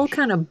the hell gosh.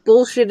 kind of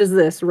bullshit is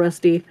this,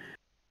 Rusty?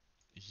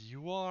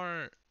 You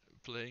are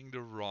playing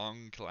the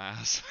wrong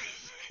class,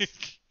 I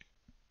think.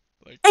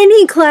 Like,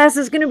 Any class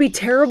is going to be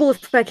terrible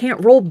if I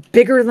can't roll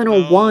bigger than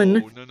a 1.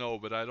 no, no, no,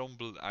 but I don't.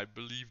 I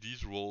believe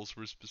these rolls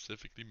were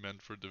specifically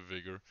meant for the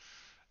vicar,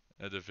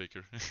 not the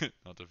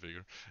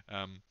vigor.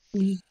 Um,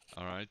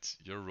 all right,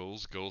 your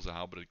rolls goes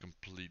out, but it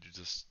completely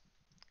just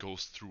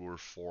goes through her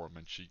form,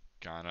 and she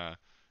kinda,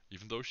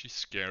 even though she's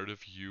scared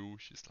of you,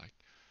 she's like,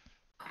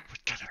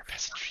 "What kind of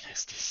peasantry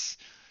is this?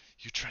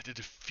 You try to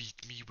defeat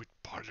me with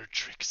parlor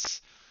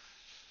tricks.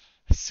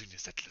 As soon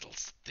as that little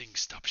thing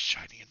stops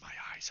shining in my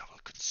eyes, I will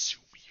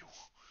consume you."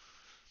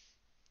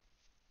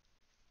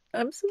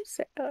 I'm so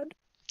sad.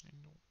 I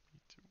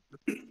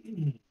know,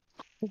 me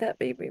That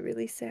made me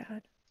really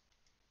sad.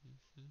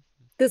 too.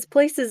 This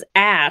place is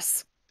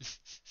ass.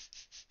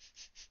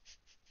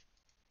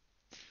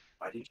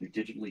 Why did you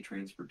digitally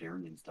transfer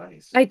Darian's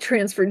dice? I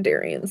transferred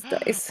Darian's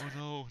dice. Oh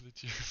no,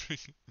 did you?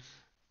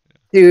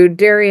 Dude,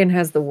 Darian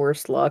has the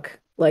worst luck,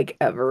 like,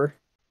 ever.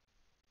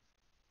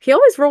 He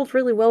always rolled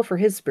really well for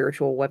his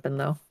spiritual weapon,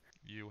 though.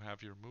 You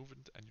have your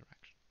movement and your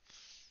action.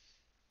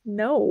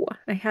 No,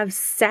 I have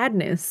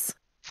sadness.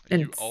 You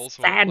And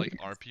also, like sadness.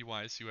 RP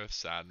wise, you have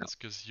sadness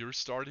because you're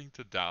starting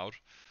to doubt.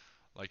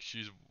 Like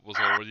she was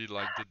already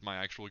like, did my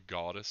actual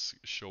goddess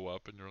show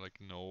up? And you're like,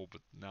 no.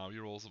 But now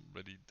you're also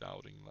already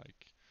doubting. Like,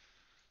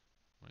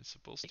 am I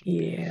supposed to be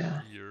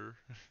Yeah. here?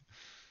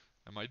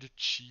 Am I the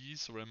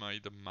cheese or am I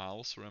the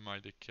mouse or am I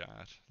the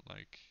cat?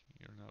 Like,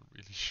 you're not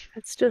really sure.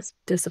 That's just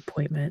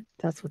disappointment.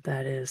 That's what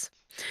that is.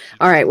 She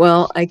All right, loses.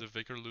 well, Is I the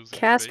vicar losing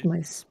cast faith?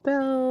 my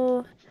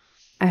spell.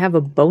 I have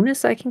a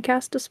bonus I can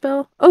cast a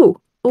spell.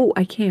 Oh,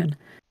 I can.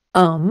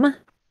 Um,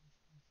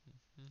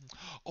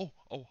 Oh,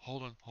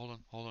 hold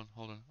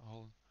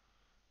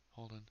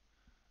on.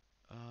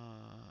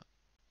 Uh,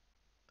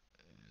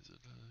 is it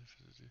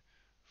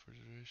for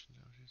duration?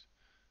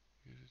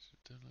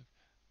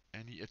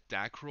 Any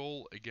attack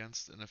roll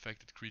against an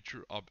affected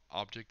creature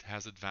object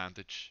has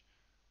advantage.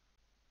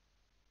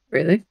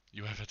 really?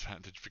 You have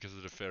advantage because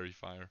of the fairy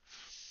fire.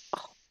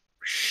 Oh,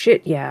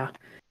 shit, yeah.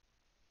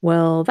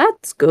 Well,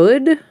 that's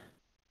good.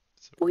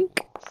 So Boink.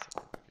 we'll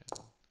save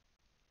again.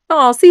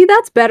 Oh, see,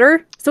 that's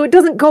better. So it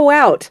doesn't go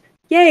out.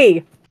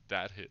 Yay.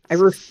 That I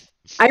hits. re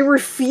I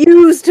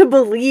refuse to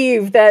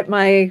believe that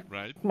my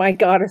Right? my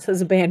goddess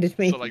has abandoned So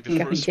me. like the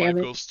God first swipe damn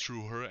it. goes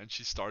through her and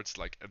she starts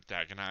like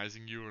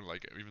antagonizing you, and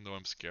like, even though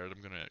I'm scared,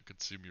 I'm gonna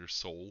consume your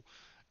soul.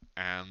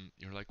 And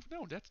you're like,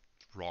 no, that's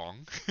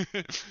wrong.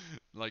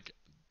 Like,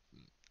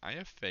 I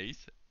have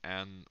faith,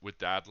 and with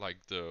that,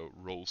 like, the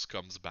rose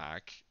comes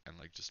back and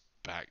like just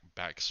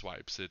back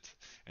swipes it,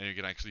 and you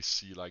can actually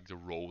see like the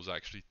rose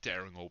actually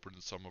tearing open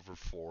some of her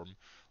form,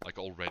 like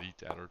already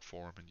tethered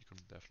form, and you can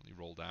definitely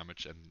roll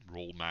damage and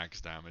roll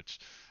max damage,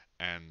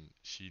 and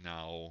she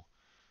now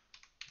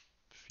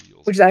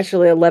feels. Which is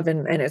actually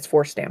 11, and it's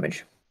force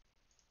damage.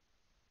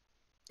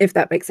 If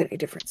that makes any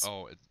difference.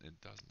 Oh, it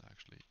doesn't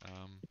actually.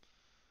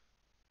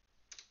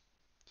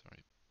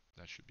 Sorry,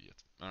 that should be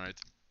it. All right.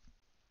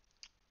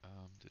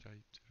 Did I?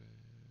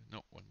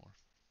 No, one more.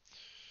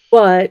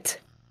 But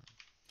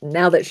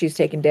now that she's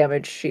taken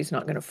damage, she's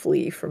not going to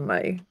flee from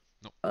my.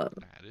 No,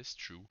 that is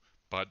true.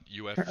 But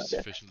you have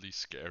sufficiently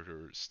scared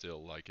her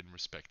still, like in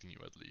respecting you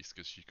at least,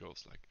 because she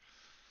goes like,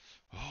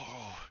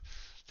 "Oh,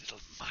 little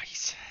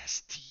mice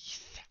has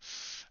teeth.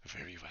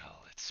 Very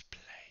well, let's play."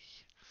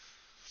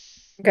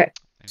 Okay,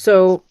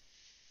 so,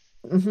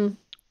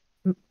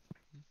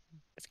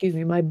 excuse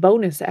me, my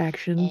bonus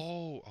action.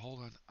 Oh, hold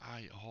on.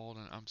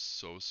 I'm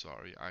so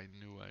sorry. I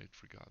knew I had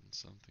forgotten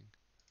something.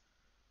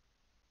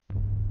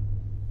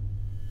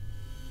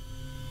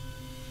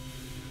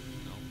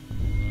 No,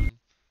 hold on.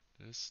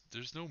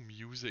 There's no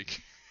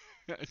music.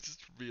 I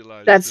just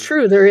realized. That's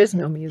true. There is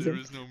no music.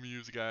 There is no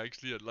music. I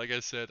actually, like I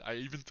said, I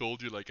even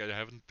told you like I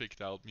haven't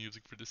picked out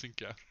music for this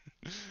encounter.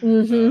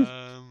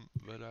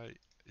 But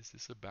is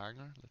this a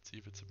banger? Let's see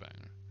if it's a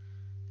banger.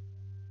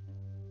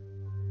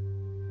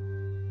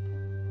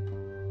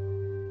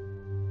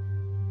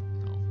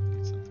 No,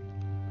 need something.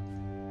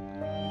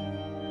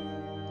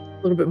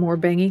 A little bit more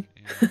bangy.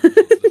 Yeah, a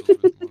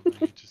little bit more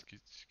bangy. Just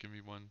give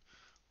me one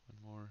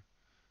more.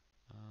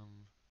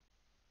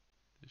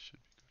 This should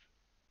be good.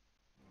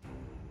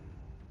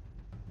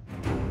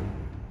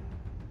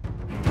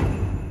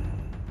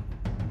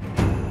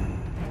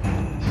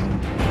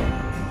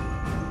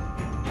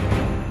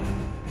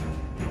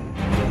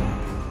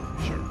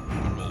 Sure,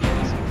 roll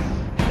this.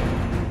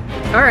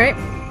 All right.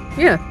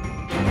 Yeah.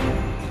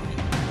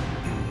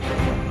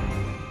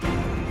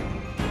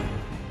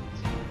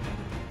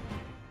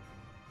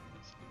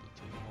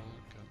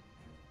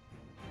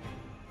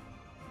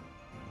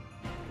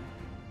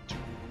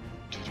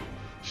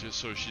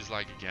 So she's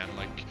like again,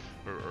 like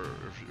her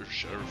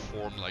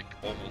form like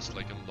almost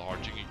like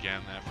enlarging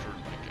again after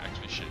like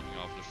actually shaking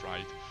off the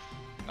fright.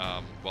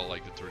 Well,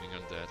 like the turning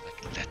undead,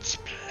 like let's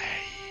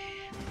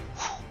play.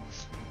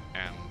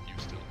 And you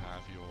still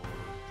have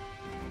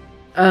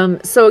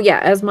your. So yeah,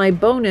 as my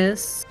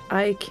bonus,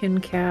 I can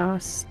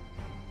cast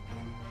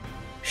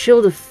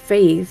Shield of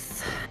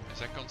Faith. Is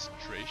that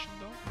concentration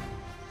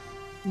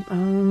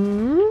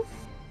though?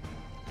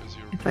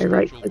 If I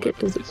right click it,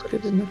 does it put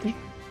it in the thing?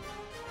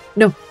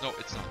 No. No,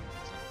 it's not.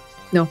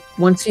 No.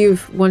 Once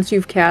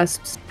you've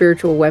cast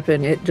spiritual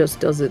weapon, it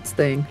just does its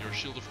thing. Your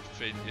Shield of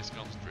Faith is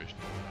concentration.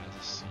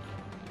 As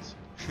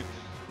I think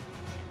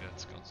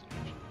that's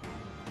concentration.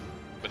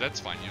 But that's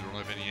fine. You don't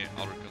have any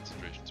other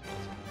concentration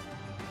spells.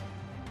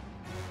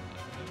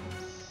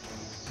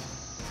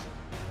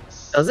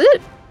 Does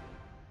it?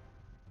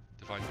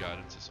 Divine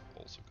Guidance is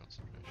also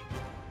concentration.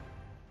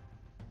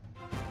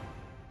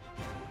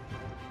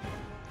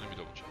 Let me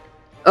double check.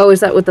 Oh, is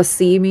that what the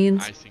C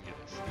means? I think it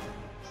is.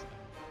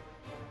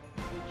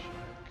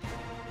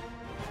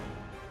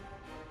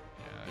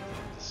 Yeah, I think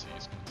the C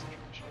is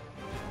concentration.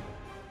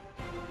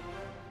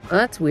 Well,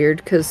 that's weird,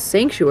 because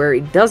Sanctuary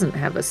doesn't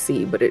have a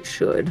C, but it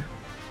should.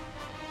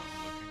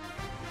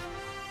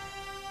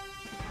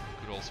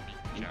 Could also be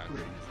cat.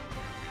 Looking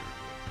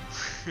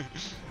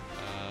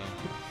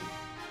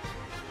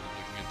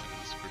into the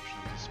description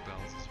of the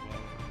spells as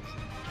well.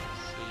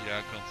 So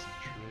yeah,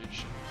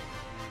 concentration.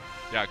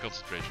 Yeah,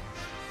 concentration.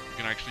 You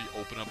can actually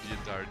open up the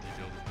entire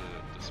detail of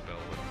the spell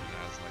and it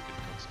has like a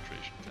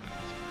concentration tab.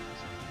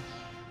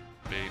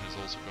 Bane is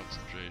also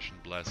concentration,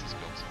 Bless is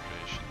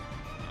concentration,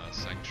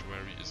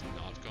 Sanctuary is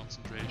not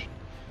concentration.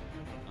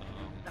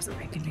 Doesn't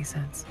make any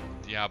sense.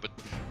 Yeah, but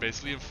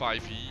basically in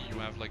 5e you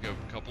have like a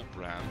couple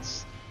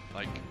brands.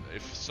 Like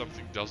if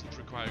something doesn't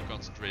require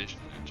concentration,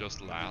 it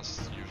just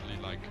lasts usually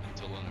like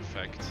until an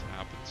effect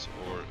happens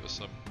or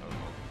some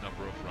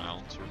number of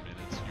rounds or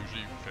minutes,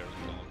 usually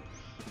fairly long,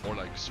 or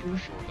like super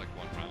short, like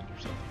 1 round or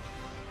something.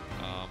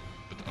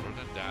 But other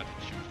than that,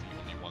 it's usually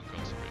only 1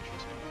 concentration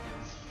spell.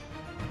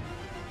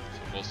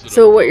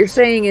 So what you're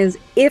saying is,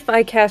 if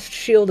I cast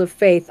Shield of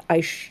Faith,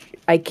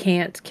 I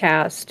can't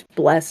cast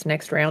Bless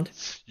next round?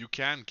 You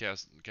can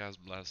cast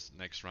Bless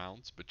next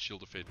round, but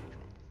Shield of Faith will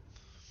drop.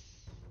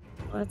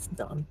 Well, that's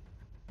dumb.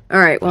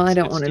 Alright, well, I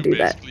don't want to do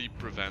that. It's to basically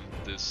prevent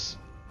this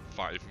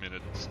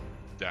 5-minute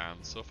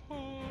dance of,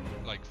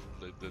 like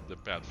the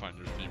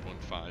Pathfinder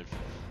 3.5.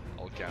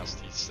 I'll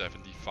cast these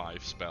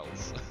 75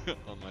 spells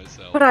on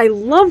myself. But I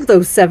love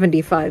those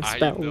 75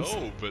 spells. I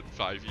know, but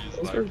 5e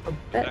is like,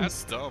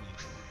 that's dumb.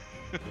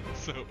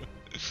 So,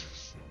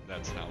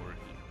 that's how we're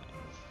here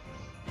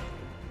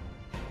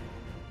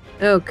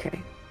now.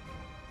 Okay.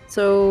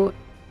 So,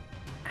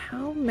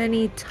 how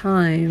many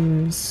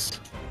times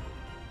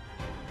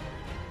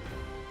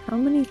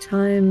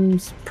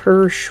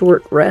per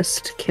short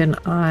rest can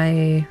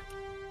I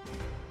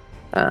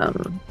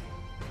turn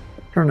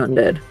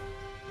undead?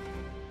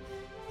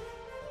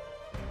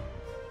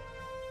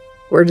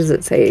 Where does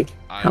it say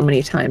I how many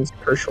will- times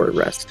per short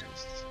rest?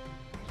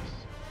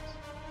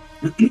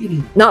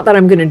 Not that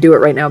I'm going to do it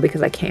right now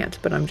because I can't,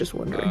 but I'm just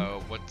wondering.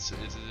 What is it?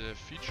 A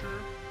feature?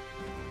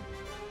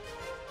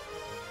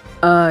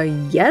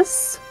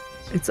 Yes.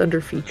 It's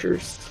under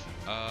features.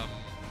 As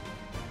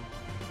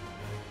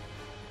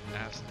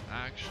an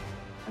action.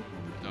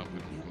 No, we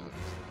don't call it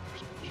as an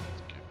action.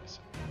 Give me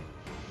some.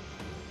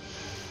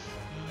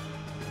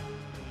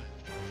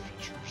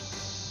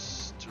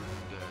 Features. Turn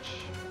dash.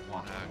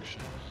 One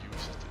action.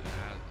 Uses it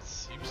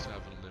seems to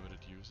have unlimited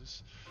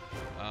uses.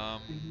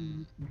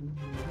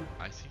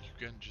 I think you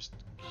can just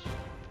keep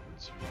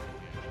consuming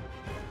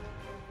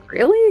it.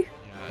 Really?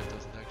 Yeah, it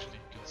doesn't actually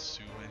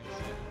consume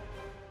anything.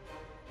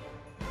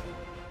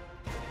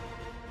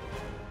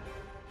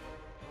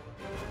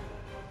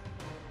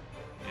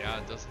 Yeah,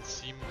 it doesn't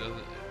seem the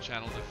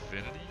channel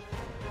divinity.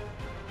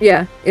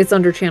 Yeah, it's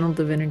under channel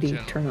divinity.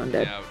 Turn on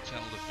dead. Yeah,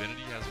 channel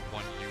divinity has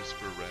 1 use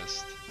per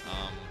rest.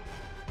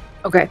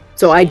 Okay,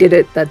 so I did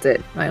it. That's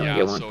it. I only yeah,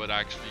 get 1. so it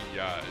actually,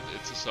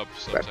 it's a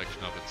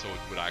subsection of it, so it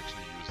would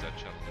actually use that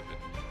channel divinity.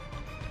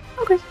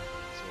 Okay, So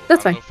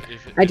that's I don't fine. know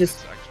if I if just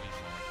it's actually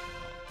marked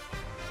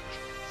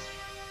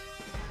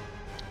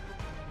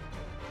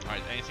or not.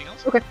 Alright, anything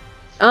else? okay.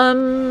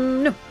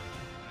 No. Right,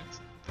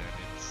 then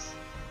it's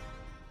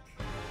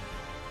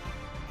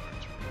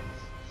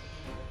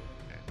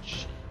and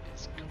she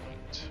is going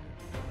to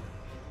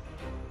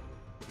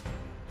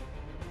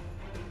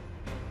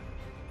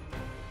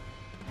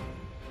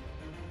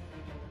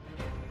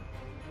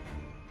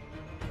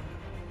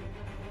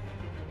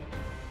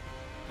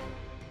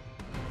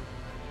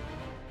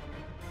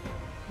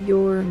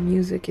Your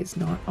music is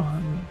not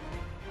on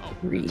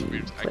that's weird.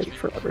 replay Actually,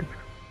 forever.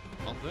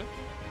 on there?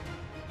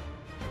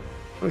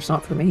 Or it's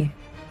not for me.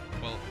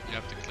 Well, you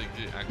have to click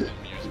the actual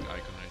music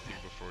icon, I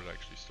think, before it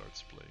actually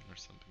starts playing or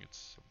something.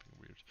 It's something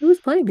weird. It was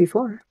playing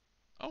before.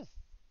 Oh.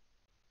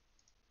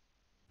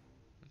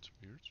 That's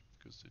weird,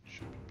 because it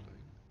should be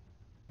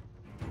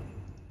playing.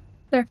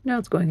 There, now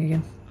it's going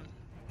again.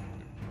 Okay.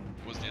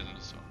 Was the end of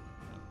the song.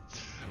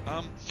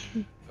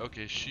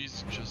 Okay,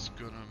 she's just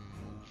gonna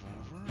move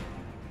over.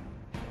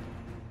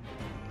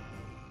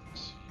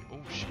 Let's see. Oh,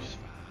 she's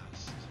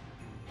fast.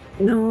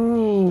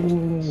 No.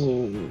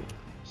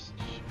 Fast.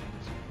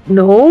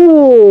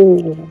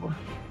 No.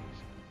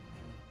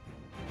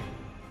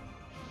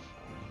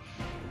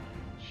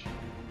 She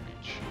will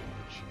reach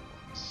what she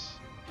wants.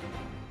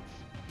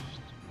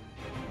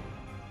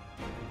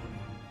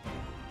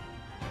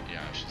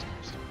 Yeah, she's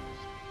almost there.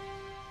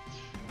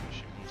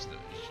 She moves the.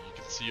 You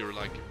can see her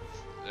like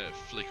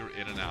flicker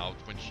in and out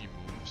when she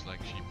moves, like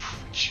she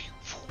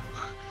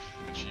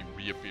and she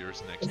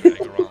reappears next to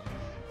Ageron,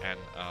 and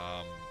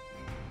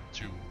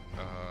to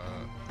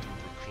her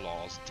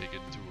claws dig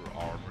into her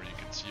armor. You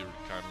can see her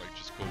kind of like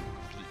just go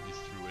completely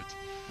through it.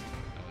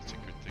 It's a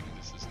good thing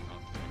this is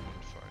not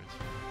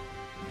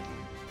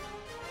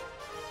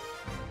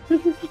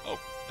 3.5. Oh,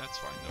 that's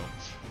fine though.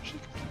 She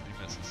completely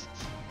misses.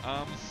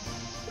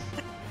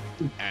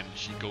 And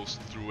she goes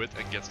through it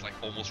and gets like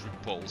almost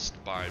repulsed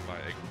by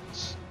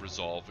Ageron's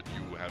resolve and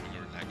you having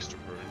her next to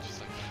her, and she's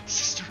like,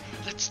 "Sister,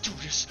 let's do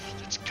this.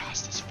 Let's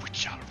cast this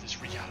witch out of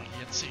this reality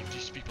and save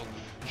these people."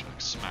 She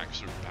like smacks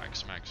her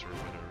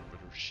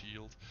with her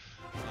shield.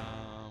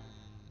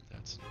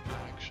 That's an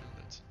action.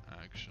 That's an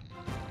action.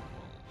 Well,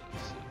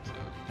 that's it.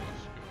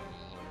 Let's go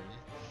alone.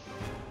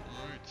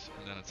 Right,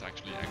 and then it's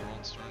actually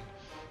Ageron's turn,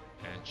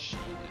 and she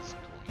is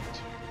going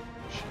to.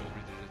 She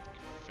already did it.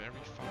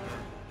 Fairy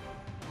fire.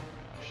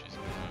 She's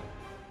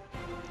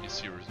gonna. You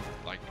see her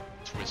like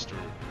twist her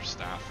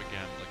staff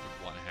again, like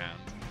with one hand,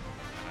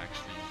 and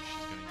actually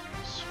she's gonna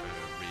use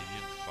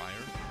radiant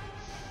fire.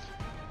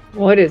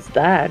 What is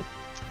that?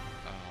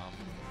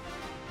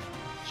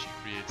 She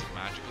creates a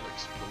magical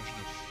explosion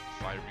of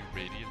fiery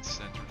radiance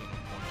centered on a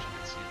point she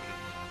can see within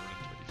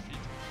 120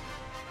 feet.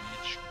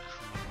 Each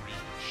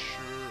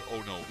creature.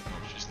 Oh no,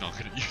 she's not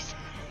gonna use that.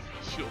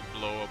 She'll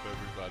blow up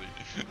everybody.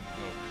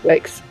 No.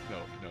 Yikes. No,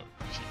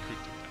 she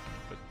could do that,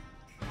 but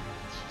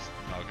she's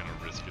not gonna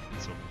risk it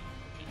with so many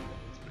people.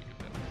 Let's break it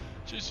down.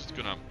 She's just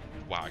gonna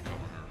whack on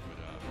her with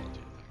a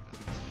multi attack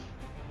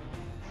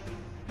then.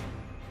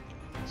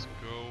 Let's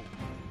go.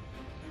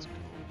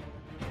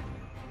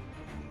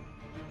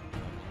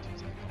 Multi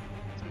attack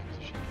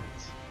she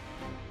gets.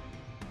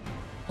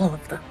 All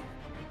of them.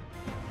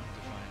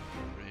 Divine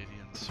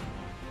Radiance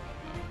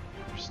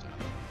Quarterstaff.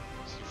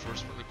 So the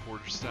first one, the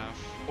Quarterstaff.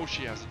 Oh,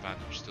 she has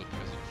advantage still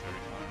because of the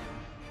Fairy Fire.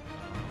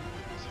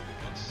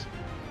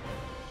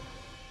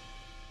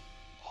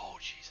 Oh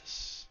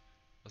Jesus!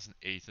 That's an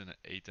 8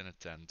 and a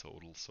 10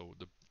 total. So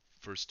the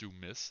first 2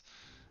 miss.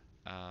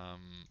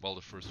 Well,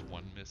 the first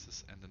one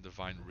misses, and then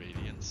Divine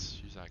Radiance.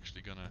 She's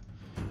actually gonna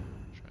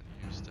try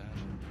to use that.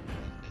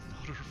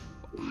 Another.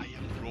 I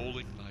am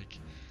rolling like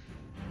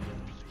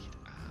complete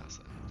ass.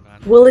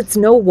 Well, it's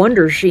no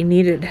wonder she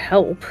needed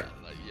help.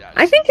 Yeah,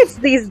 I think it's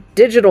these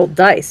digital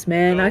dice,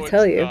 man. no, I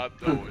tell you. No,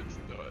 it's not.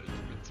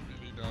 It's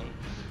really not.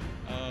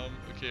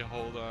 Okay,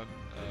 hold on.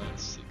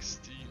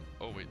 16.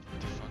 Oh wait,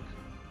 what the fuck?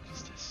 What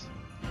is this?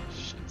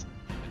 Shit.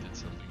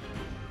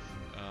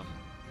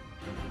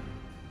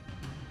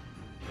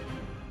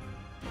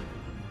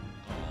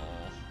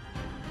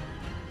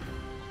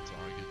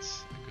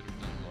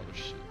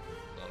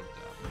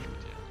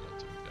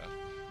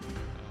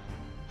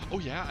 Oh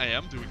yeah, I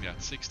am doing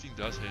that. 16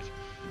 does hit.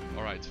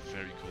 All right,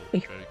 very cool,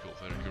 very cool,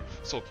 very cool.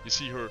 So you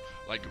see her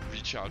like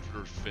reach out with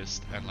her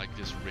fist, and like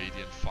this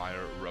radiant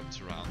fire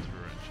erupts around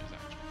her, and she's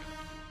actually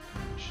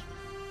gonna be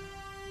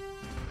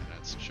and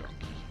that's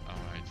chunky. All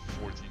right,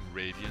 14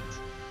 radiant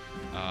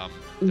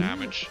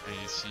damage, and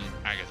you see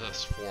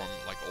Agatha's form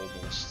like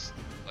almost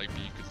like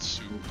being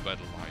consumed by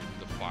the light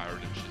and the fire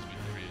that she's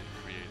been creating.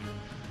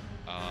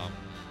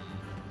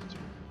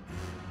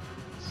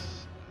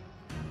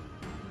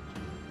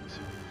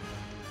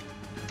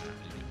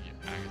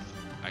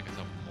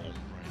 Agatha moan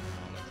right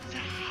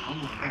now,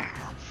 like,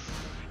 no,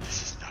 this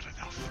is not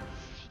enough.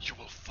 You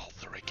will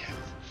falter again.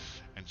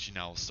 And she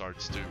now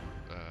starts to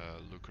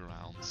look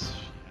around.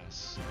 She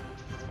has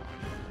 5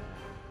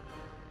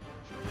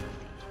 feet.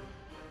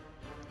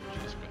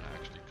 She's gonna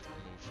actually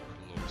move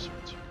closer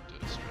to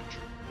the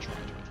stretcher, try to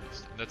at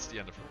least. And that's the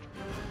end of her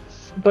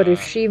turn. But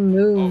if she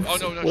moves, oh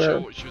no,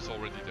 where... she was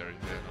already there.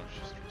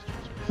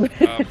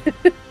 Yeah, no,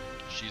 she's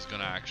she's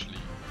gonna actually.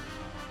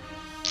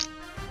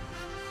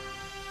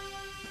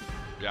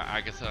 Yeah,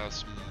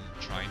 Agatha's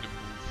trying to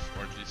move,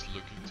 or at least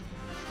looking to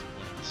move to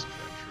one of the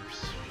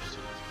stretchers.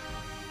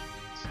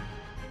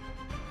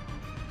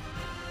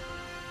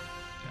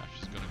 Yeah,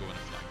 she's gonna go in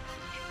a flank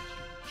position,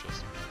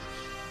 just in case.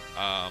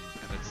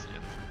 And that's the end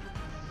of her.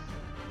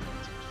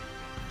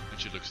 And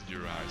she looks into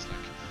your eyes like,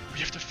 we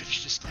have to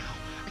finish this now.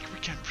 Like, we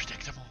can't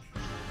protect them all.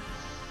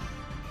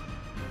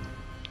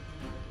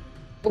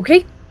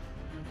 Okay.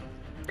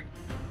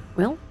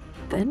 Well,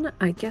 then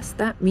I guess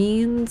that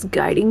means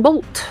guiding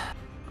bolt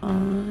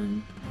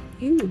on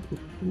you,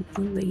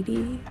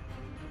 lady.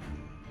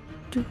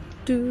 Do.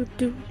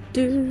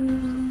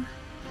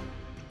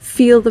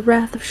 Feel the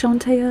wrath of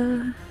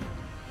Shantea.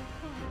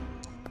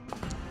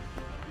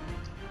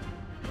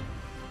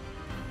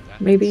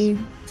 Maybe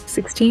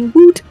 16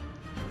 woot.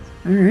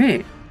 All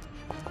right.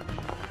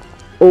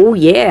 Oh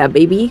yeah,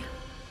 baby.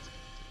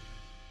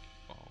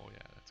 Oh yeah,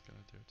 that's gonna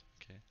do it.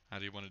 Okay. How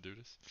do you want to do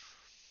this?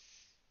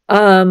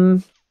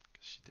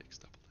 She takes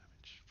double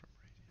damage from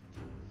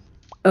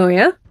radiant. Oh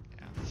yeah?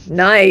 Yeah.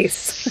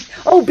 Nice.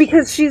 Oh,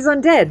 because she's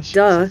undead.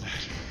 Duh.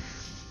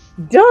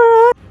 Duh.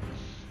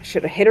 I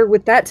should have hit her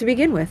with that to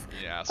begin with.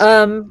 Yeah.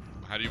 So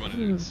how do you want to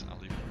do this? I'll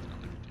leave it to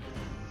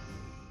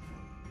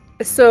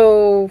you.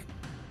 So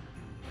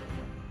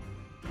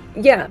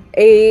yeah,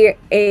 a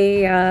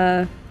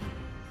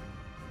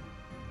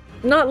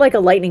not like a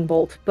lightning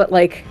bolt, but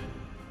like,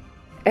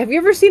 have you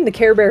ever seen the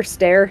Care Bear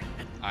stare?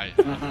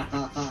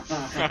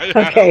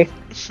 Okay.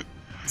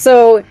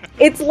 So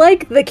it's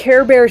like the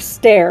Care Bear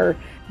stare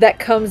that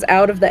comes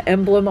out of the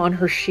emblem on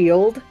her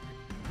shield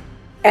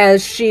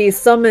as she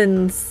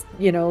summons,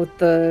 you know,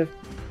 the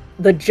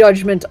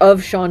judgment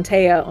of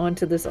Shantea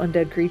onto this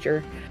undead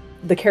creature.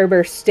 The Care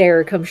Bear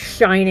stare comes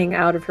shining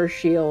out of her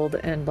shield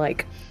and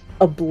like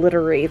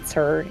obliterates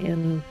her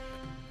in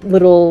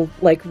little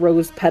like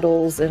rose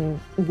petals and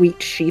wheat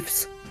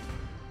sheafs.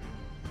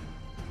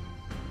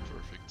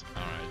 Perfect.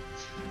 All right.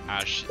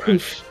 As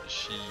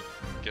she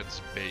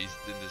gets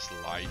bathed in this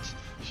light,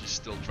 she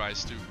still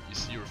tries to. You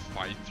see her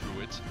fight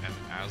through it, and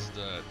as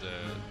the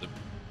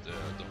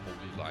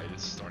holy light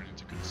is starting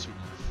to consume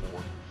her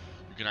form,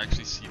 you can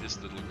actually see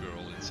this little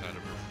girl inside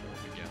of her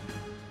form again,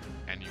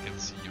 and you can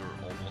see her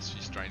almost.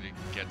 She's trying to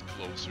get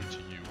closer to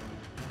you,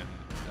 and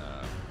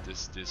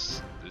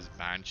this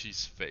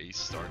banshee's face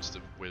starts to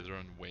wither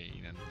and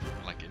wane, and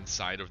like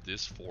inside of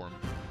this form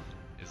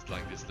is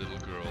like this little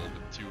girl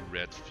with 2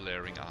 red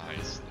flaring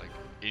eyes, like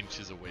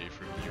inches away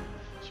from you.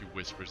 She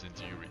whispers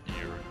into your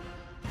ear,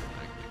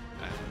 like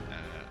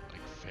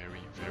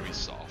very, very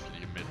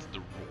softly amid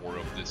the roar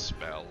of this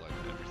spell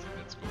and everything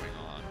that's going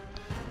on.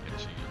 And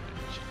she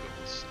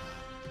goes,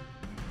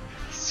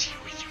 "I see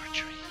you in your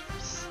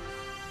dreams,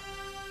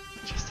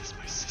 just as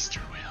my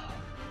sister will.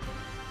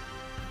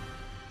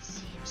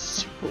 See you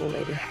soon." Cool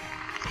lady.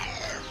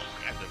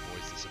 And the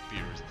voice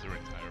disappears, and her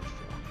entire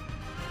form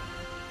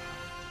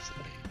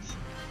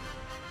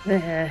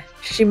dissipates.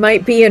 She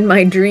might be in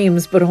my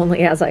dreams, but only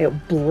as I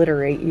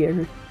obliterate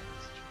you.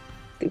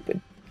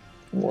 Stupid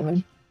woman.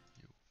 You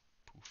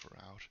poof her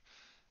out,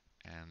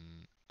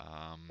 and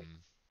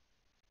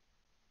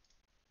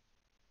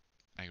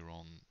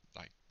Agron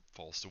like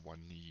falls to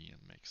one knee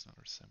and makes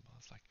another symbol.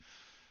 It's like,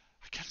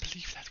 I can't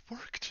believe that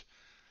worked.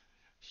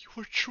 You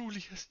were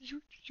truly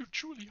you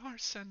truly are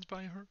sent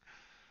by her.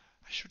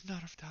 I should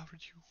not have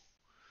doubted you.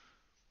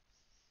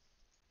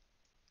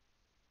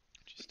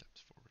 And she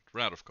steps forward.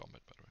 We're out of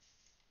combat, by the way.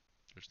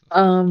 There's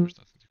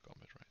nothing to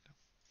combat right now.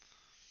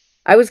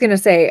 I was gonna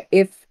say,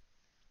 if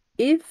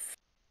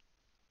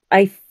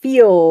I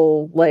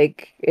feel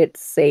like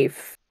it's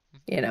safe,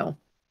 you know,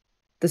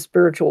 the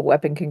spiritual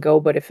weapon can go,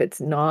 but if it's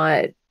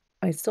not,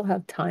 I still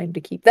have time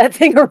to keep that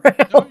thing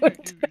around. No, you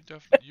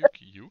definitely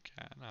you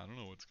can. I don't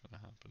know what's gonna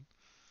happen.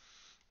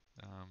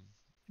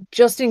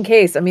 Just in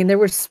case. I mean, there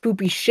was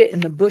spoopy shit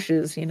in the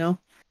bushes, you know.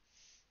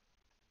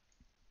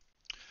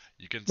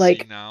 You can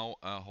like, see now.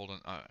 Hold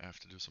on, I have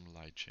to do some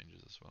light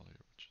changes as well here,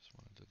 which is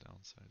one of the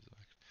downsides.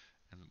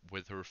 And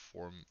with her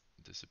form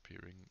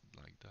disappearing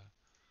like that.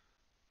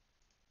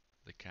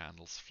 The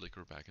candles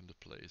flicker back into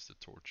place, the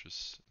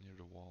torches near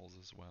the walls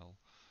as well,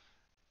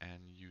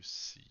 and you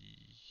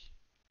see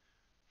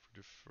for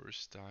the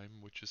first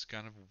time, which is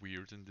kind of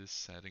weird in this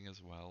setting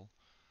as well,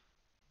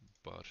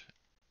 but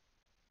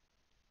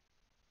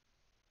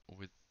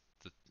with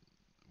the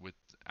with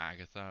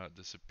Agatha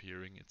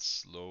disappearing, it's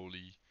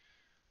slowly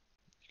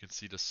you can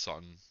see the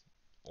sun,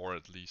 or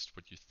at least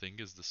what you think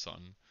is the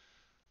sun,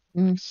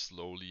 like Mm.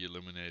 slowly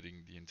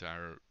illuminating the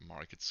entire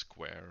market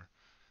square.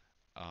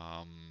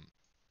 Um,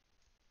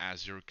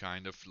 as you're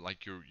kind of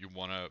like you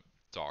want to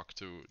talk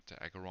to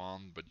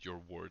Agaron, but your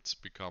words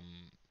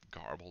become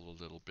garbled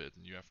a little bit,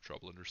 and you have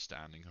trouble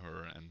understanding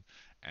her,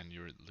 and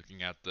you're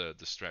looking at the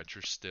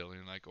stretcher still, and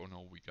you're like, oh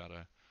no, we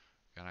gotta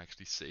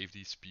actually save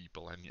these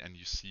people, and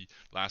you see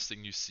last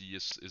thing you see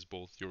is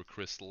both your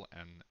crystal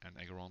and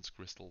Agaron's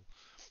crystal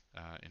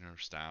in her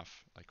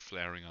staff like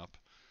flaring up.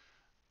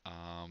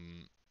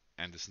 Um,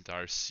 and this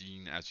entire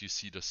scene, as you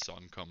see the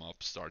sun come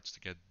up, starts to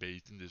get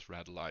bathed in this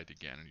red light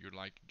again, and you're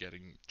like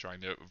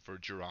trying to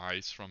avert your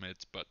eyes from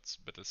it, but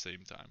at the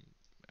same time,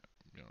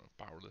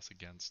 powerless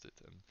against it.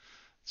 And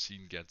the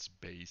scene gets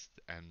bathed,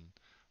 and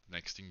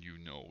next thing you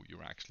know,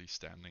 you're actually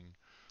standing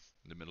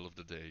in the middle of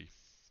the day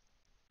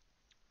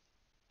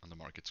on the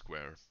market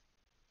square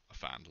of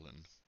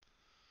Phandalin.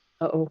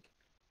 Uh-oh.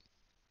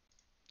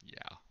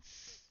 Yeah.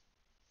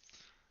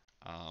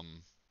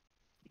 Um,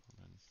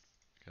 and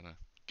gotta,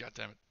 God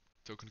damn it,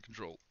 token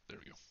control. There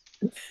we go.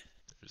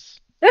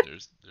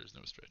 There's there's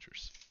no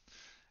stretchers.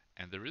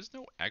 And there is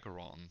no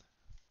Agaron.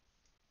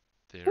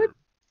 What? There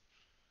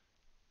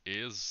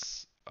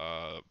is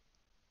a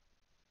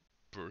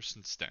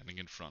person standing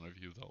in front of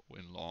you though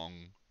in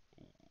long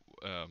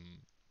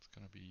it's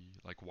gonna be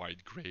like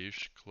white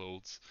grayish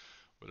clothes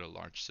with a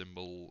large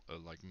symbol,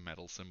 like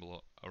metal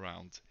symbol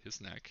around his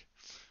neck,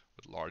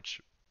 with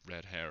large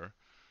red hair,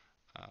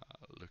 uh,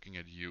 looking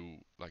at you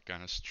like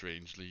kind of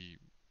strangely,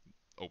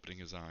 opening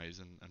his eyes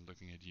and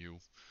looking at you.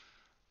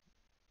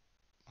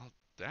 Well,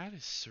 that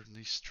is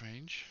certainly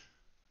strange.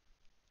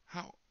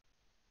 How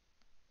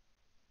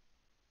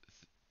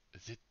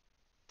did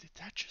did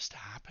that just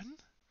happen?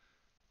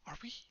 Are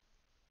we?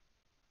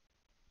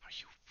 Are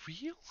you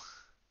real?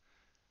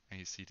 And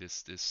you see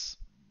this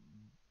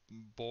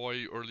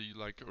boy,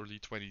 early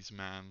 20s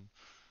man,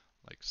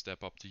 like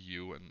step up to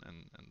you and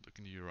look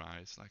into your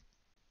eyes, like,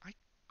 I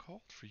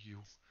called for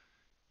you.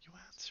 You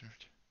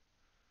answered.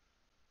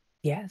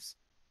 Yes,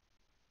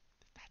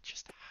 Did that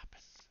just happen?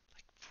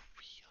 Like, for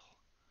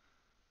real?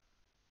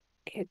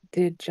 it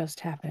did just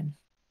happen.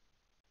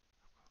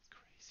 I'm going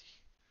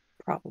crazy.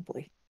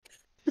 Probably.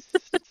 This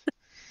isn't.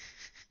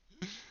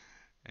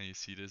 And you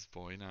see this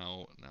boy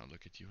now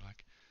look at you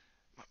like,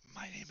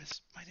 my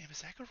name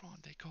is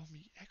Echoron. They call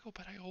me Echo,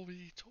 but I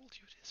already told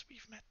you this.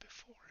 We've met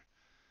before.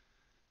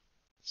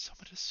 Some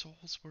of the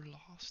souls were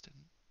lost,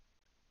 and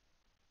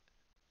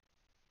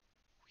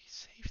we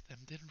saved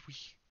them, didn't we?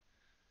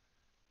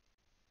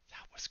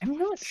 That was I'm quite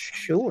not something.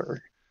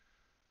 sure.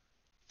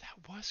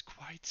 That was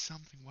quite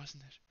something,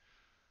 wasn't it?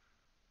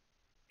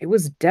 It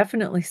was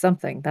definitely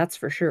something, that's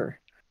for sure.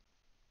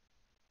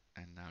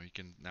 And now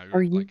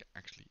Are you're you? like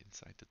actually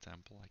inside the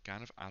temple, like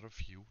kind of out of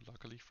view,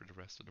 luckily for the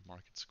rest of the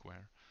market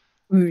square.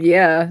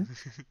 Yeah.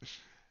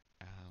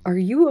 Are Um,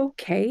 you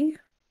okay?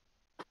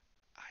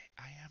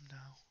 I am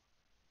now.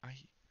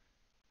 I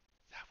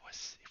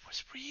it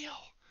was real.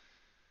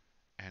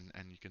 And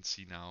you can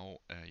see now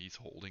he's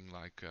holding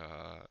like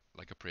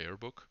a prayer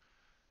book,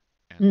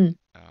 Mm,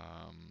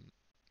 and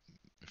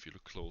if you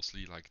look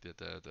closely, like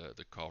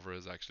the cover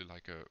is actually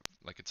like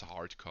it's a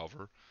hard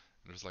cover.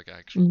 There's like an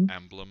actual mm,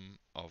 emblem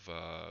of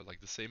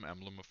like the same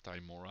emblem of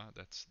Timora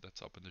that's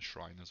up in the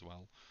shrine as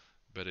well,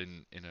 but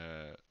in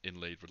a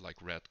inlaid with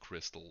like red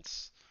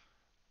crystals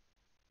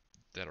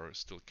that are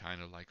still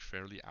kind of like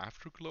fairly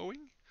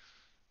afterglowing.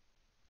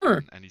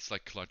 huh. And he's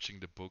like clutching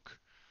the book,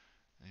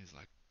 and he's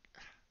like,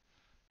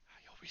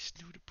 I always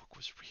knew the book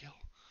was real,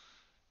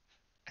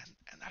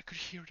 and I could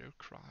hear their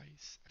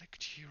cries, and I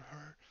could hear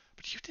her,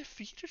 but you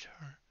defeated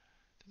her.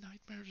 The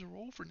nightmares are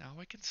over now.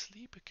 I can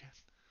sleep again.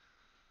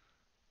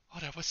 Oh,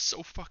 that was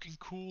so fucking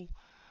cool.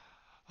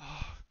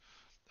 Oh,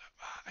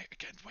 I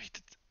can't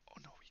wait. Oh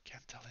no, we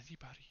can't tell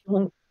anybody.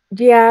 Well,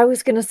 yeah, I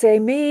was gonna say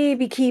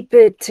maybe keep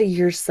it to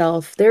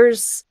yourself.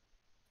 There's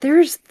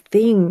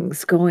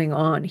things going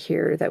on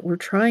here that we're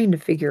trying to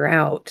figure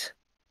out.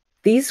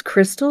 These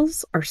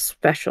crystals are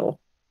special.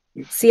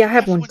 See, You I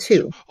have have one one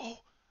too. too.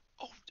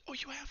 Oh,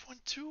 you have one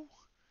too.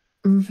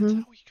 That's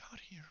Mm-hmm. how we got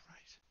here,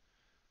 right?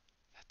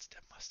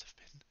 That must have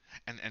been.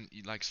 And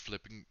he like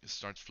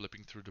starts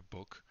flipping through the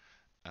book,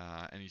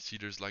 and you see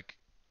there's like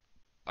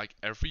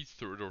every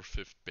third or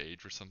fifth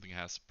page or something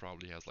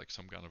probably has like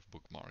some kind of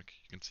bookmark.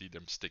 You can see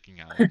them sticking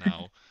out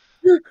now.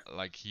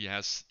 Like he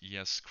has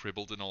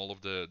scribbled in all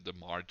of the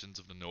margins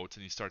of the notes,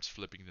 and he starts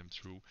flipping them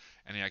through,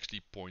 and he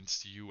actually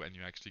points to you, and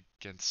you actually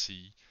can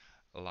see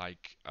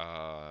like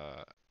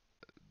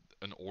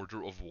an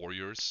order of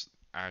warriors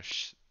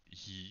as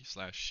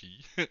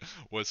he/she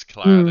was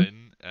clad Mm.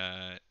 in,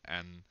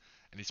 and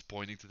he's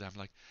pointing to them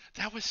like,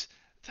 that was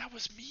that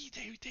was me.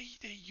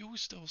 They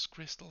used those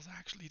crystals.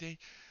 Actually, they.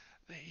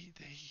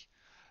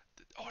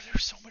 Oh,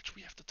 there's so much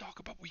we have to talk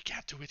about. We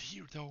can't do it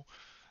here though.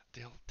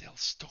 They'll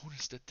stone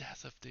us to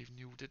death if they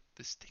knew that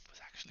this thing was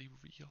actually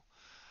real.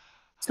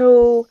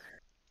 So,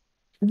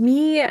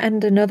 me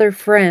and another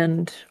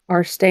friend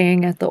are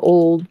staying at the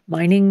old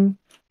mining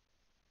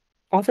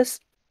office.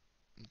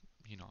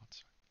 You know,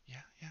 it's,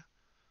 yeah, yeah.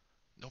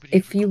 Nobody ever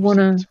If you goes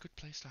there. It's wanna a good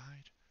place to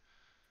hide.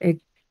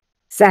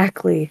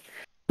 exactly.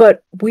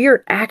 But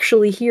we're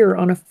actually here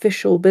on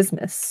official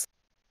business.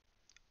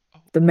 Oh,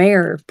 The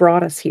mayor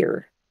brought us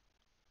here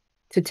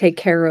to take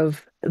care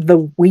of the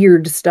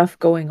weird stuff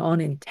going on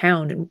in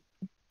town, and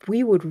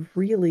we would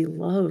really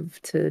love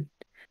to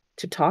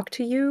talk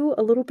to you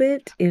a little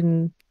bit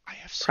in I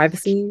have so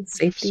much. privacy,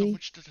 We have so safety.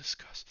 much to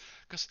discuss.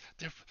 Cause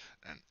there,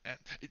 and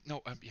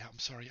no, yeah. I'm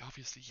sorry.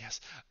 Obviously, yes.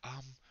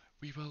 Um,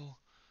 we will.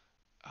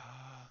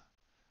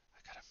 I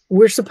gotta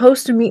We're make sure.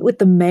 supposed to meet with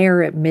the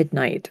mayor at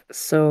midnight,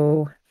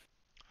 so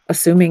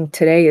assuming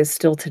today is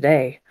still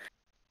today.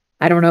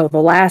 I don't know,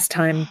 the last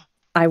time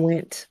I Oh,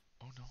 went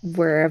oh no.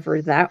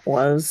 wherever that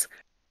was,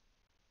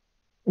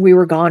 we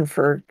were gone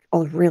for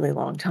a really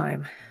long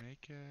time.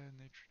 Make a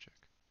nature check.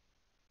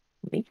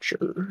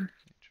 Nature.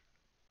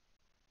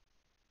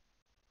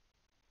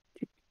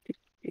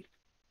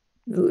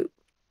 Nature.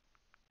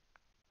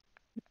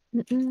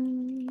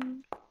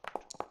 Mm-mm.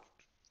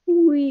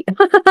 We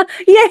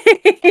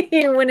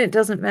Yay! When it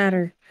doesn't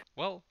matter.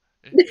 Well,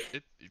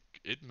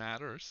 it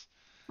matters.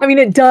 I mean,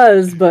 it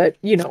does, but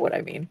you know what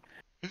I mean.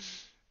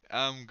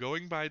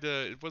 Going by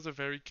the, it was a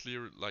very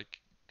clear, like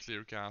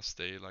clear cast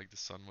day. Like the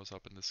sun was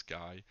up in the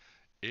sky.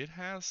 It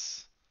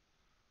has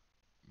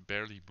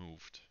barely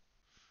moved.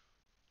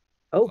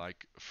 Oh.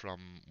 Like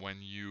from when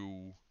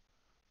you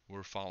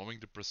were following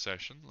the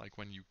procession, like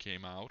when you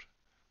came out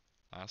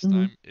last Mhm,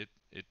 time, it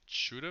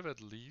should have at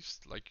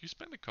least, like, you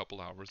spent a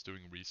couple hours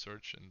doing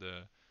research in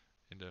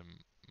the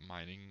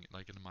mining,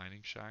 like in the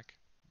mining shack.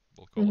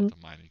 We'll call it mhm. the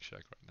mining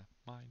shack right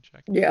now. Mine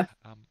shack. Yeah.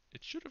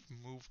 It should have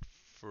moved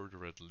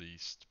further at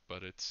least,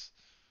 but it's,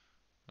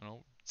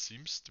 it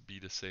seems to be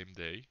the same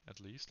day at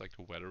least. Like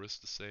the weather is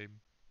the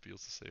same,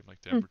 feels the same,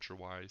 like Mm, temperature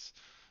wise.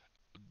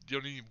 The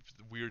only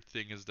weird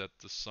thing is that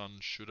the sun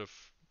should have,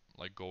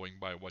 like, going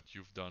by what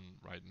you've done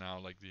right now,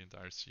 like the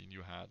entire scene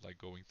you had, like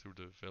going through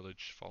the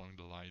village, following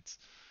the lights,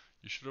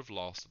 you should have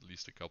lost at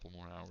least a couple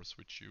more hours,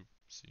 which you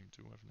seem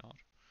to have not.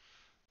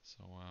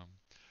 So,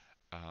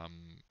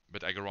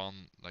 but Agaron,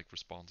 like,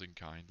 responds in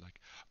kind, like,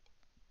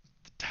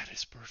 that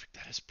is perfect.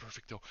 That is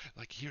perfect, though.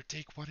 Like, here,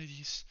 take one of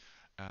these.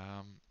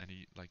 And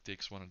he, like,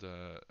 takes one of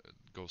the,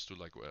 goes to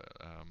like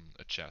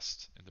a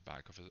chest in the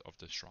back of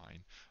the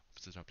shrine,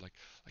 opens it up, like,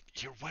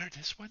 here, wear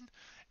this one,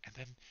 and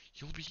then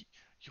you'll be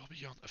you'll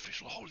be on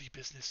official holy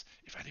business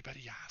if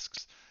anybody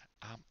asks.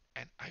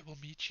 And I will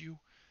meet you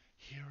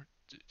here.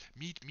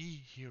 Meet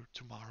me here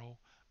tomorrow.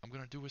 I'm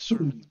gonna do a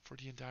sermon for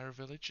the entire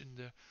village in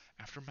the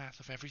aftermath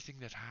of everything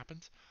that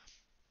happened,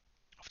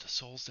 of the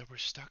souls that were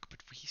stuck, but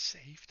we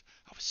saved.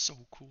 I was so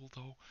cool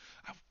though.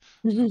 I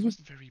mhm.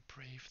 wasn't very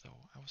brave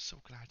though. I was so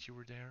glad you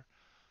were there.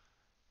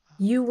 Um,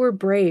 You were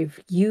brave.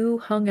 You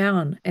hung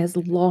on as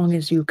it was long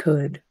as you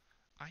could.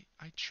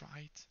 I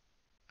tried.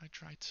 I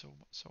tried so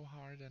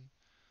hard,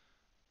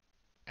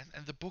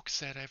 and the book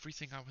said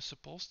everything I was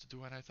supposed to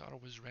do, and I thought I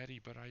was ready,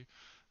 but I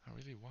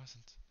really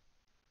wasn't.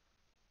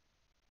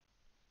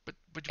 But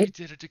we It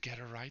did it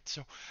together, right?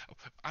 So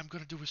I'm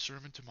gonna do a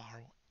sermon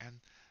tomorrow, and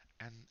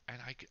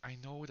I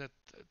know that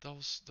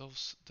those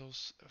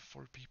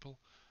four people,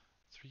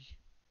 three.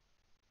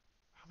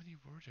 How many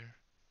were there?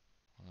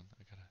 Hold on,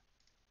 I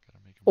gotta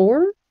make him roll.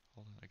 or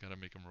Hold on, I gotta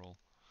make him roll.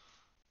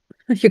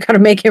 you gotta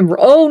make him.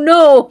 Oh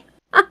no!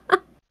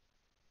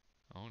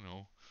 Oh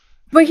no.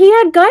 But he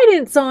had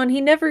guidance on.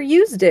 He never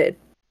used it.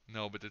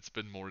 No, but it's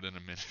been more than a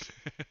minute.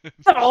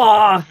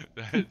 Ah,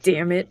 it's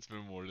damn been it. it's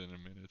been more than a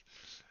minute.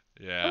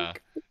 Yeah. Okay.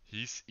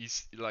 He's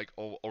like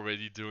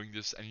already doing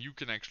this, and you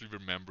can actually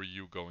remember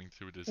you going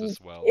through this as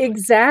well.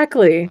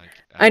 Exactly.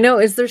 Like I know.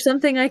 Is there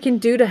something I can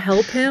do to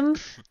help him?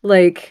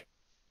 Like,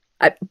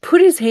 I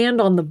put his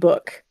hand on the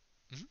book,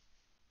 Mhm.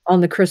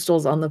 on the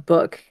crystals on the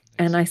book,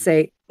 They and I seem to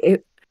be.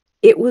 say,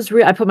 it was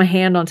real. I put my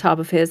hand on top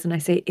of his and I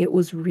say, it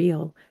was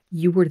real.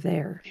 You were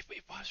there. It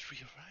was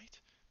real, right?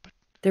 But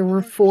There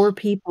were four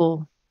orders.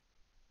 people,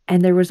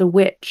 and there was a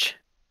witch,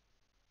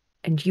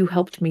 and you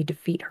helped me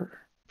defeat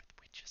her. But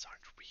witches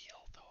aren't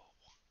real,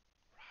 though,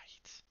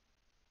 right?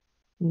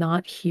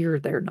 Not here,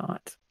 they're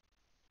not.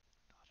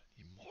 Not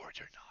anymore.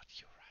 They're not.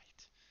 You're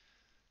right.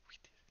 We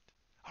did it.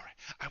 All right.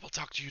 I will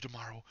talk to you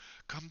tomorrow.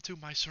 Come to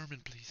my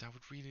sermon, please. I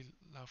would really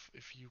love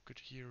if you could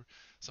hear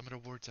some of the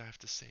words I have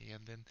to say,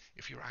 and then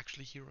if you're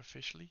actually here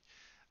officially.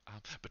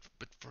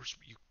 But first,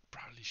 you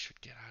probably should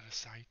get out of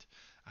sight.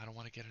 I don't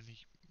want to get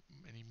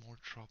any more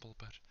trouble,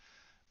 but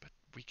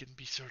we can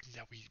be certain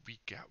that we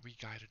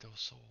guided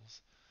those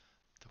souls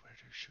to where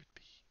they should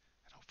be,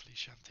 and hopefully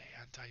Shantae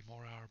and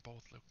Taimora are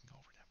both looking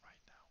over them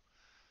right now.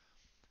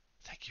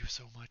 Thank you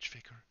so much,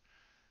 Vicar.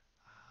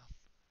 Um,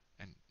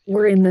 and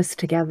We're in this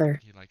together.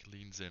 He like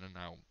leans in and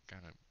now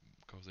kind of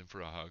goes in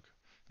for a hug,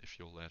 if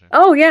you'll let him.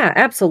 Oh yeah,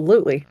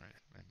 absolutely. All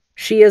right.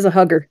 She is a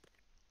hugger.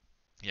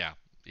 Yeah,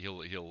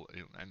 he'll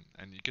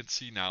and you can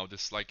see now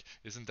this like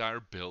his entire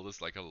build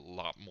is like a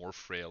lot more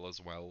frail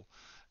as well.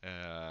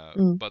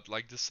 But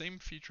like the same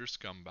features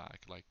come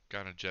back, like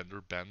kind of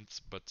gender bent,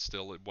 but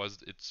still it was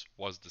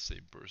the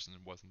same person.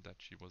 It wasn't that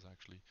she was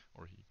actually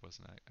or he was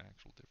an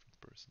actual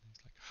different person. He's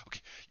like,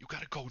 okay, you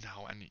gotta go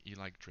now, and he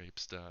like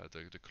drapes the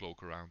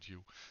cloak around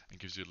you and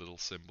gives you a little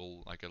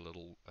symbol, like a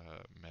little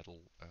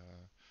metal,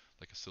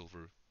 like a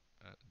silver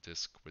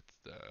disc with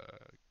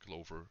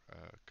clover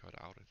cut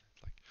out in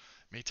it. Like,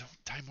 may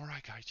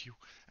Timora guide you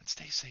and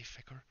stay safe,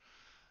 Vicar.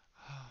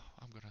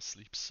 I'm gonna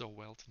sleep so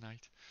well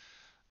tonight.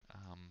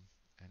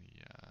 And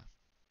he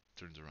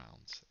turns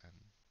around and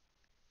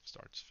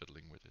starts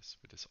fiddling with his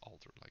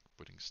altar, like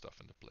putting stuff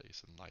into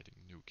place and lighting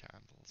new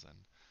candles and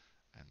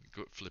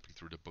flipping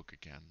through the book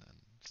again and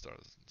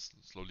starts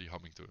slowly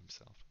humming to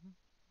himself.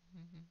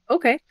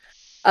 Okay.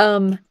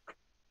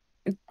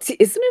 Isn't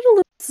it a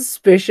little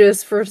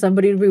suspicious for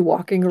somebody to be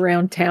walking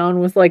around town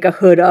with like a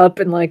hood up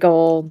and like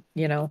all,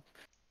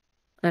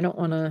 I don't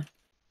want to.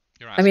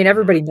 You're I mean, asking her,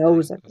 everybody or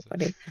knows is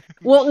everybody. it?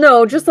 Well,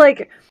 no, just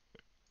like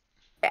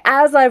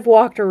as I've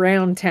walked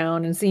around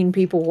town and seen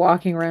people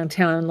walking around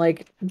town,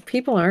 like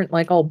people aren't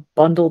like all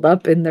bundled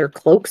up in their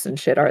cloaks and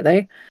shit, are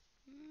they?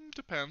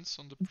 Depends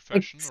on the Like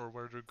profession or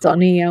where they're going.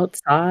 sunny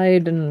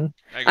outside and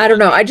I don't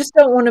Well, know. I just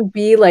don't want to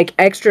be like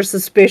extra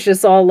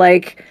suspicious, all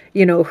like,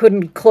 hood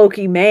and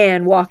cloaky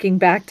man walking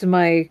back to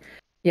my,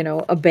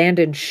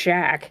 abandoned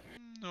shack.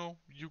 no,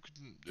 you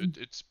could.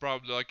 It's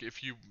probably like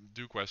if you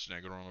do question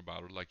Agaron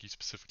about it, like he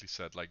specifically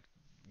said, like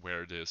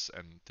wear this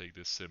and take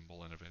this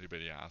symbol, and if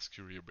anybody asks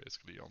you, you're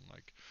basically on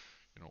like,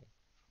 you know,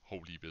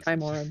 holy business.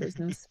 Timora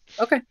business.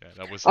 Okay. Yeah,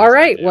 that was All his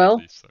right. idea at Well,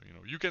 least. So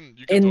you can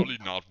in totally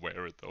not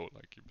wear it though.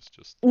 Like it was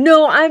just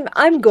no, I'm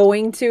suggesting.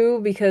 going to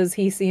because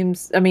he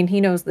seems, I mean,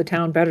 he knows the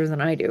town better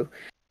than I do.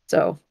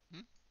 So, I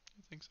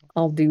think so.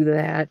 I'll do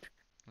that.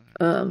 All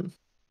right. Um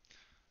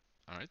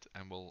All right,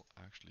 and we'll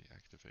actually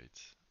activate.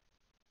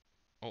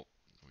 Oh,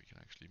 we can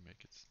actually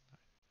make it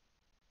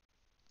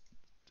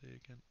day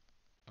again.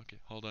 Okay,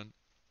 hold on.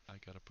 I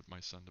gotta put my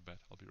son to bed.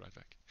 I'll be right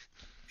back.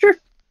 sure.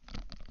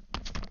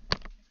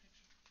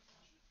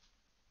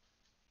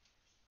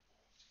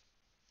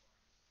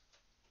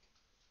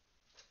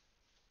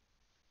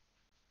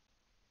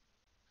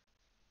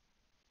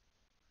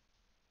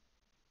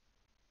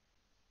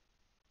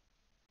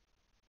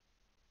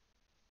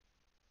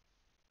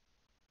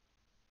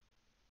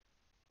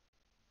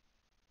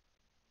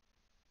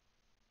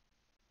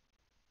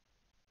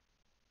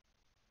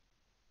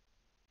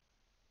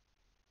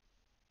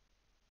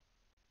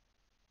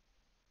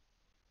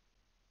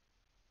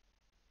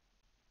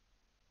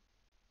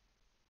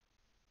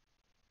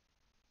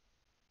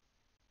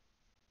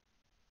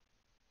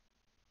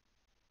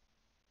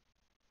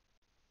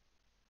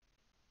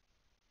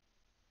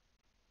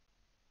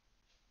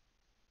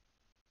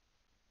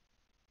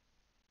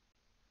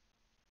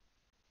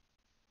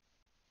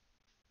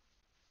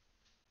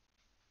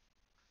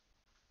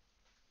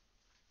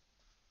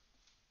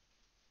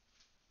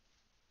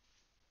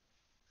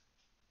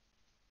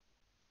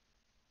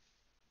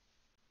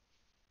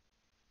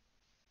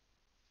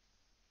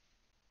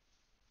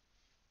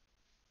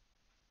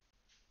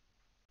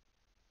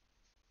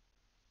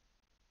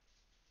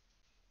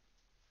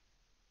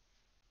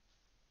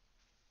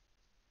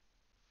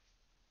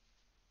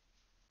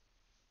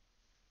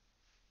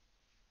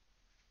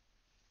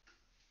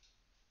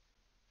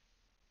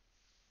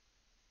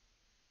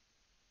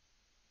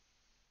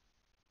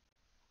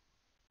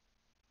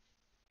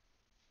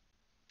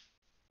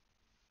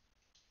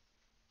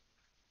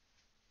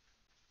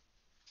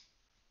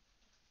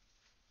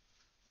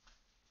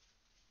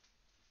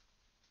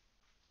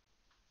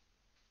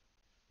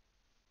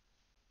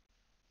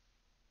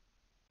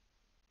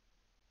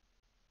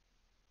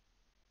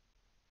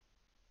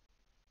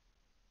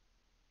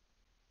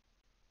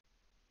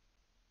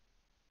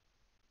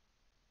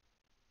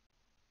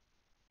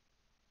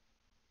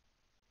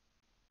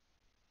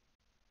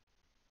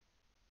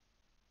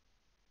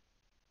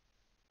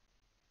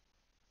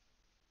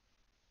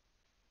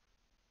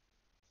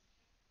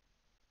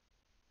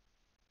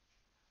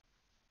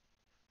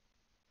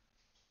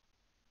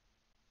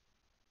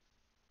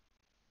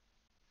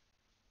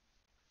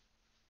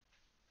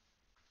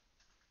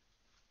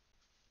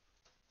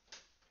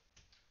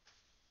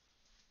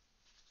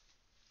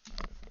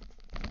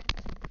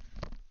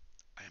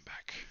 I am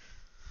back.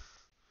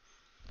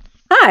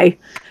 Hi.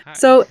 Hi.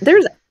 So,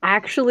 there's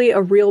actually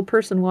a real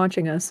person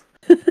watching us.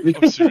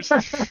 Oh, seriously?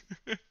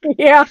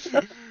 Yeah.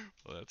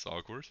 Well, that's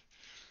awkward.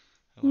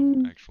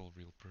 Hello, actual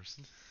real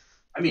person.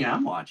 I mean,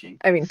 I'm watching.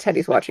 I mean,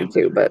 Teddy's watching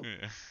too, but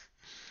Yeah.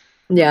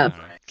 yeah. All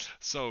right.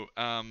 So,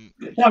 I'm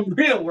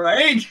real,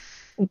 right?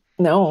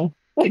 No.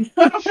 I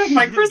don't have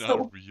my you're crystal.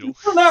 not real.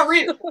 I'm not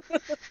real.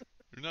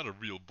 You're not a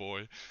real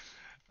boy.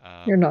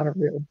 You're Um. not a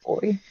real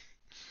boy.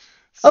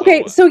 So.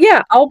 Okay, so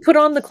yeah, I'll put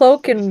on the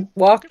cloak and Okay.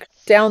 walk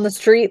down the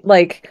street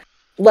like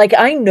like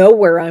I know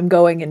where I'm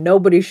going and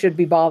nobody should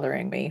be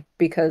bothering me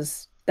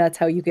because that's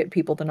how you get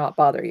people to not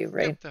bother you,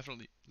 Yeah, right?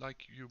 definitely.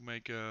 Like you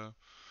make a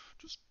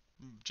just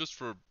just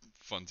for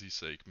funsies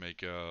sake,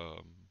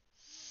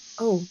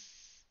 Oh,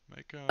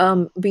 make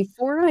a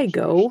before I observation.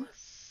 go,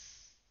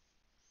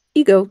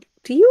 Ego,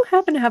 do you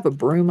happen to have a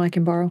broom I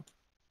can borrow?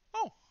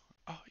 Oh,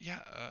 oh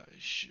yeah.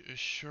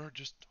 Sure.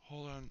 Just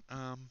hold on.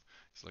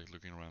 It's like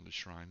looking around the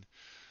shrine.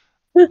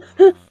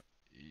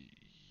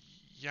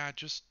 Yeah.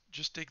 Just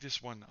take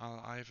this one.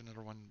 I have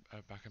another one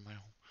back in my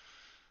home.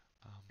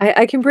 Um.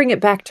 I can bring it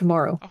back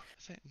tomorrow. Oh,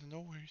 no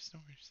worries. No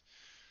worries.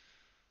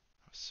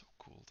 That was so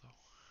cool though.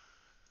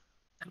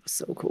 That was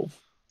so cool.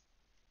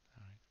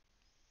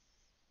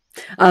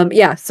 All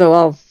Yeah, so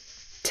I'll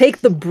take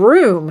the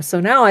broom. So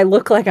now I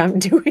look like I'm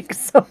doing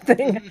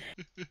something.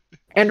 right.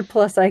 And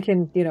plus I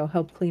can,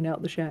 help clean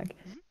out the shack.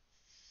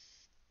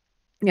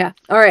 Yeah.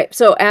 All right.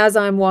 So as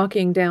I'm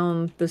walking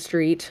down the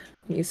street,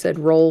 you said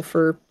roll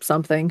for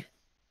something.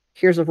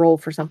 Here's a roll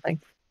for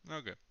something.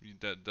 Okay.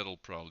 That'll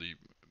probably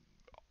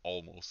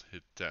almost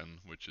hit 10,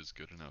 which is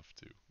good enough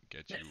to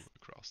get you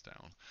across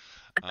town.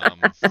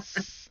 Um,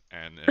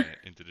 and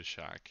into the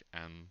shack.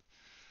 And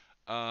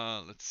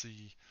let's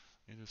see.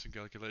 Let me do some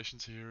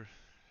calculations here.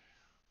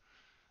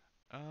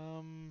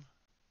 Um,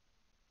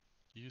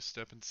 you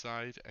step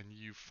inside and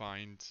you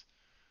find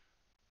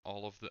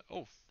all of the.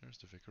 Oh, there's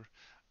the vicar.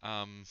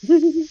 Um,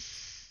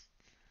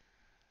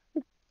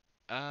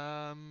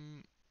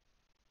 um,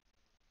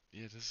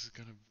 yeah, this is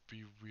gonna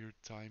be weird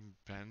time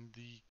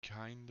bendy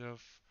kind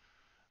of.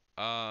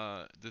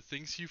 The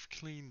things you've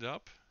cleaned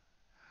up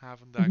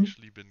haven't Mhm.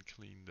 actually been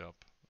cleaned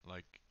up.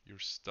 Like your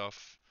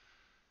stuff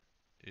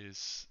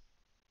is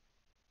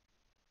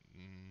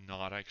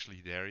not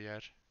actually there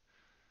yet,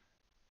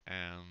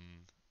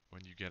 and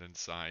when you get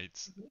inside,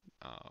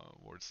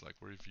 where it's like,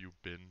 where have you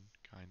been,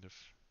 kind of.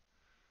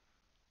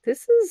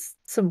 This is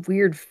some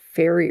weird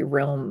fairy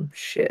realm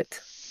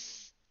shit.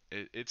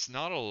 It's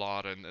not a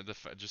lot, and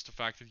just the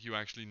fact that you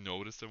actually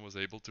noticed and was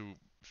able to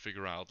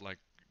figure out, like,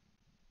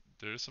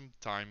 there's some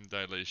time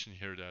dilation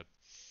here that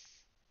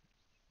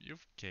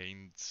you've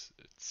gained,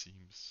 it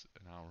seems,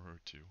 an hour or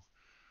two,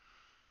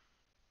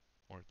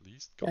 or at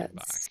least gone That's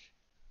back.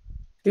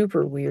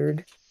 super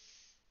weird.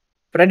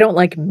 But I don't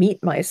like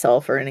meet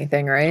myself or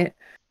anything, No, right?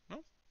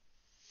 no,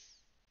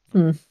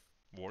 no. Hmm.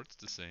 Ward's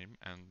the same,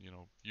 and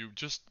you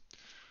just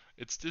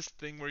it's this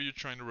thing where you're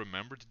trying to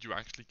remember, did you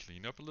actually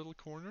clean up a little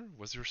corner?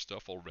 Was your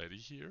stuff already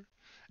here?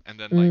 And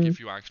then, like, Mm. if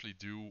you actually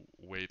do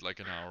wait like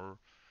an hour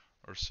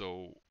or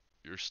so,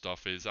 your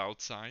stuff is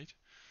outside,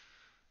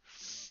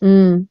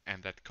 Mm.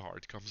 and that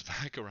card comes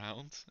back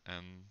around,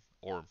 and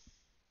or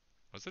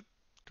was it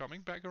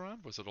coming back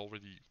around? Was it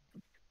already?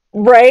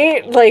 Did it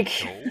Right? already Like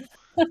go?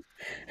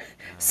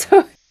 Um,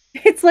 so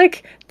it's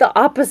like the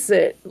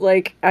opposite.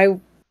 Like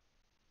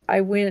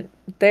I went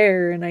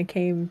there and I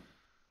came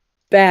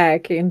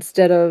back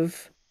instead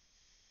of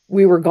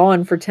we were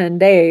gone for 10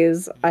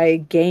 days. I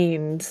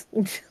gained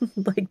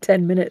like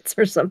 10 minutes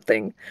or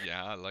something.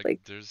 yeah, like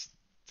Like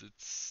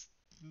it's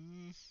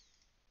mm,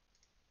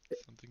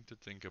 something to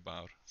think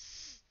about.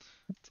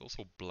 It's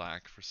also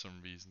black for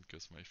some reason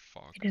because my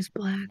fog it is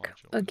black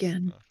module is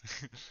again. not.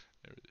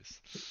 There it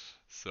is.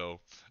 So,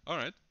 all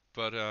right,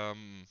 but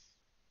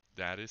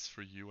that is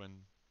for you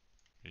and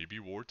maybe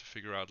Ward to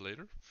figure out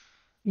later.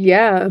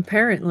 Yeah, And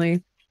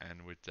apparently.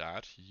 with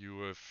that,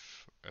 you have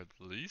at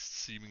least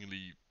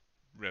seemingly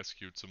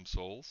rescued some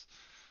souls.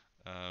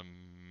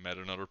 Met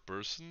another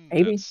person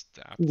Maybe. that's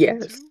tapped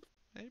Yes. into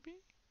maybe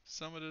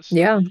some of the stuff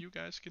Yeah. that you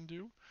guys can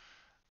do.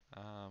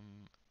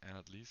 And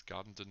at least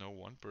gotten to know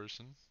one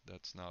person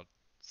that's not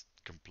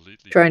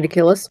completely Trying to full of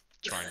kill us.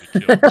 trying to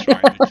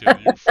kill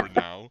you for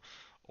now,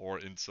 or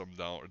in some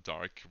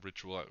dark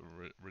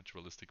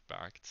ritualistic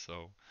pact.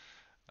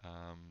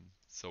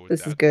 So with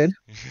This is that, good.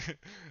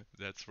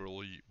 that's where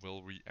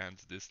we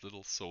end this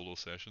little solo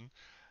session.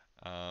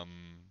 Um,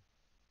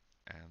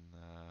 and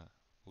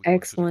we'll go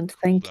into the Excellent.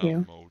 Thank cooldown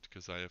you. mode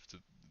because I have to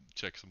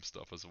check some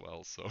stuff as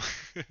well. So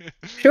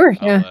Sure.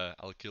 I'll Yeah. uh,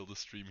 I'll kill the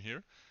stream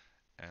here,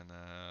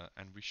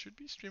 and we should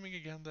be streaming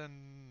again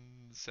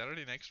then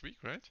Saturday next week,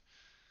 right?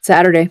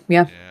 Saturday.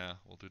 Yeah. Yeah,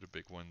 we'll do the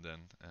big one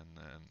then, and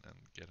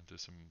get into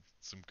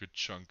some good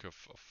chunk of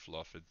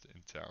fluff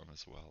in town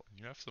as well. And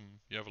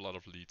you have a lot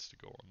of leads to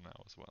go on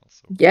now as well,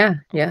 so Yeah.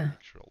 I want to Yeah.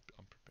 make sure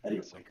I'm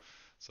prepared.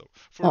 So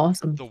for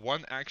Awesome. the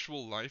one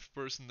actual live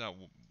person that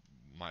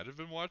might have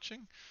been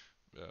watching,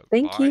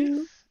 Thank bye,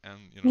 you.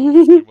 and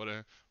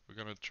we're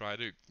gonna try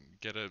to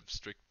get a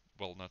strict,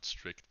 well, not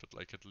strict, but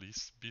like at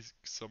least be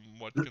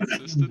somewhat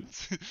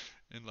consistent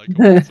in like a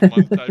once a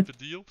month type of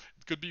deal.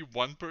 It could be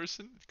one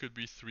person, it could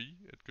be three,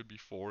 it could be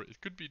four, it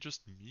could be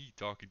just me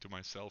talking to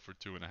myself for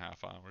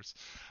 2.5 hours.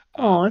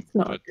 Oh, it's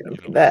not But gonna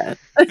be that.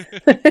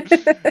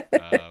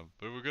 but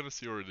we're gonna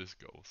see where this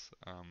goes.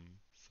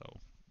 So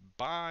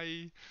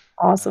bye,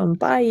 Awesome.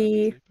 is what I would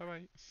Bye. say. Bye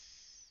bye.